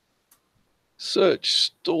 Search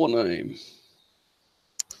store name.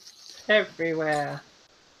 Everywhere.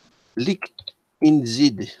 Blick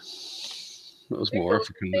NZ. That was more Pickle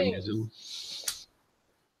African than New Zealand.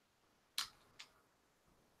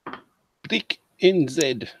 Blick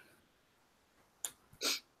NZ.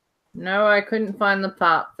 No, I couldn't find the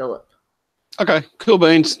part, Philip. Okay, cool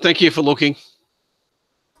beans. Thank you for looking.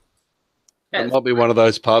 It Yes. might be one of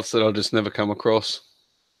those parts that I just never come across.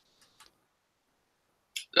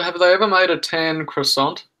 Have they ever made a tan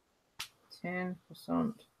croissant?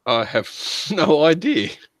 10%. I have no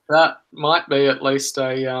idea. That might be at least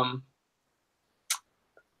a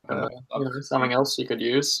something else you could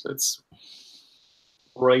use. It's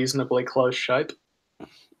reasonably close shape.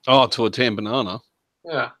 Oh, to a tan banana.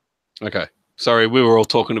 Yeah. Okay. Sorry, we were all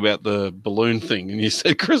talking about the balloon thing, and you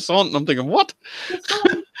said croissant, and I'm thinking, what?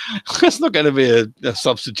 That's not going to be a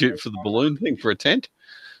substitute for the balloon thing for a tent.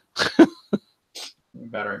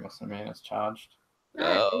 battery must have been it's charged.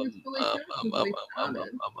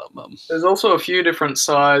 There's also a few different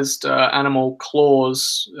sized animal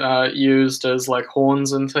claws used as like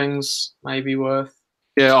horns and things. Maybe worth.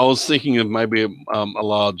 Yeah, I was thinking of maybe a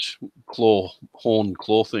large horn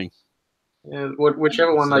claw thing. Yeah,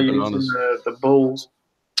 whichever one they use in the bulls.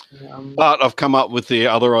 But I've come up with the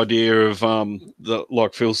other idea of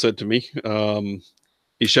like Phil said to me.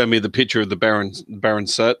 He showed me the picture of the Baron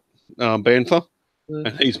Sat bantha,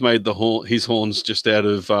 and he's made his horns just out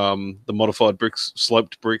of the modified bricks,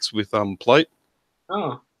 sloped bricks with plate.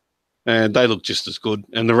 Oh, and they look just as good.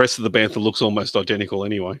 And the rest of the bantha looks almost identical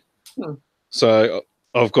anyway. So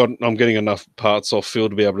I'm getting enough parts off Phil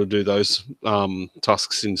to be able to do those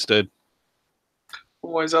tusks instead.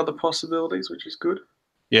 always other possibilities, which is good.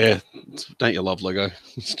 Yeah, don't you love Lego?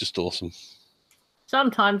 It's just awesome.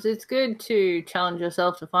 Sometimes it's good to challenge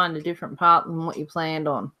yourself to find a different part than what you planned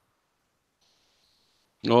on.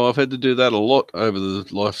 Oh, I've had to do that a lot over the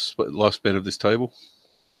lifespan of this table.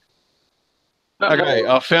 Okay,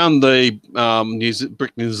 I found the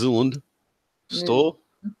Brick New Zealand store.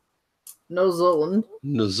 New Zealand.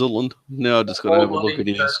 New Zealand. Now I just got to have a look at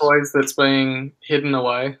his. Toys that's being hidden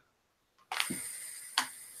away.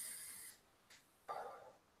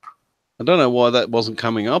 I don't know why that wasn't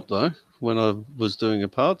coming up though when I was doing a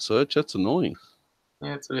part search. That's annoying.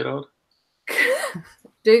 Yeah, it's a bit odd.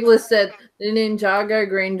 Douglas said the Ninjago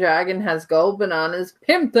Green Dragon has gold bananas.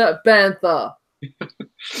 Pimp that bantha.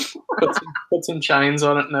 Put some chains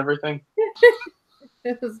on it and everything.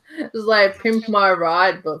 It was like Pimp My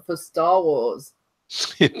Ride, but for Star Wars.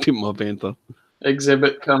 Pimp my panther.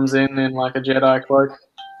 Exhibit comes in like a Jedi cloak.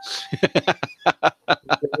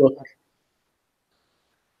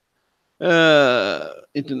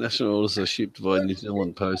 International orders are shipped via New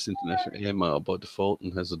Zealand Post International Airmail by default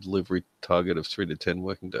and has a delivery target of 3 to 10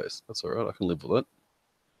 working days. That's all right. I can live with that.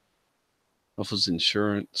 Offers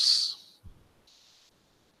insurance.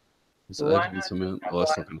 Is Why age this not amount? just Oh,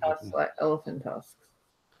 that's have not going to tusks happen. like elephant tusks?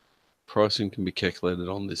 Pricing can be calculated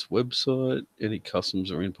on this website. Any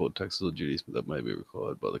customs or import taxes or duties that may be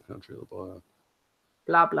required by the country of the buyer.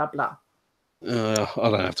 Blah blah blah. I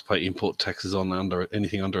don't have to pay import taxes on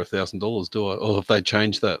anything under $1,000, do I? Or have they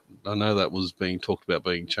changed that? I know that was being talked about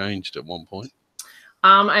being changed at one point.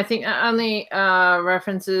 I think it only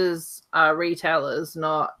references retailers,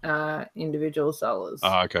 not individual sellers.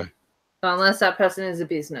 Ah, okay. So unless that person is a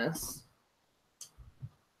business.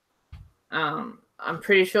 I'm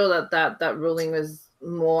pretty sure that ruling was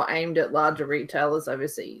more aimed at larger retailers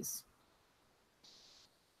overseas.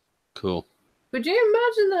 Cool. Could you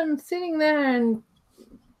imagine them sitting there and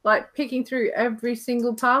like picking through every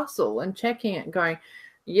single parcel and checking it, going,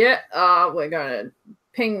 "Yeah, we're going to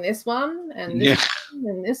ping this one and this one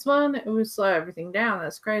and this one." It would slow everything down.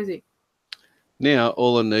 That's crazy. Now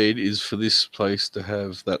all I need is for this place to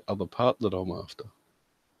have that other part that I'm after.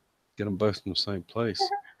 Get them both in the same place.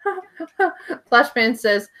 Flashman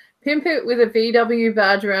says, "Pimp it with a VW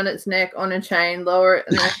badge around its neck on a chain, lower it,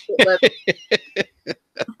 and then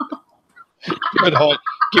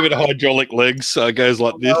Give it hydraulic legs so it goes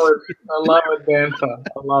like this. I love it, banter.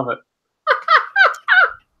 I love it.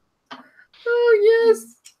 Oh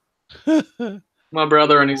yes." My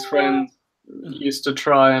brother and his friends used to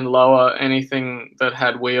try and lower anything that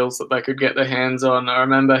had wheels that they could get their hands on. I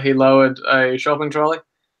remember he lowered a shopping trolley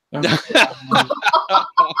and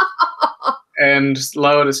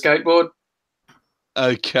lowered a skateboard.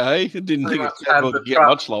 Okay. I didn't think much it had would the get truck.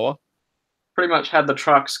 much lower. Pretty much had the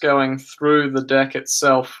trucks going through the deck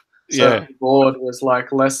itself. So Yeah. the board was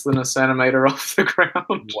like less than a centimetre off the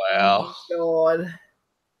ground. Wow. Oh, God.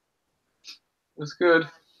 It was good.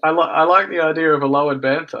 I like the idea of a lowered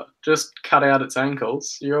banter. Just cut out its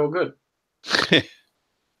ankles. You're all good.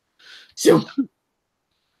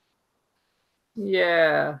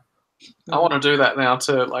 Yeah. I want to do that now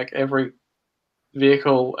to like every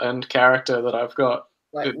vehicle and character that I've got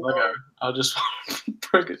Like in Lego. I just want to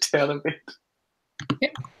break it down a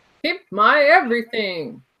bit. Pimp my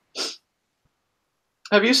everything.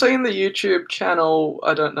 Have you seen the YouTube channel?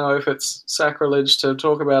 I don't know if it's sacrilege to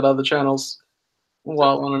talk about other channels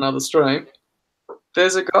while on another stream.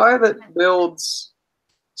 There's a guy that builds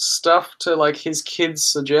stuff to like his kids'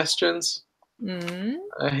 suggestions.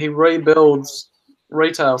 He rebuilds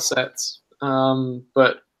retail sets,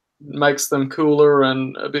 but makes them cooler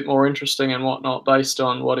and a bit more interesting and whatnot based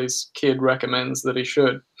on what his kid recommends that he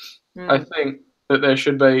should. I think that there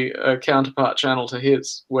should be a counterpart channel to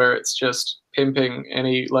his where it's just pimping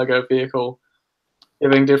any Lego vehicle,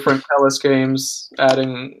 giving different color schemes,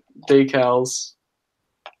 adding decals,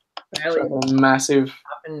 massive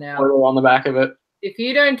Up and now. logo on the back of it. If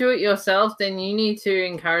you don't do it yourself, then you need to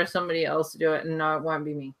encourage somebody else to do it, and no, it won't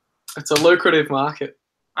be me. It's a lucrative market.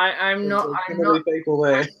 I'm There's not gonna be people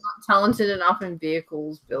there. talented enough in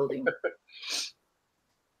vehicles building.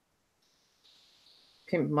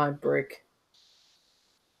 Pimp my brick.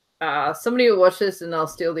 Somebody will watch this and I'll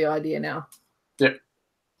steal the idea now. Yeah,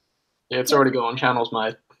 it's already gone. Channel's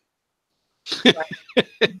made.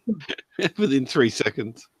 Within 3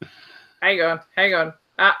 seconds. Hang on.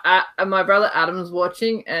 My brother Adam's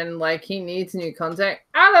watching and like he needs new content.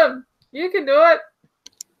 Adam, you can do it.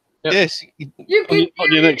 Yep. Yes. You can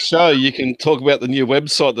On your next show, you can talk about the new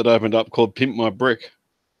website that opened up called Pimp My Brick.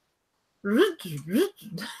 Wouldn't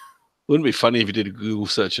it be funny if you did a Google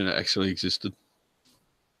search and it actually existed?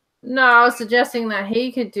 No, I was suggesting that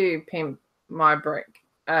he could do Pimp My Brick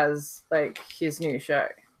as like his new show.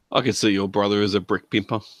 I could see your brother as a brick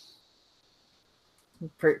pimper.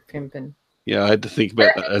 Brick pimping. Yeah, I had to think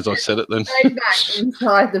about that as I said it then. Stay back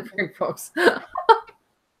inside the brick box.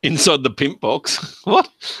 Inside the pimp box? What?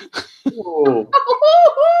 Whoa.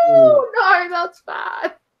 No, that's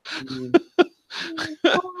bad.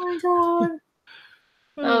 Oh my god.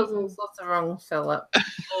 That was all sorts of wrong, fella.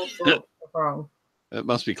 All sorts of wrong. It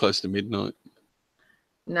must be close to midnight.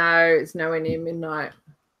 No, it's nowhere near midnight.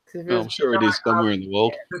 I'm sure it is somewhere in the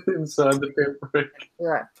world. Inside the pimp brick.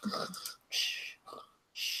 Right.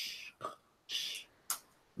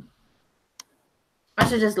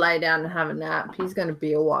 should just lay down and have a nap. He's going to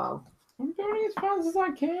be a while. I'm doing it as fast as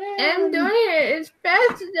I can. I'm doing it as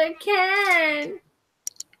fast as I can.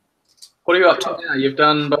 What are you up to now? You've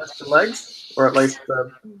done both the legs, or at least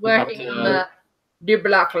the. Working on the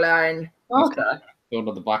block line. Okay,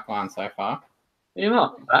 Build the black line so far. you're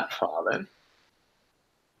not that far then.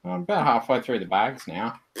 I'm about halfway through the bags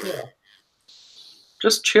now. Yeah.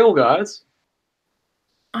 Just chill, guys.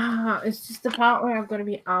 It's just the part where I've got to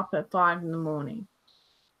be up at 5 in the morning.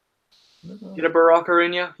 Get a Baraka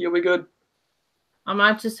in you, you'll be good. I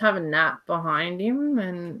might just have a nap behind him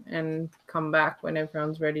and come back when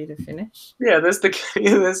everyone's ready to finish. Yeah, there's the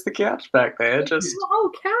couch back there. Just There's a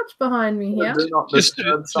whole couch behind me here. do not Just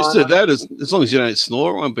disturb do sign. that as long as you don't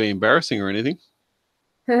snore, it won't be embarrassing or anything.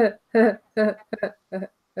 So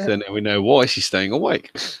now we know why she's staying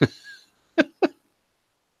awake.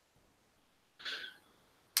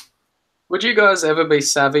 Would you guys ever be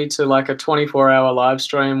savvy to like a 24-hour live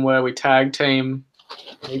stream where we tag team?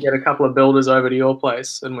 We get a couple of builders over to your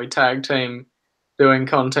place and we tag team doing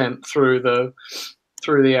content through the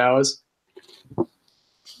hours.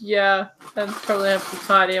 Yeah, I'd probably have to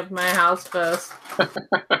tidy up my house first.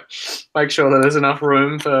 Make sure that there's enough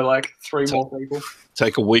room for like 3 more people.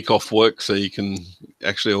 Take a week off work so you can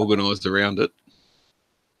actually organise around it.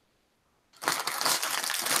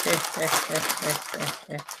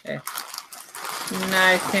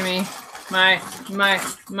 No, Timmy,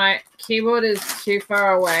 my keyboard is too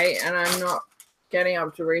far away, and I'm not getting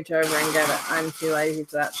up to reach over and get it. I'm too lazy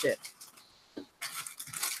for that shit.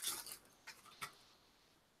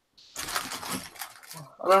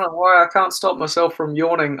 I don't know why I can't stop myself from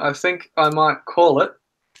yawning. I think I might call it.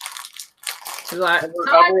 It's like,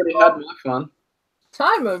 I've already had my fun.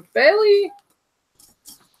 time of barely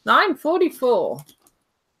 9:44.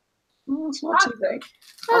 Oh, it's not too bad.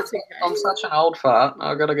 That's okay. I'm such an old fart.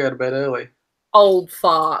 I've got to go to bed early. Old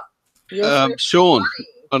fart. You're so Sean, funny.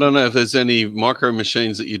 I don't know if there's any micro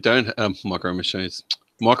machines that you don't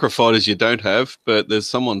microfighters you don't have, but there's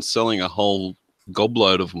someone selling a whole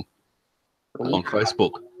gobload of them on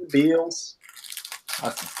Facebook. Deals.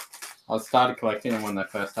 I started collecting them when they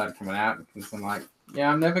first started coming out because I'm like,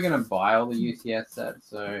 yeah, I'm never going to buy all the UCS sets,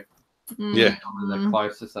 so Yeah. the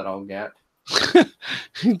closest that I'll get.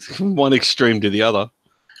 From one extreme to the other.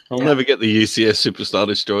 I'll Yeah. never get the UCS Superstar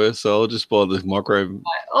Destroyer, so I'll just buy the micro. Like,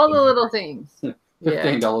 all the little things.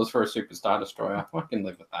 $15 for a Superstar Destroyer. I can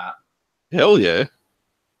live with that. Hell yeah.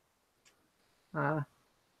 Uh,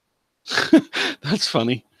 That's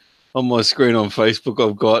funny. On my screen on Facebook,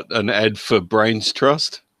 I've got an ad for Brains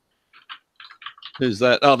Trust. Who's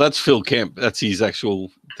that? Oh, that's Phil Kemp. That's his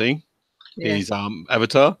actual thing. yeah. His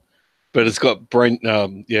avatar. But it's got brain,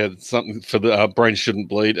 something for the brain shouldn't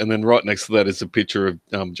bleed, and then right next to that is a picture of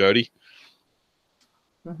Jodie,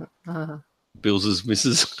 Bill's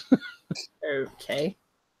missus. Okay.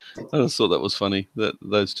 I just thought that was funny that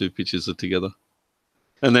those two pictures are together,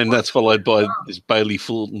 and then that's followed by this Bailey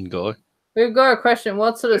Fullarton guy. We've got a question.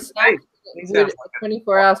 What sort of snacks would a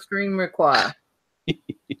 24-hour stream require?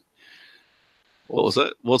 What was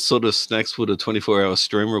that? What sort of snacks would a 24-hour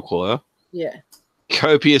stream require? Yeah.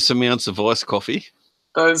 Copious amounts of iced coffee.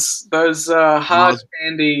 Those hard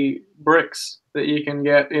candy bricks that you can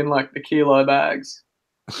get in like the kilo bags.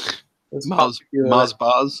 Those Mars popular-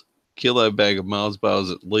 bars. Kilo bag of Mars bars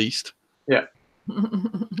at least.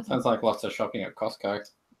 Sounds like lots of shopping at Costco.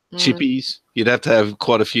 Chippies. You'd have to have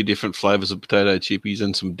quite a few different flavors of potato chippies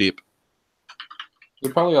and some dip.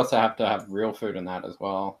 You'd probably also have to have real food in that as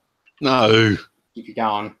well. No. Keep you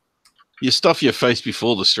going. You stuff your face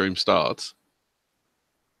before the stream starts.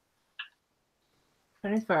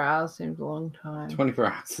 24 hours seems a long time. 24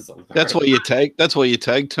 hours is a lot. That's why you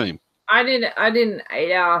tag team. I did an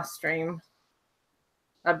 8-hour stream,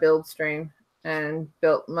 a build stream, and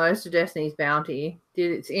built most of Destiny's Bounty.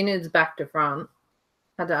 Did its innards back to front.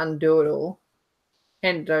 Had to undo it all.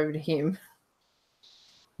 Handed it over to him.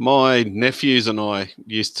 My nephews and I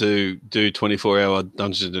used to do 24-hour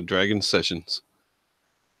Dungeons and Dragons sessions.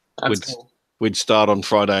 That's cool. We'd start on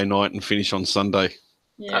Friday night and finish on Sunday.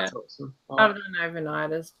 Yeah. That's awesome. I've done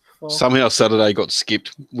overnighters before. Somehow Saturday got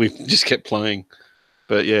skipped. We just kept playing.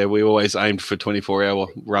 But yeah, we always aimed for 24-hour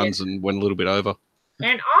runs and went a little bit over.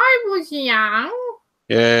 And I was young.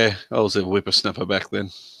 Yeah, I was a whippersnapper back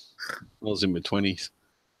then. I was in my 20s.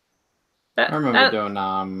 I remember doing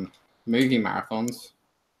movie marathons.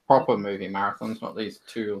 Proper movie marathons, not these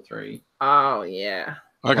 2 or 3. Oh, yeah.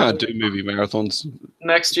 I can't do movie marathons.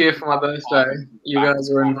 Next year for my birthday, you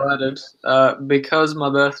guys are invited. Because my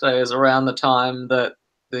birthday is around the time that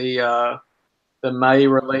the May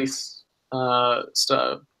release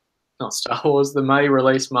the May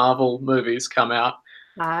release Marvel movies come out.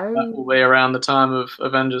 That will Oh. be around the time of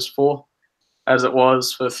Avengers 4, as it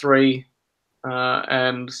was for 3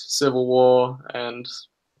 and Civil War and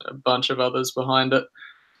a bunch of others behind it.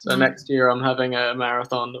 So next year I'm having a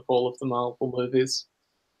marathon of all of the Marvel movies.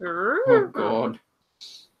 Oh God.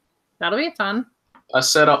 That'll be fun. I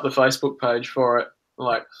set up the Facebook page for it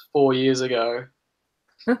like 4 years ago.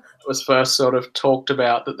 It was first sort of talked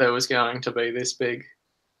about that there was going to be this big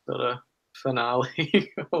sort of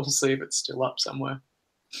finale. We'll see if it's still up somewhere.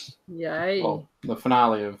 Yay. Well, the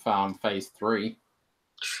finale of Phase 3.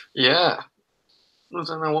 Yeah. I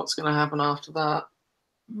don't know what's going to happen after that.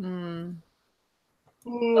 Mm.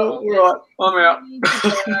 Right, I'm out.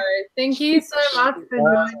 Thank you so much for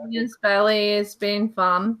joining us, Bailey. It's been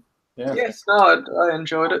fun. Yeah. Yes, no, I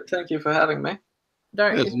enjoyed it. Thank you for having me.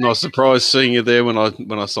 It's a nice surprise seeing you there when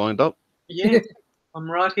I signed up. Yeah, I'm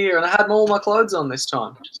right here, and I had all my clothes on this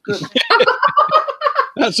time, which is good.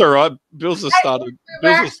 That's all right. Bill's has started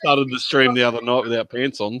the stream the other night without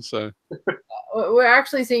pants on, so We're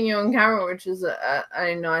actually seeing you on camera, which is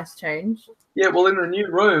a nice change. Yeah, well, in the new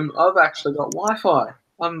room, I've actually got Wi-Fi.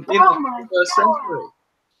 I'm in the 21st century.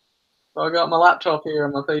 So I got my laptop here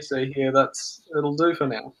and my PC here. It'll do for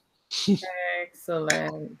now.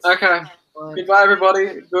 Excellent. Okay. Goodbye,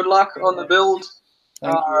 everybody. Good luck on the build.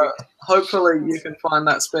 Thank you. Hopefully you can find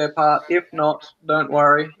that spare part. If not, don't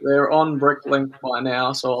worry. They're on Bricklink by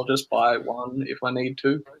now, so I'll just buy one if I need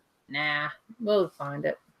to. Nah, we'll find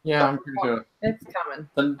it. Yeah, I'm pretty sure. It's coming.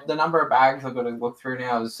 The number of bags I've got to look through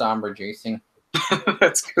now is reducing.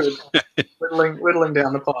 That's good. Whittling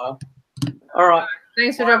down the pile. All right.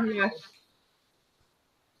 Thanks for dropping by.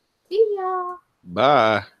 See ya.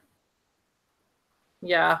 bye.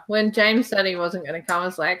 Yeah, when James said he wasn't going to come, I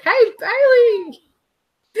was like, hey, Bailey!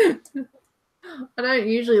 I don't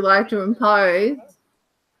usually like to impose.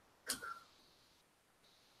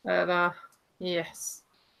 But, yes.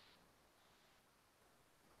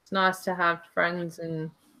 It's nice to have friends and...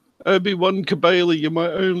 Obi-Wan Kenobi, you're my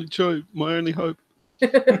only hope.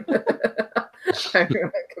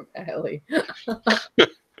 Bailey.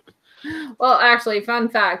 Well, actually, fun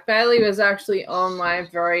fact, Bailey was actually on my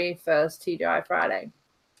very first TGI Friday.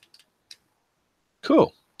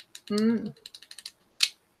 Cool. Yeah,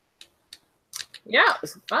 it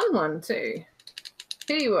was a fun one too.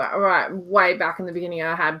 Right, way back in the beginning,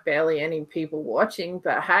 I had barely any people watching,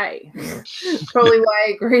 but hey, probably why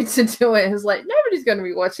I agreed to do it. It's like, nobody's going to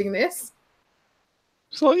be watching this.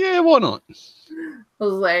 It's like, yeah, why not? I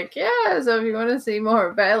was like, yeah, so if you want to see more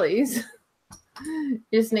of Bailey's, you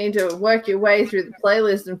just need to work your way through the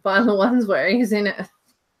playlist and find the ones where he's in it.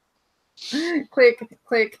 Click,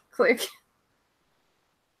 click, click.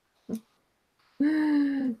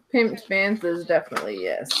 Pimped Panthers, definitely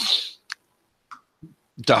yes.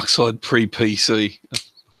 Darkside pre-PC.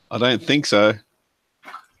 I don't think so.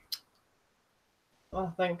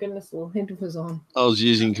 Oh, thank goodness the lid was on. I was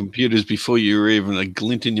using computers before you were even a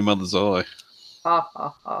glint in your mother's eye. Ha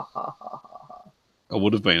ha ha ha ha ha. I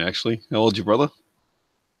would have been, actually. How old's your brother?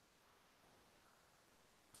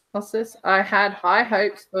 What's this? I had high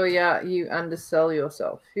hopes for you. You undersell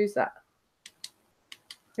yourself. Who's that?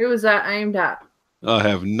 Who was that aimed at? I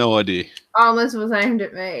have no idea. Oh, this was aimed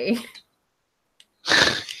at me.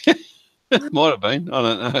 Might have been. I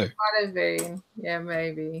don't know. Might have been. Yeah,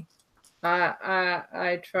 maybe.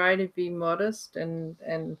 I try to be modest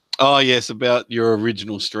and Oh, yes, about your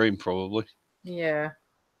original stream, probably. yeah.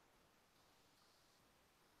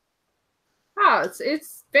 Oh,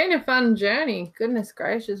 it's been a fun journey. Goodness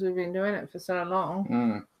gracious, we've been doing it for so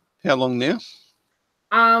long. How long now?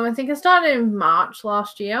 I think I started in March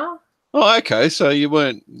last year. Oh, okay. So you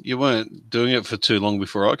weren't doing it for too long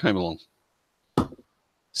before I came along.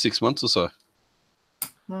 6 months or so.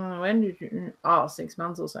 When did you? Oh, 6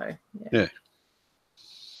 months or so. Yeah.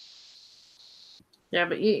 Yeah,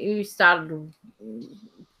 but you started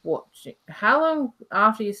watching. How long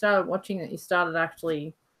after you started watching it, you started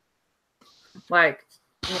actually, like,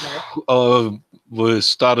 you know? We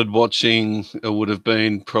started watching, it would have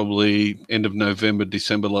been probably end of November,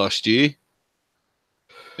 December last year.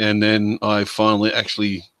 And then I finally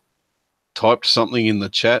actually typed something in the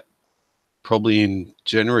chat, probably in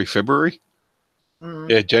January, February.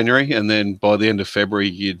 Yeah, January. And then by the end of February,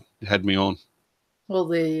 you'd had me on. Well,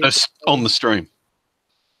 there you on the stream.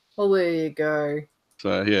 Well, there you go.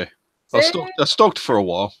 So, yeah. I stalked for a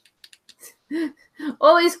while.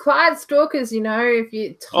 All these quiet stalkers, you know, if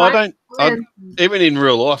you even in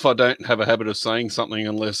real life, I don't have a habit of saying something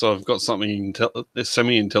unless I've got something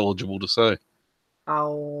semi-intelligible to say.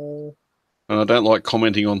 Oh. And I don't like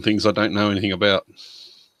commenting on things I don't know anything about.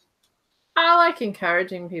 I like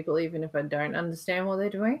encouraging people even if I don't understand what they're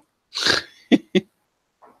doing.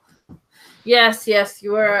 Yes,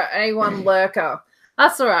 you were an A1 lurker.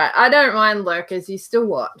 That's all right. I don't mind lurkers. You still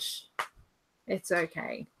watch. It's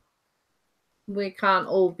okay. We can't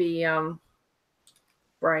all be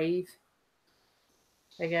brave,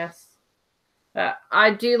 I guess.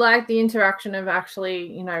 I do like the interaction of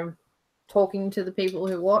actually, talking to the people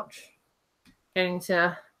who watch, getting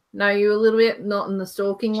to know you a little bit, not in the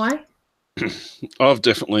stalking way. I've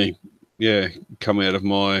definitely, come out of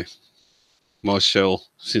my shell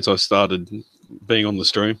since I started being on the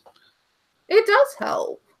stream. It does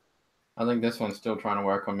help. I think this one's still trying to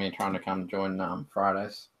work on me, trying to come join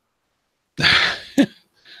Fridays.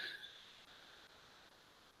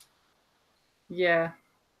 Yeah.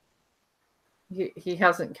 He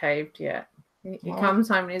hasn't caved yet. He comes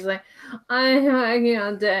home and he's like, I'm working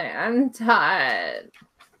all day. I'm tired.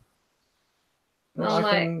 Well, I'm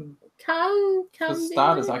like, come. For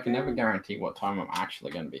starters, I can never guarantee what time I'm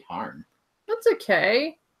actually going to be home. That's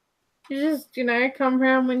okay. You just, come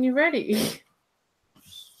around when you're ready.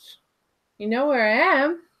 You know where I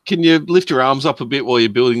am. Can you lift your arms up a bit while you're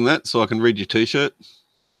building that so I can read your T-shirt?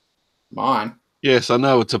 Mine? Yes, I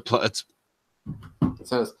know it's It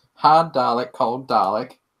says, hard Dalek, cold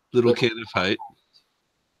Dalek. Little can of hate.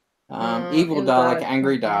 Evil Dalek,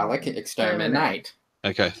 angry Dalek, exterminate.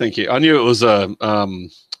 Okay, thank you. I knew it was a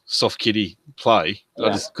soft kitty play. Yeah. I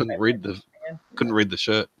just couldn't read the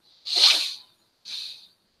shirt.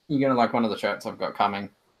 You're gonna like one of the shirts I've got coming.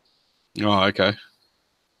 Oh, okay.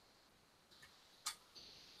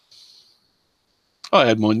 I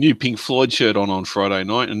had my new Pink Floyd shirt on Friday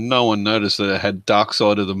night, and no one noticed that it had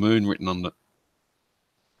Darkside of the Moon written on it.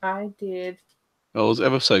 I did. I was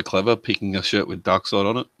ever so clever picking a shirt with Darkside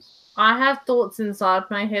on it. I have thoughts inside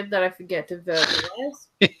my head that I forget to verbalize.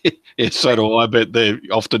 Yeah, so do I, but they're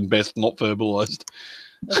often best not verbalized.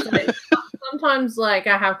 Sometimes, I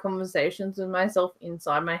have conversations with myself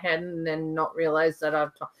inside my head and then not realize that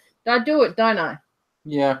I do it, don't I?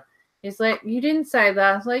 Yeah. It's like, you didn't say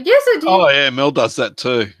that. It's like, yes, I did. Oh, yeah, Mel does that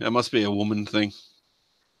too. It must be a woman thing.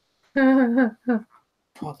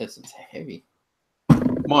 Oh, this is heavy.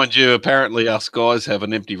 Mind you, apparently us guys have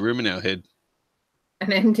an empty room in our head.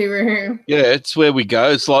 An empty room? Yeah, it's where we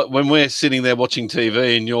go. It's like when we're sitting there watching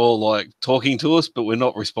TV and you're talking to us, but we're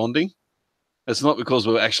not responding. It's not because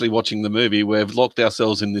we're actually watching the movie. We've locked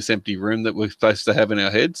ourselves in this empty room that we're supposed to have in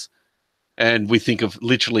our heads, and we think of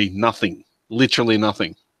literally nothing. Literally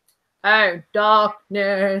nothing. Oh,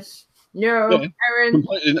 darkness. No, Aaron.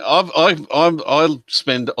 I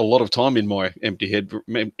spend a lot of time in my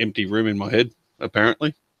empty room in my head,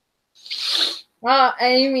 apparently. Oh,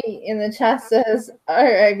 Amy in the chat says, oh,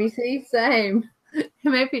 ABC, same.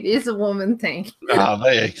 Maybe it is a woman thing.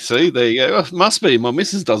 There you go. It must be. My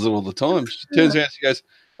missus does it all the time. She turns around and she goes,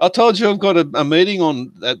 I told you I've got a meeting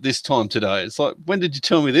on at this time today. It's like, when did you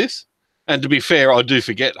tell me this? And to be fair, I do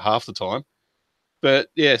forget half the time. But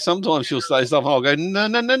yeah, sometimes she'll say stuff and I'll go,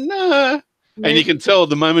 no. And you can tell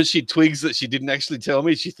the moment she twigs that she didn't actually tell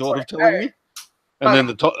me, she thought of telling me. And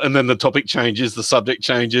then the topic changes, the subject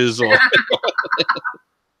changes. Or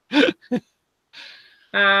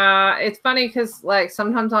it's funny because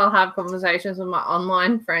sometimes I'll have conversations with my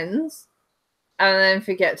online friends and then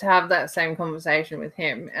forget to have that same conversation with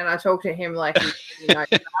him. And I talk to him like he knows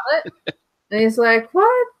about it. And he's like,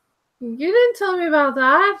 what? You didn't tell me about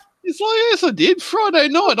that. It's like, yes, I did. Friday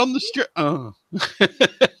night on the street. Oh.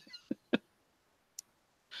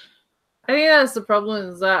 I think that's the problem,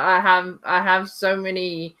 is that I have so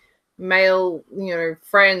many male,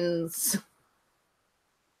 friends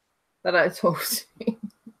that I talk to.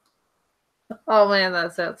 Oh man,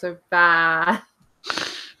 that sounds so bad.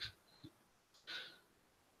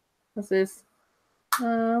 What's this?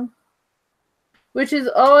 Which is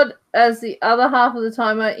odd, as the other half of the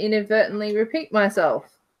time I inadvertently repeat myself.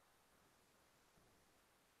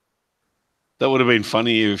 That would have been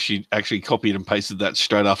funny if she actually copied and pasted that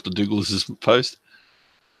straight after Douglas's post.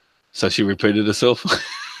 So she repeated herself.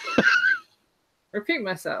 Repeat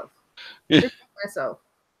myself. Yeah. Repeat myself.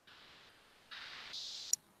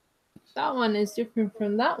 That one is different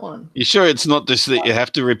from that one. You sure it's not just that you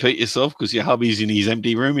have to repeat yourself because your hubby's in his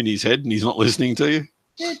empty room in his head and he's not listening to you?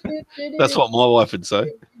 That's what my wife would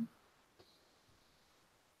say.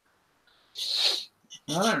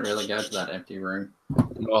 I don't really go to that empty room.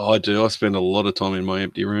 Oh, I do. I spend a lot of time in my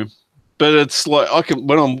empty room. But it's like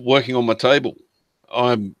when I'm working on my table,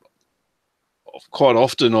 I'm quite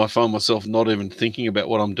often I find myself not even thinking about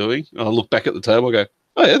what I'm doing. I look back at the table, I go,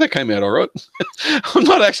 oh yeah, that came out all right. I'm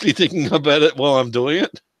not actually thinking about it while I'm doing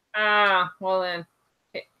it. Well then,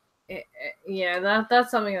 yeah,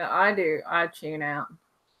 that's something that I do. I tune out.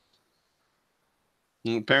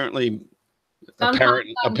 And apparently,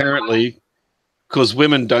 because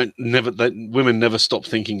women never stop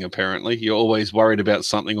thinking. Apparently, you're always worried about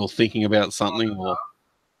something or thinking about something or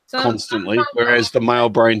constantly. Whereas the male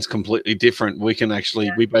brain's completely different. We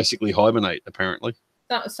basically hibernate. Apparently,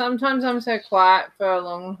 sometimes I'm so quiet for a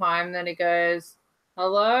long time that it goes,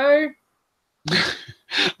 "Hello."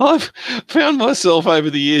 I've found myself over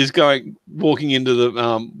the years walking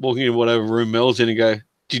into whatever room Mel's in and go,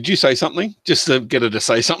 "Did you say something?" Just to get her to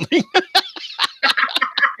say something.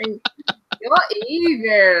 You're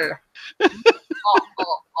evil.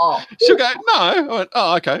 Oh. She'll go, "No." I went,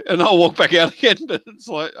 "Oh, okay," and I'll walk back out again. But it's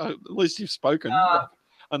like, at least you've spoken. I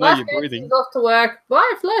know you're breathing. Off to work.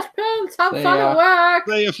 Bye, Flash Pants. Have See fun ya. at work.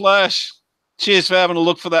 See you, Flash. Cheers for having a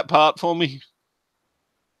look for that part for me.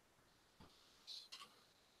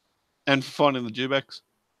 And for finding the Dewbacks.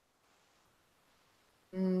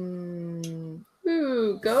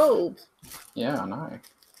 Ooh, gold. Yeah, I know.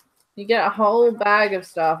 You get a whole bag of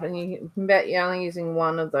stuff, and you can bet you're only using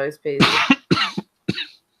one of those pieces.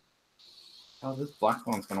 Oh, this black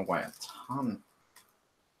one's going to weigh a ton.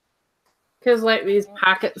 Because, like, these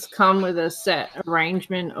packets come with a set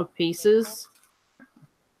arrangement of pieces.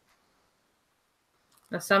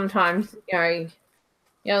 Now, sometimes, you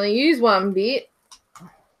only use one bit. I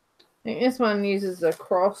think this one uses a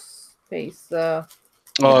cross piece.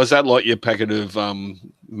 Is that like your packet of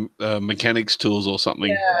mechanics tools or something?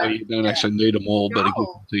 Yeah. Where you don't actually need them all, but it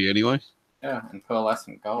gives them to you anyway? Yeah, and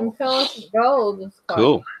pearlescent gold. And pearlescent gold is quite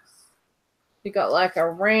Cool. nice. You got like a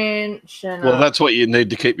wrench and that's what you need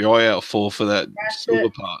to keep your eye out for that silver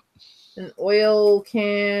part. An oil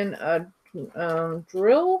can, a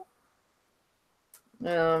drill,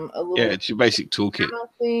 a little it's your basic toolkit.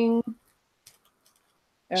 thing.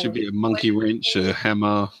 Should be a monkey wrench, a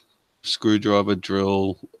hammer, screwdriver,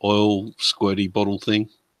 drill, oil squirty bottle thing.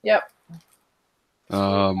 Yep.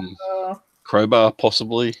 Crowbar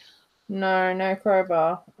possibly. No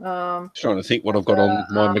crowbar. Trying to think what I've got on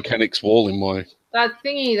my mechanics wall in my that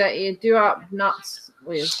thingy that you do up nuts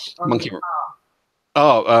with. Monkey.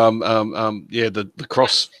 The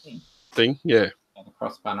cross thing. Yeah. The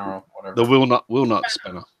cross spanner or whatever. The wheel nut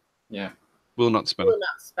spanner. Yeah. Wheel nut spanner. Wheel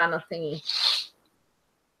nut spanner thingy.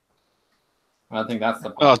 I think that's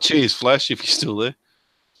the. Oh, cheers, Flash! If you're still there.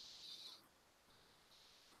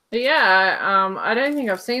 But yeah, I don't think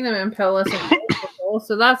I've seen them in pearlescent before,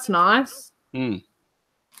 so that's nice. Come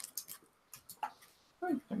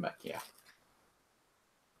back here.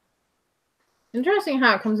 Interesting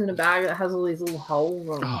how it comes in a bag that has all these little holes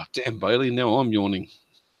on it. Oh, damn, Bailey! Now I'm yawning,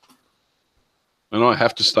 and I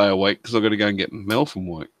have to stay awake because I've got to go and get Mel from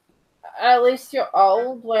work. At least you're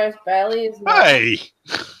old, whereas Bailey is not. Hey,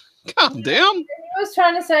 calm down. He was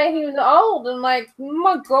trying to say he was old, and like, oh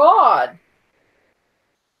my God.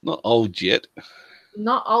 Not old yet.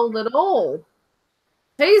 Not old at all.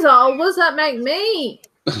 He's old. What does that make me?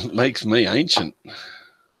 Makes me ancient.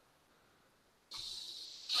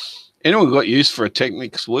 Anyone got used for a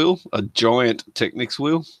Technics wheel? A giant Technics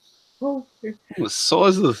wheel? Oh, The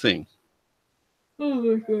size of the thing. oh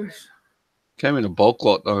my gosh. Came in a bulk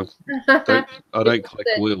lot. I don't collect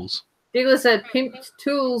wheels. Digler said pimped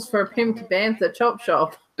tools for a pimped bantha chop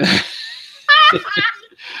shop.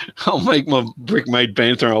 I'll make my brick-made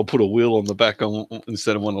bantha and I'll put a wheel on the back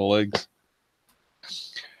instead of one of the legs.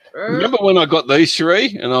 Remember when I got these,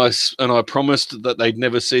 Sheree, and I promised that they'd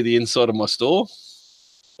never see the inside of my store?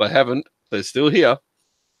 They haven't. They're still here.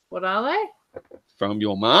 What are they? From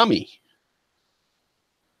your mommy.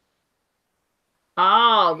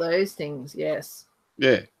 Oh, those things, yes.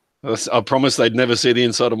 Yeah. I promised they'd never see the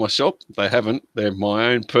inside of my shop. They haven't. They're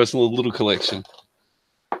my own personal little collection.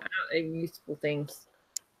 They're useful things.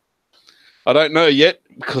 I don't know yet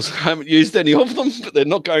because I haven't used any of them, but they're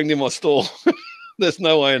not going in my store. There's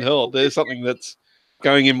no way in hell. There's something that's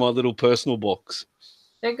going in my little personal box.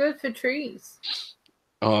 They're good for trees.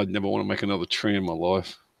 Oh, I'd never want to make another tree in my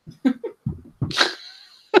life.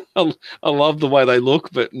 I love the way they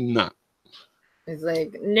look, but no. It's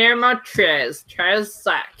like, near my trees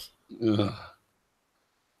sack. Doing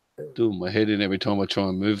my head in every time I try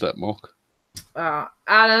and move that mock.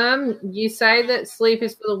 Adam, you say that sleep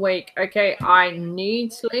is for the weak. Okay, I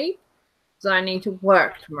need sleep because I need to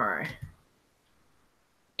work tomorrow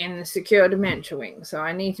in the secure dementia wing. So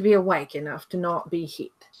I need to be awake enough to not be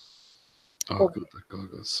hit. Oh, good. That guy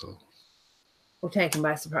got so. Or taken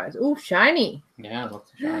by surprise. Oh, shiny. Yeah,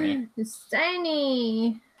 lots of shiny. It's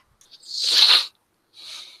shiny.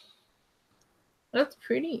 That's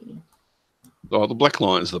pretty. Oh, the black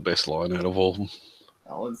lion's the best lion out of all of them.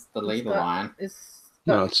 Oh, it's the leader lion.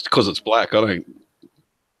 No, it's because it's black.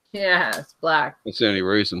 Yeah, it's black. That's the only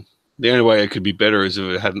reason. The only way it could be better is if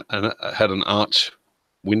it had an arch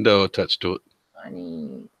window attached to it.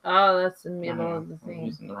 Shiny. Oh, that's the middle No, of the I'm thing.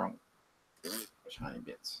 using the wrong shiny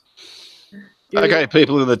bits. Okay,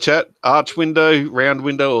 people in the chat, arch window, round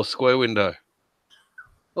window, or square window?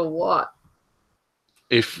 For what?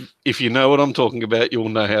 If you know what I'm talking about, you'll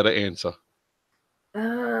know how to answer.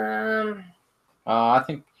 I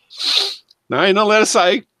think No, you're not allowed to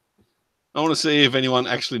say. I want to see if anyone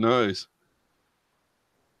actually knows.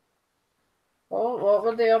 What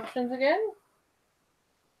were the options again?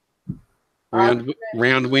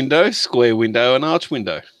 Round window, square window, and arch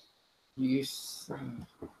window. use.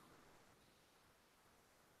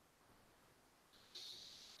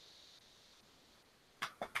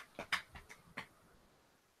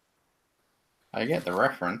 I get the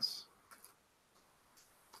reference.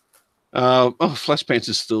 Flash Pants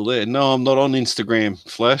is still there. No, I'm not on Instagram,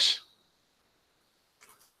 Flash.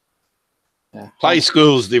 Yeah. Play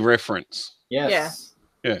School's the reference. Yes.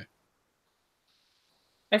 Yeah.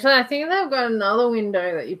 Actually, I think they've got another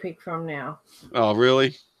window that you pick from now. Oh,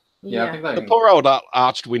 really? Yeah, I think they The poor old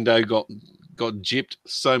arched window got gypped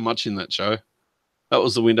so much in that show. That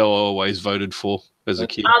was the window I always voted for as a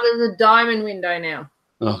kid. Oh, there's a diamond window now.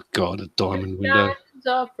 Oh, God, a diamond window. Diamonds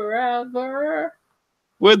are forever.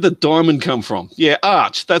 Where'd the diamond come from? Yeah,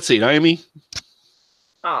 arch. That's it, Amy.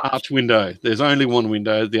 Arch. Arch window. There's only one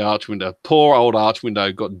window, the arch window. Poor old arch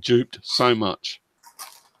window got duped so much.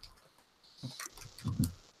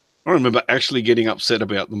 I remember actually getting upset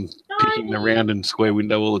about them picking the round and square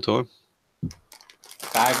window all the time.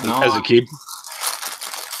 As a kid.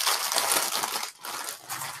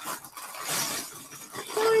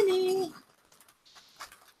 Shiny.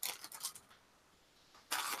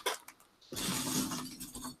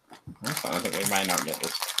 I think we may not get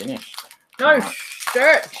this finished. No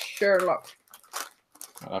shirt, Sherlock.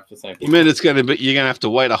 I'll have to say. You mean you're gonna have to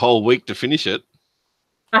wait a whole week to finish it?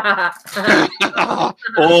 Or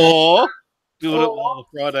do it on the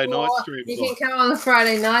Friday night stream. You can come on the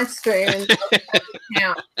Friday night stream and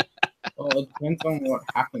count. Well, it depends on what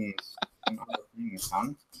happens on other things,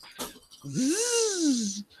 son.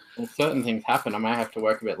 Well, certain things happen. I may have to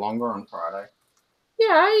work a bit longer on Friday.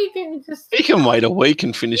 Yeah, you can just. You can wait a week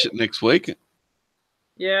and finish it next week.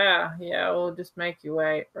 Yeah, we'll just make you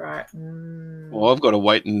wait, right? Well, I've got to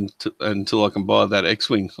wait until I can buy that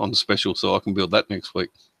X-Wing on special so I can build that next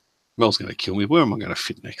week. Mel's going to kill me. Where am I going to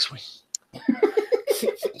fit next week?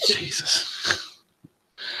 Jesus.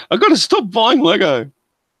 I've got to stop buying Lego.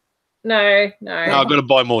 No. I've got to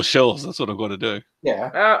buy more shells. That's what I've got to do.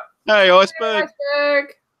 Yeah. Hey, Iceberg.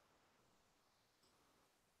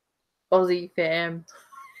 Aussie fam.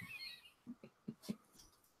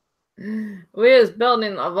 We're just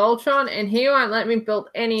building a Voltron and he won't let me build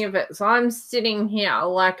any of it. So I'm sitting here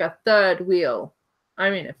like a third wheel. I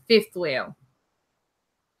mean a fifth wheel.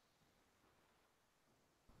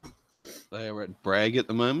 They are at Bragg at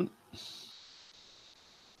the moment.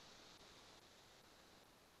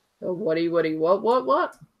 What?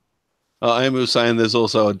 Amy was saying there's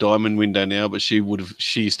also a diamond window now, but she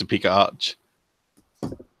used to pick arch.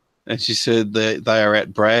 And she said that they are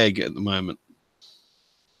at Bragg at the moment.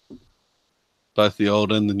 Both the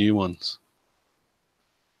old and the new ones.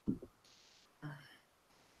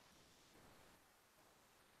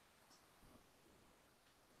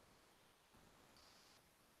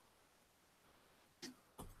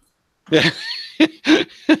 Yeah.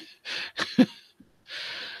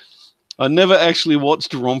 I never actually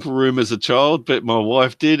watched Romper Room as a child, but my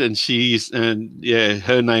wife did, and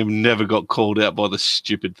her name never got called out by the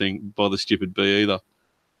stupid bee either.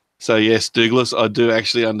 So yes, Douglas, I do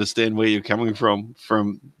actually understand where you're coming from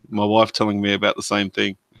my wife telling me about the same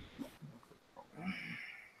thing.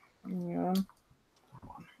 Yeah.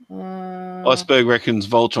 Iceberg reckons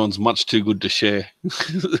Voltron's much too good to share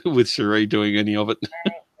with Cherie doing any of it.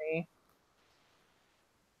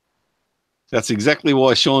 That's exactly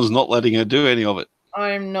why Sean's not letting her do any of it.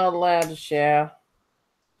 I'm not allowed to share.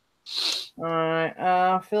 All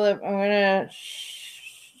right, Philip, I'm gonna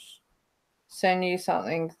send you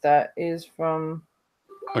something that is from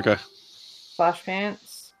Flash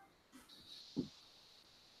Pants.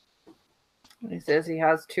 He says he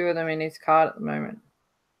has 2 of them in his card at the moment.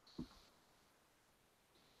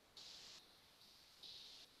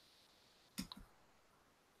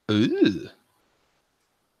 Ooh.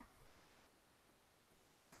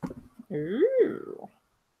 Ooh.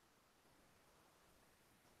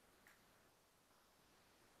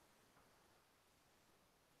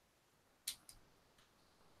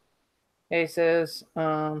 He says,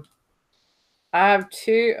 I have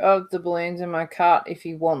 2 of the balloons in my cart if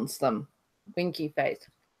he wants them. Winky face.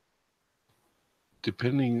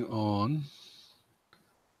 Depending on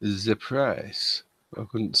the price. I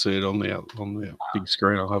couldn't see it on the big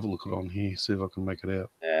screen. I'll have a look at it on here, see if I can make it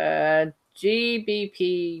out.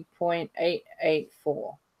 GBP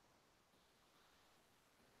 0.884.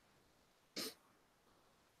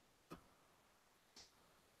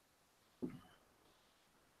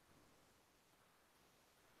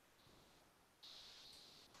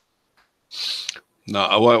 No,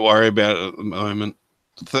 I won't worry about it at the moment.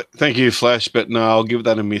 Thank you, Flash, but no, I'll give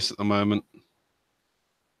that a miss at the moment.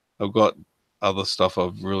 I've got other stuff I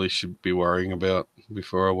really should be worrying about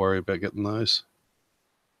before I worry about getting those.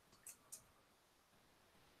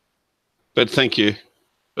 But thank you.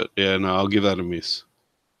 But yeah, no, I'll give that a miss.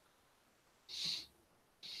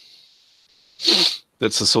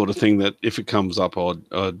 That's the sort of thing that if it comes up,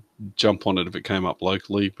 I'd jump on it if it came up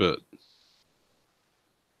locally, but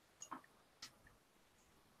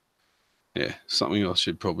yeah, something I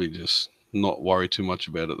should probably just not worry too much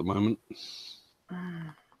about at the moment.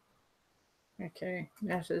 Okay,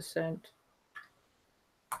 message sent.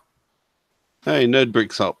 Hey, Nerd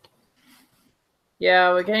Brick's up.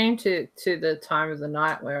 Yeah, we're getting to the time of the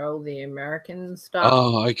night where all the American stuff.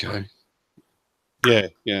 Oh, okay.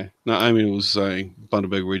 Yeah. No, Amy was saying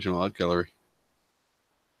Bundaberg Regional Art Gallery.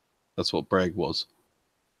 That's what Bragg was.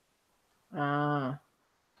 Ah.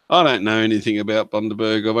 I don't know anything about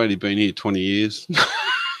Bundaberg. I've only been here 20 years.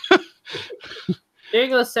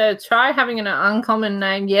 Jigler said, try having an uncommon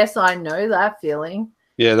name. Yes, I know that feeling.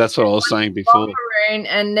 Yeah, that's what I was saying before. Maroon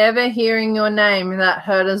and never hearing your name that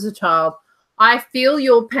hurt as a child. I feel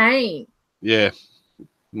your pain. Yeah.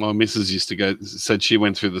 My missus used to said she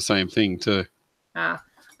went through the same thing too.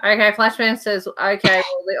 Okay, Flashman says, okay,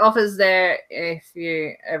 well, the offer's there if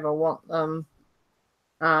you ever want them.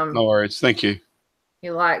 No worries. Thank you. He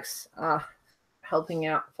likes helping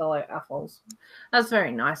out fellow apples. That's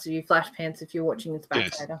very nice of you, Flash Pants, if you're watching this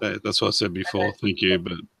back later. Yes, that's what I said before. Thank you.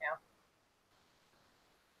 But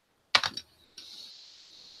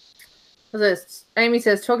this Amy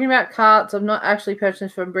says, talking about carts, I've not actually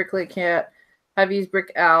purchased from Bricklick yet. I've used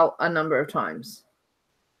Brick Owl a number of times.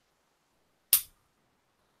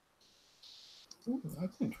 Ooh,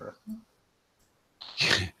 that's interesting.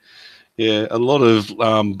 yeah, a lot of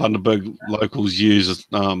Bundaberg locals use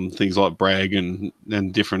things like Bragg and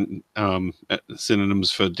different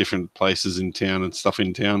synonyms for different places in town and stuff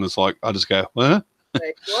in town. It's like I just go, what?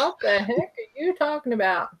 Like, what the heck are you talking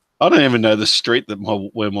about? I don't even know the street that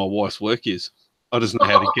where my wife's work is. I just know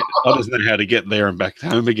how to get. I just know how to get there and back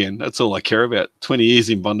home again. That's all I care about. 20 years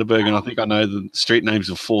in Bundaberg, and I think I know the street names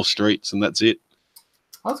of 4 streets, and that's it.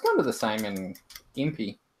 I was kind of the same in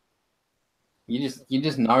Gympie. You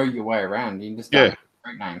just know your way around. You just know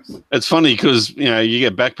street names. It's funny because you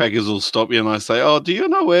get backpackers will stop you and they say, "Oh, do you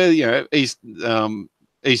know where East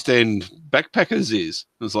End Backpackers is?"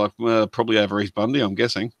 It's like, well, probably over East Bundy, I'm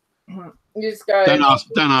guessing. You just go. Don't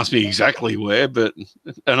ask me exactly where,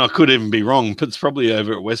 and I could even be wrong, but it's probably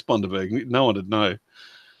over at West Bundaberg. No one would know.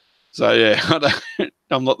 So yeah,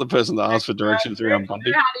 I'm not the person that asks for directions around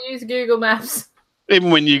Bundy. I know how to use Google Maps.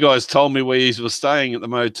 Even when you guys told me where you were staying at the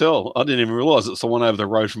motel, I didn't even realise it's the one over the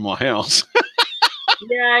road from my house.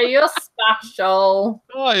 Yeah, you're special.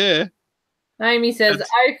 Oh yeah. Amy says,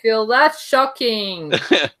 I feel that's shocking.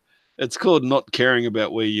 It's called not caring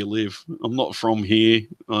about where you live. I'm not from here,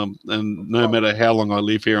 and no matter how long I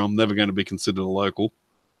live here, I'm never going to be considered a local.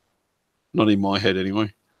 Not in my head,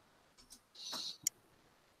 anyway.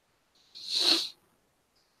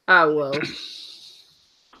 Oh, well.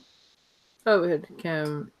 Overhead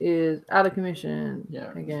cam is out of commission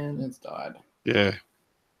again. It's died. Yeah.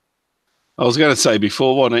 I was going to say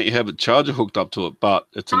before, why don't you have a charger hooked up to it? But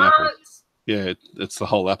it's an Apple. Yeah, it's the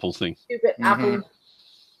whole Apple thing. Stupid Apple.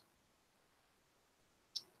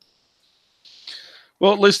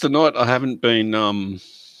 Well, at least tonight I haven't been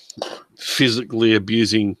physically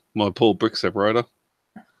abusing my poor brick separator.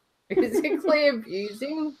 Physically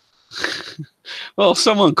abusing? Well,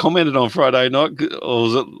 someone commented on Friday night, or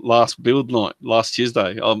was it last build night, last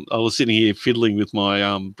Tuesday? I was sitting here fiddling with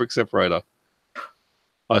my brick separator.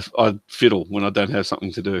 I fiddle when I don't have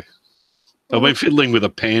something to do. I've been fiddling with a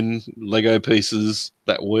pen, Lego pieces,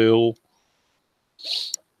 that wheel.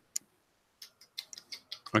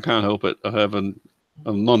 I can't help it. I have a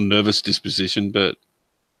non-nervous disposition, but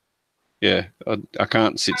yeah, I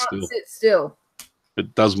can't sit still. Sit still.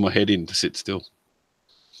 It does my head in to sit still.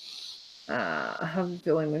 I have a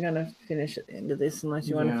feeling we're going to finish at the end of this unless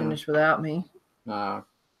you want to finish without me. No.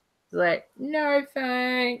 It's like, no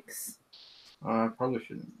thanks. I probably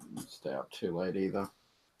shouldn't stay up too late either.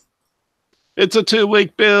 It's a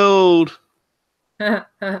 2-week build.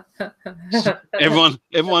 Everyone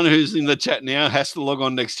who's in the chat now has to log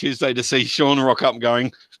on next Tuesday to see Sean rock up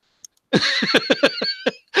going.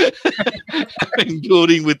 fucking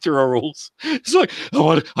building withdrawals. It's like,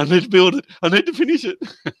 I need to build it. I need to finish it.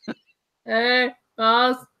 Hey,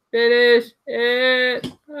 must finish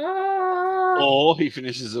it. Ah. Or he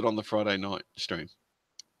finishes it on the Friday night stream.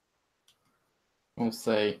 We'll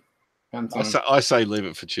see. I say leave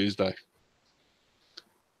it for Tuesday.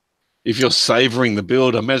 If you're savouring the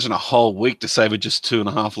build, imagine a whole week to savour just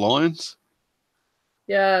 2.5 lions.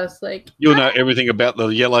 Yeah, it's like You'll know everything about the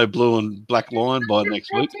yellow, blue, and black lion by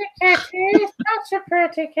next week. kitty, such a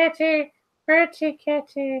pretty kitty, pretty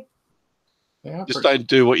kitty. Just don't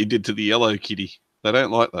do what you did to the yellow kitty. They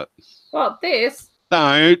don't like that. What, this?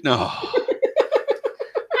 Don't. No.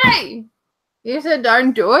 Hey, you said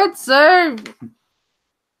don't do it, so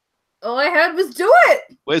all I heard was do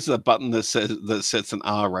it. Where's the button that sets an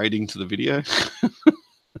R rating to the video?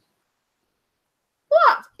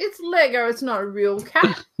 What? It's Lego. It's not a real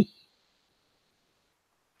cat.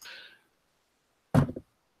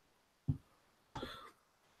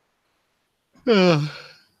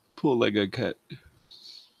 Poor Lego cat.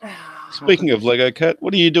 Speaking of Lego cat,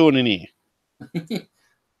 what are you doing in here?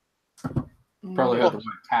 Probably heard the word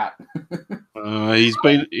cat.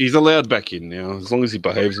 He's allowed back in now, as long as he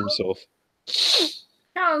behaves himself.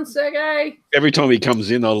 Come on, Sergey. Every time he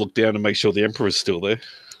comes in, I look down and make sure the Emperor's still there.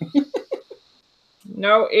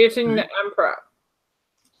 No eating the Emperor.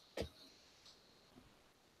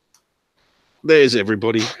 There's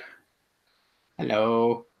everybody.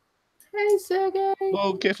 Hello. Hey, Sergey.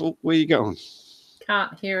 Oh, careful. Where you going?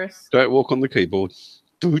 Can't hear us. Don't walk on the keyboard.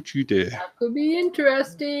 Don't you dare. That could be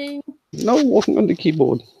interesting. No walking on the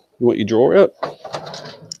keyboard. You want your drawer out?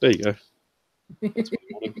 There you go.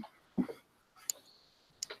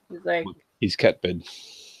 He's like, His cat bed.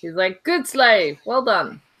 he's like, good slave. Well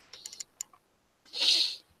done.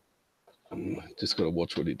 Just got to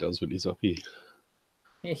watch what he does when he's up here.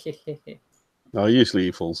 He's Usually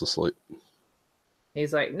he falls asleep.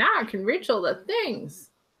 like, now I can reach all the things.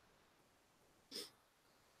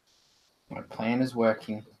 My plan is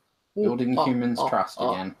working. Building humans' trust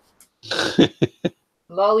again.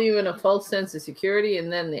 Lull you in a false sense of security,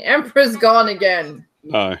 and then the Emperor's gone again.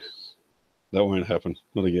 No, that won't happen.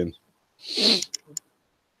 Not again.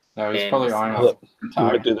 No, he's probably eyeing You off.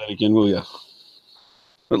 won't do that again, will you?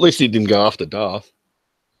 At least he didn't go after Darth.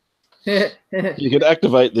 You could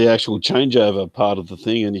activate the actual changeover part of the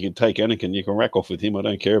thing, and you can take Anakin. You can rack off with him. I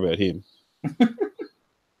don't care about him.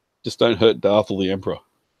 Just don't hurt Darth or the Emperor.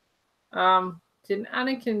 Didn't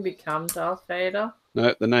Anakin become Darth Vader?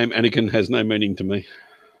 No, the name Anakin has no meaning to me.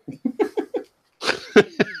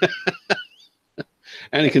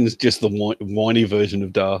 Anakin's just the whiny version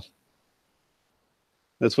of Darth.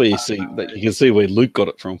 That's where you can see where Luke got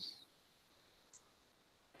it from.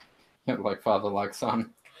 Like father, like son.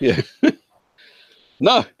 Yeah.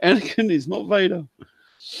 No, Anakin is not Vader.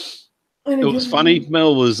 It was funny.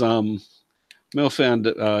 Mel found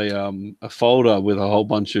a folder with a whole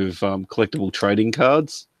bunch of collectible trading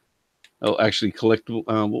cards. Oh, actually, collectible.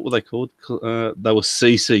 What were they called? They were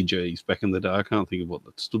CCGs back in the day. I can't think of what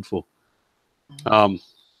that stood for. And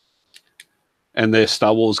they're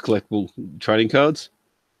Star Wars collectible trading cards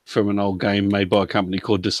from an old game made by a company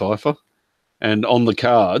called Decipher. And on the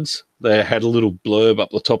cards, they had a little blurb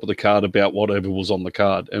up the top of the card about whatever was on the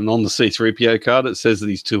card. And on the C-3PO card, it says that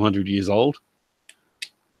he's 200 years old.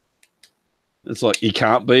 It's like, he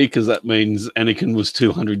can't be, because that means Anakin was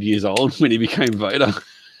 200 years old when he became Vader.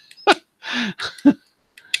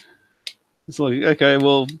 It's like, okay,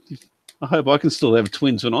 well, I hope I can still have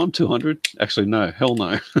twins when I'm 200. Actually, no, hell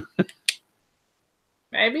no.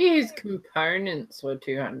 Maybe his components were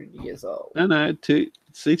 200 years old. No,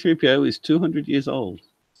 C-3PO is 200 years old.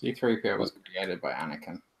 C-3PO was created by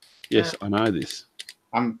Anakin. Yes, I know this.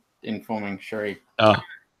 I'm informing Sherry.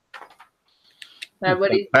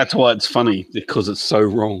 That's why it's funny, because it's so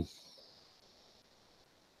wrong.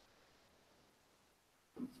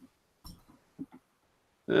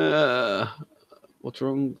 What's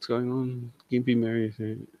wrong? What's going on? Gimpy Mary.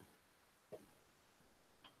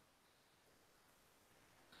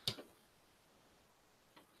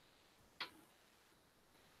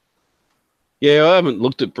 Yeah, I haven't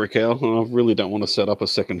looked at Brick Owl, and I really don't want to set up a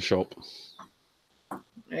second shop.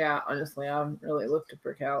 Yeah, honestly, I haven't really looked at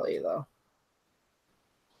Brick Owl either.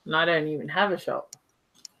 And I don't even have a shop.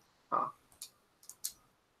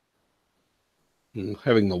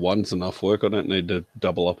 Having the one's enough work. I don't need to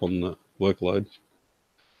double up on the workload.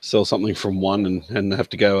 Sell something from one and have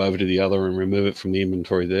to go over to the other and remove it from the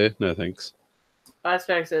inventory there. No, thanks.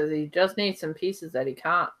 Iceberg says he just needs some pieces that he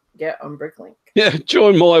can't get on Bricklink. Yeah,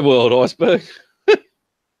 join my world, Iceberg. And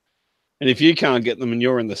if you can't get them and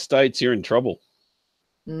you're in the States, you're in trouble.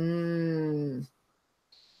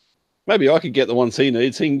 Maybe I could get the ones he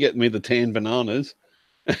needs. He can get me the tan bananas.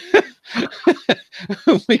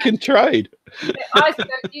 We can trade.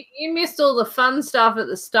 You missed all the fun stuff at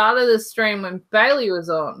the start of the stream when Bailey was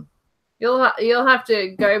on. You'll have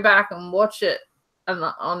to go back and watch it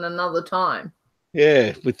on another time.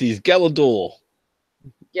 Yeah, with these Galador.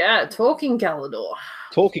 Yeah, talking Galador.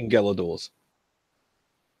 Talking Galadors.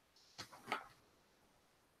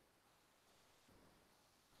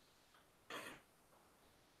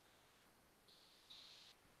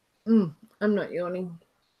 I'm not yawning.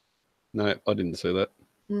 No, I didn't say that.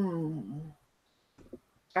 I'm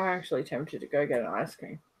actually tempted to go get an ice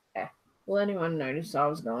cream. Yeah. Will anyone notice I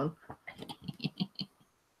was gone?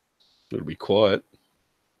 It'll be quiet.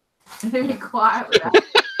 It'll be quiet with that.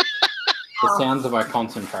 The sounds of our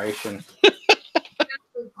concentration.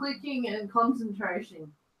 Clicking and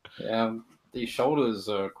concentration. Yeah, these shoulders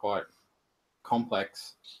are quite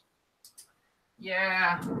complex.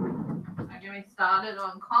 Yeah. Don't get me started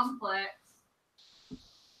on complex.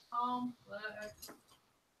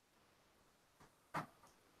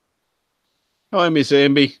 Hi, Miss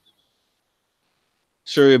Amby.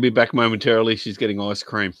 Sure, you'll be back momentarily. She's getting ice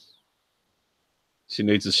cream. She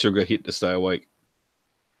needs a sugar hit to stay awake.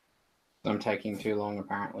 I'm taking too long,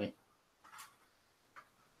 apparently.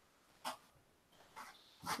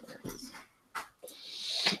 There it is.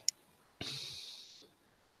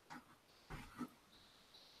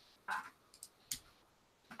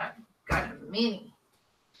 I've got a mini.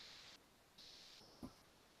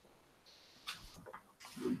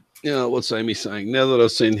 Yeah, what's Amy saying? Now that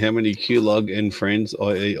I've seen how many Q-Lug and friends,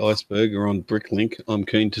 i.e. Iceberg, are on Bricklink, I'm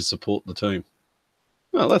keen to support the team.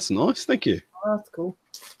 Oh, that's nice. Thank you. Oh, that's cool.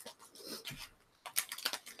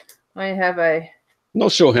 I have a...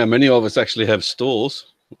 Not sure how many of us actually have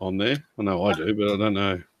stores on there. I know I do, but I don't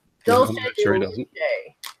know. Dolce I'm sure he doesn't.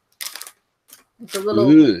 It's a little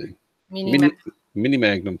mini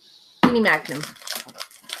Magnum. Mini Magnum.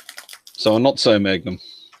 So a not so Magnum.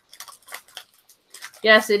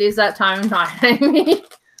 Yes, it is that time of night, Amy.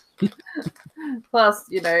 Plus,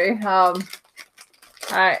 you know,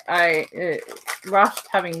 I rushed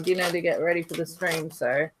having dinner to get ready for the stream,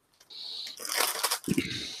 so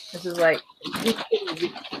this is like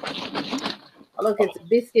biscuity. Oh, look, it's a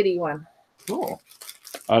biscuity one. Oh.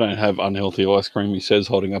 I don't have unhealthy ice cream, he says,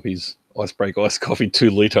 holding up his Ice Break Ice Coffee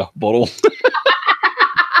 2-litre bottle.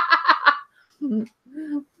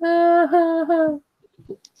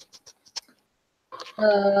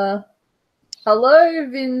 Hello,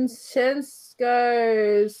 Vincenzo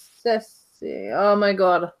Sessi. Oh my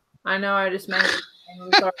god. I know I just made it.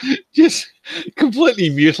 I'm sorry. Just completely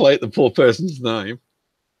mutilate the poor person's name.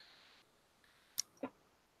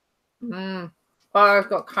 Oh, I've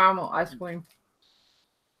got caramel ice cream.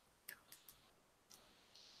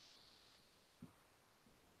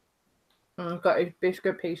 I've got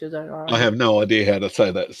biscuit pieces. I have no idea how to say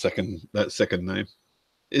that second name.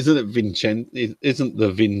 Isn't it Vincent? Isn't the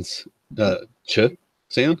Vince ch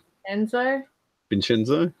sound? Enzo?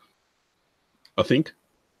 Vincenzo, I think.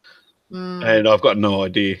 And I've got no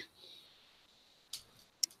idea.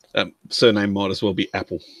 Surname might as well be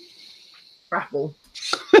Apple. Apple.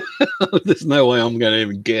 There's no way I'm going to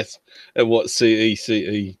even guess at what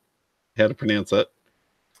CECE, how to pronounce that.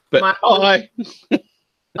 But I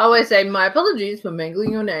always say my apologies for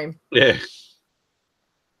mangling your name. Yeah.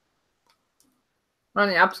 On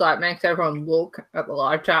the upside, makes everyone look at the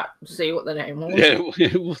live chat to see what the name was. Yeah,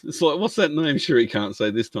 it's like, what's that name? Sure, he can't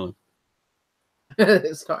say this time.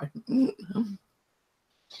 This time.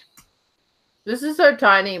 This is so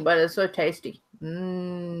tiny, but it's so tasty.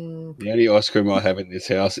 The only ice cream I have in this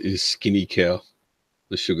house is Skinny Cow,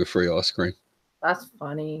 the sugar-free ice cream. That's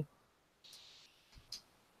funny.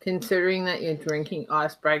 Considering that you're drinking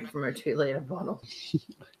Ice Break from a 2-litre bottle.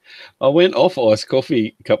 I went off iced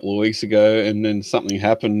coffee a couple of weeks ago, and then something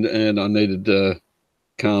happened, and I needed to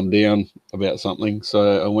calm down about something.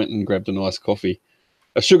 So I went and grabbed an iced coffee,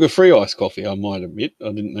 a sugar-free iced coffee. I might admit, I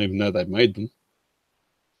didn't even know they'd made them.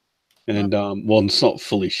 And well, it's not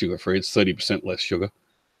fully sugar-free; it's 30% less sugar.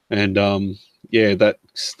 And yeah, that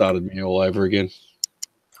started me all over again.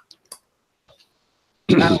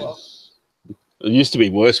 It used to be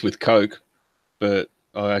worse with Coke, but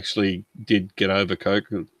I actually did get over Coke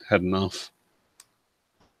and had enough.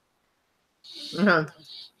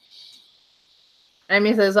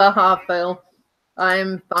 Amy says, aha, Phil. I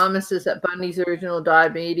am pharmacist at Bundy's Original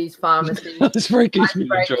Diabetes Pharmacy. That's very gives me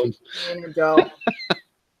a job.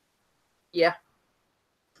 Yeah.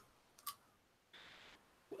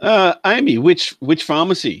 Amy, which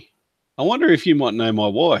pharmacy? I wonder if you might know my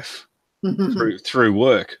wife through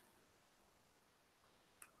work.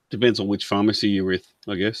 Depends on which pharmacy you're with,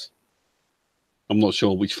 I guess. I'm not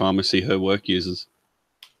sure which pharmacy her work uses.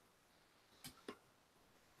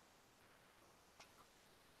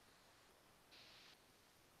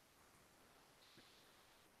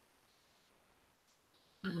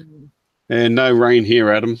 And no rain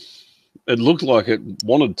here, Adam. It looked like it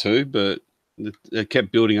wanted to, but it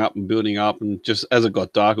kept building up and building up. And just as it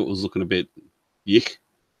got dark, it was looking a bit yick,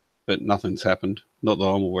 but nothing's happened. Not that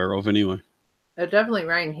I'm aware of, anyway. It definitely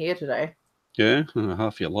rained here today. Yeah,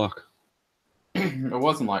 half your luck. It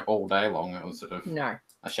wasn't like all day long. It was sort of No.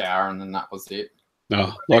 a shower and then that was it.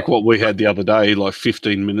 No, like what we had the other day, like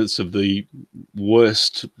 15 minutes of the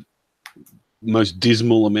worst, most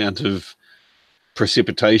dismal amount of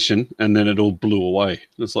precipitation, and then it all blew away.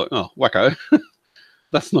 It's like, oh, wacko.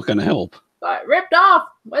 That's not going to help. Like, ripped off.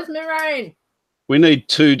 Where's my rain? We need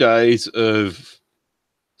 2 days of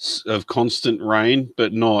constant rain,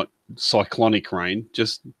 but not cyclonic rain.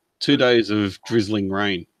 Just 2 days of drizzling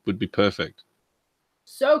rain would be perfect.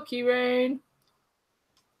 Soaky rain.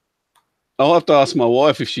 I'll have to ask my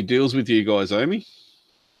wife if she deals with you guys, Amy.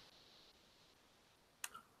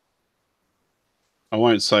 I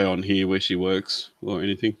won't say on here where she works or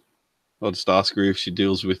anything. I'll just ask her if she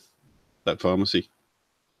deals with that pharmacy.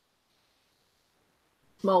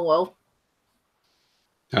 Small world.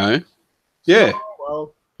 Oh? Yeah. Small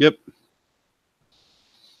world. Yep.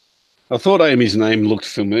 I thought Amy's name looked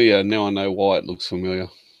familiar. Now I know why it looks familiar.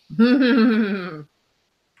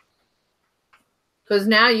 Because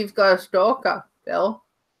now you've got a stalker, Bill.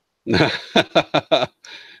 No,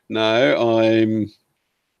 I'm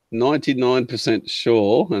 99%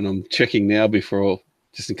 sure, and I'm checking now before,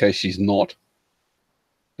 just in case she's not.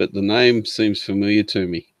 But the name seems familiar to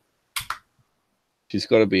me. She's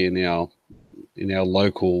got to be in our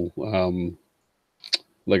local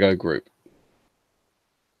Lego group.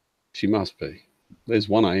 She must be. There's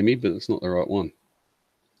one Amy, but it's not the right one.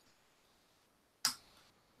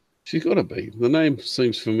 She's got to be. The name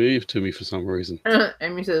seems familiar to me for some reason.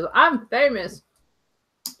 Amy says, I'm famous.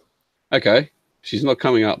 Okay. She's not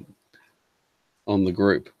coming up on the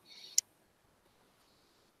group.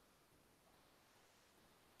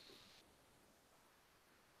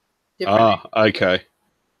 Different. Okay.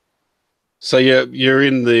 So you're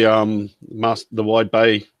in the Wide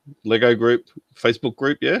Bay Lego group, Facebook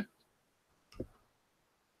group, yeah?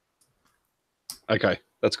 Okay,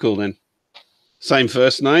 that's cool then. Same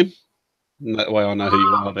first name? And that way I know who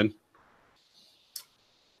you are then.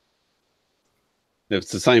 If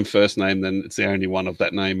it's the same first name, then it's the only one of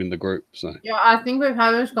that name in the group. So Yeah, I think we've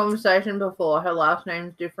had this conversation before. Her last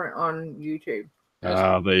name's different on YouTube.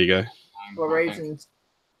 there you go. For reasons.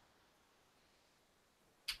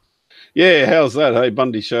 Yeah, how's that? Hey,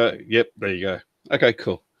 Bundy show. Yep, there you go. Okay,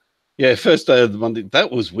 cool. Yeah, first day of the Bundy.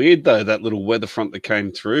 That was weird though, that little weather front that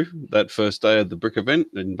came through that first day of the brick event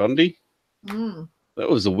in Bundy. That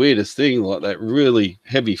was the weirdest thing, like that really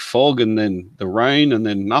heavy fog and then the rain and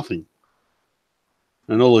then nothing.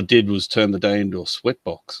 And all it did was turn the day into a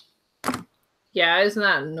sweatbox. Yeah, isn't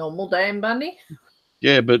that a normal day in Bundy?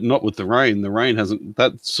 Yeah, but not with the rain. The rain hasn't,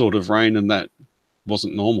 that sort of rain and that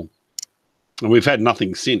wasn't normal. And we've had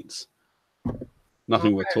nothing since.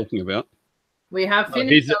 Nothing we're talking about. We have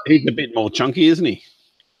finished. He's a bit more chunky, isn't he?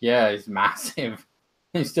 Yeah, he's massive.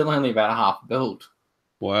 He's still only about half built.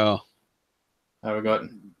 Wow. So we got.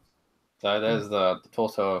 So there's the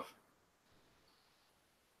torso of.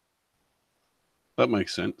 That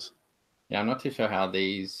makes sense. Yeah, I'm not too sure how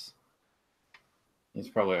these. These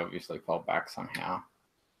probably obviously fold back somehow.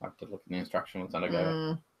 I have to look at the instructions and I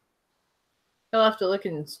go. You'll have to look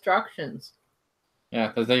at instructions.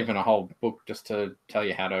 Yeah, there's even a whole book just to tell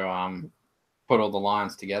you how to put all the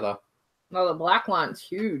lines together. No, the black line's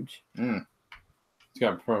huge. It's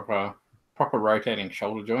got proper rotating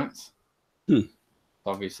shoulder joints.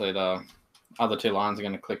 Obviously, the other two lines are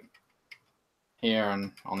going to click here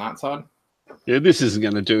and on that side. Yeah, this isn't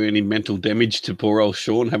going to do any mental damage to poor old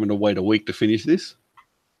Sean having to wait a week to finish this.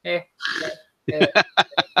 Yeah.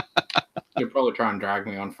 You'll probably try and drag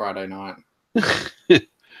me on Friday night.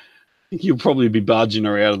 You'll probably be barging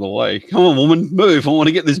her out of the way. Come on, woman, move. I want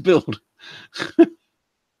to get this build. As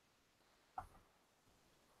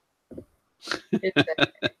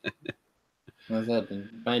I said, it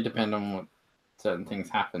may depend on what certain things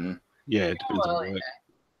happen. Yeah, it depends on the work.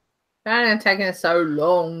 That had taken us so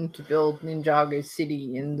long to build Ninjago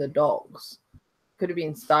City in the dogs. Could have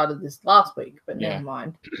been started this last week, but never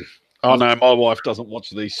mind. Oh no, my wife doesn't watch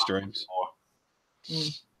these streams.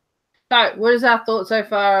 So, what is our thought so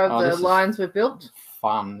far of the lines we've built?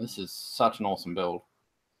 Fun. This is such an awesome build.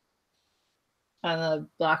 And the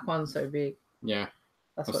black one's so big. Yeah.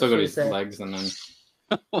 That's I've what still got she his said. legs and then.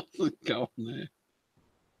 What's going there?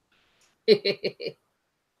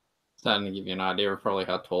 Starting to give you an idea of probably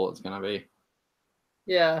how tall it's going to be.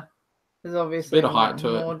 Yeah. There's obviously bit of height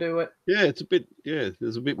to it. more to it. Yeah, it's a bit. Yeah,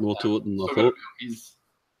 there's a bit more to it than I Still thought.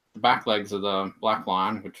 the back legs of the black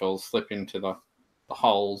line, which will slip into the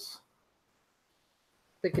holes.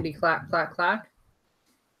 Clickety clack, clack, clack.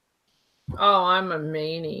 Oh, I'm a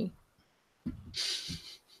meanie.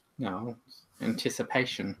 No,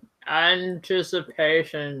 anticipation.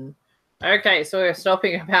 Anticipation. Okay, so we're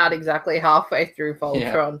stopping about exactly halfway through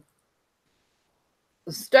Voltron.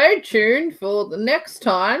 Yeah. Stay tuned for the next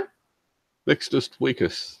time. Nextest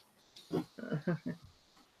weakest.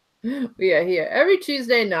 We are here every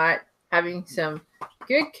Tuesday night having some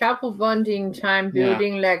good couple bonding time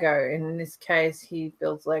building Lego. In this case, he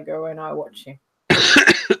builds Lego and I watch him.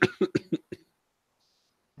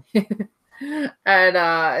 And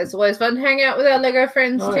it's always fun to hang out with our Lego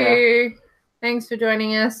friends too. Yeah. Thanks for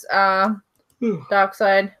joining us,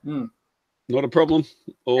 Darkside. Not a problem.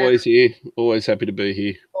 Always here. Always happy to be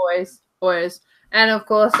here. Always. And of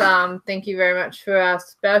course, thank you very much for our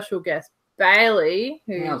special guest, Bailey,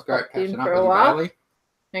 who was great in for a while. Bailey.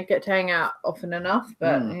 Don't get to hang out often enough,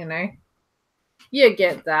 but you know, you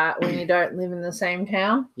get that when you don't live in the same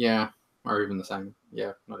town. Yeah, or even the same.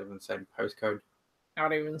 Yeah, not even the same postcode.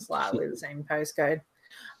 Not even slightly the same postcode.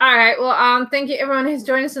 All right. Well, thank you everyone who's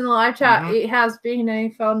joined us in the live chat. It has been a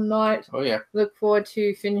fun night. Oh yeah. Look forward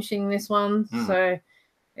to finishing this one. So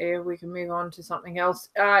we can move on to something else.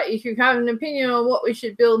 If you have an opinion on what we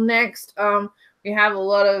should build next, we have a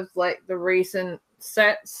lot of like the recent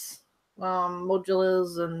sets,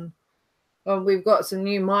 modulars, and we've got some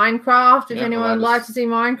new Minecraft. If anyone would like to see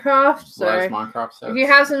Minecraft, so Minecraft sets. If you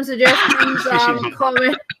have some suggestions,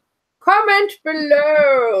 comment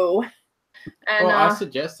below. And, well, I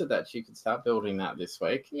suggested that you could start building that this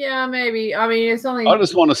week. Yeah, maybe. I mean, it's only. I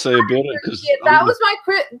just want to see her build it because that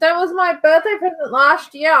was my birthday present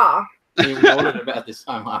last year. You ordered it about this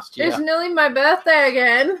time last year. It's nearly my birthday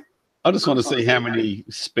again. I just want to see how many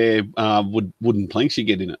spare wooden planks you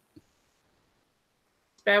get in it.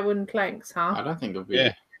 Spare wooden planks, huh? I don't think it'll be. Yeah.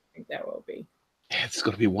 I think there will be. Yeah, it's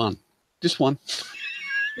got to be one. Just one.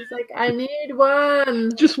 It's like, I need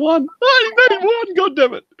one. Just one. I need one. God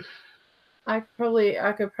damn it. I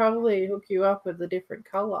could probably hook you up with a different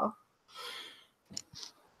color.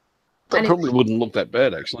 That probably wouldn't look that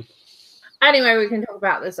bad, actually. Anyway, we can talk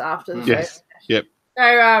about this after the show. Yep.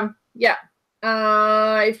 So,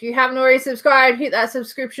 if you haven't already subscribed, hit that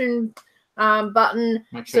subscription button.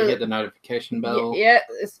 Make sure you hit the notification bell. Yeah,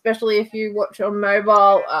 especially if you watch on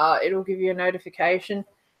mobile, it'll give you a notification.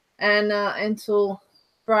 And until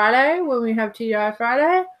Friday, when we have TGI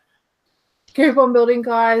Friday, keep on building,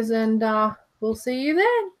 guys, and we'll see you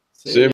then. See you.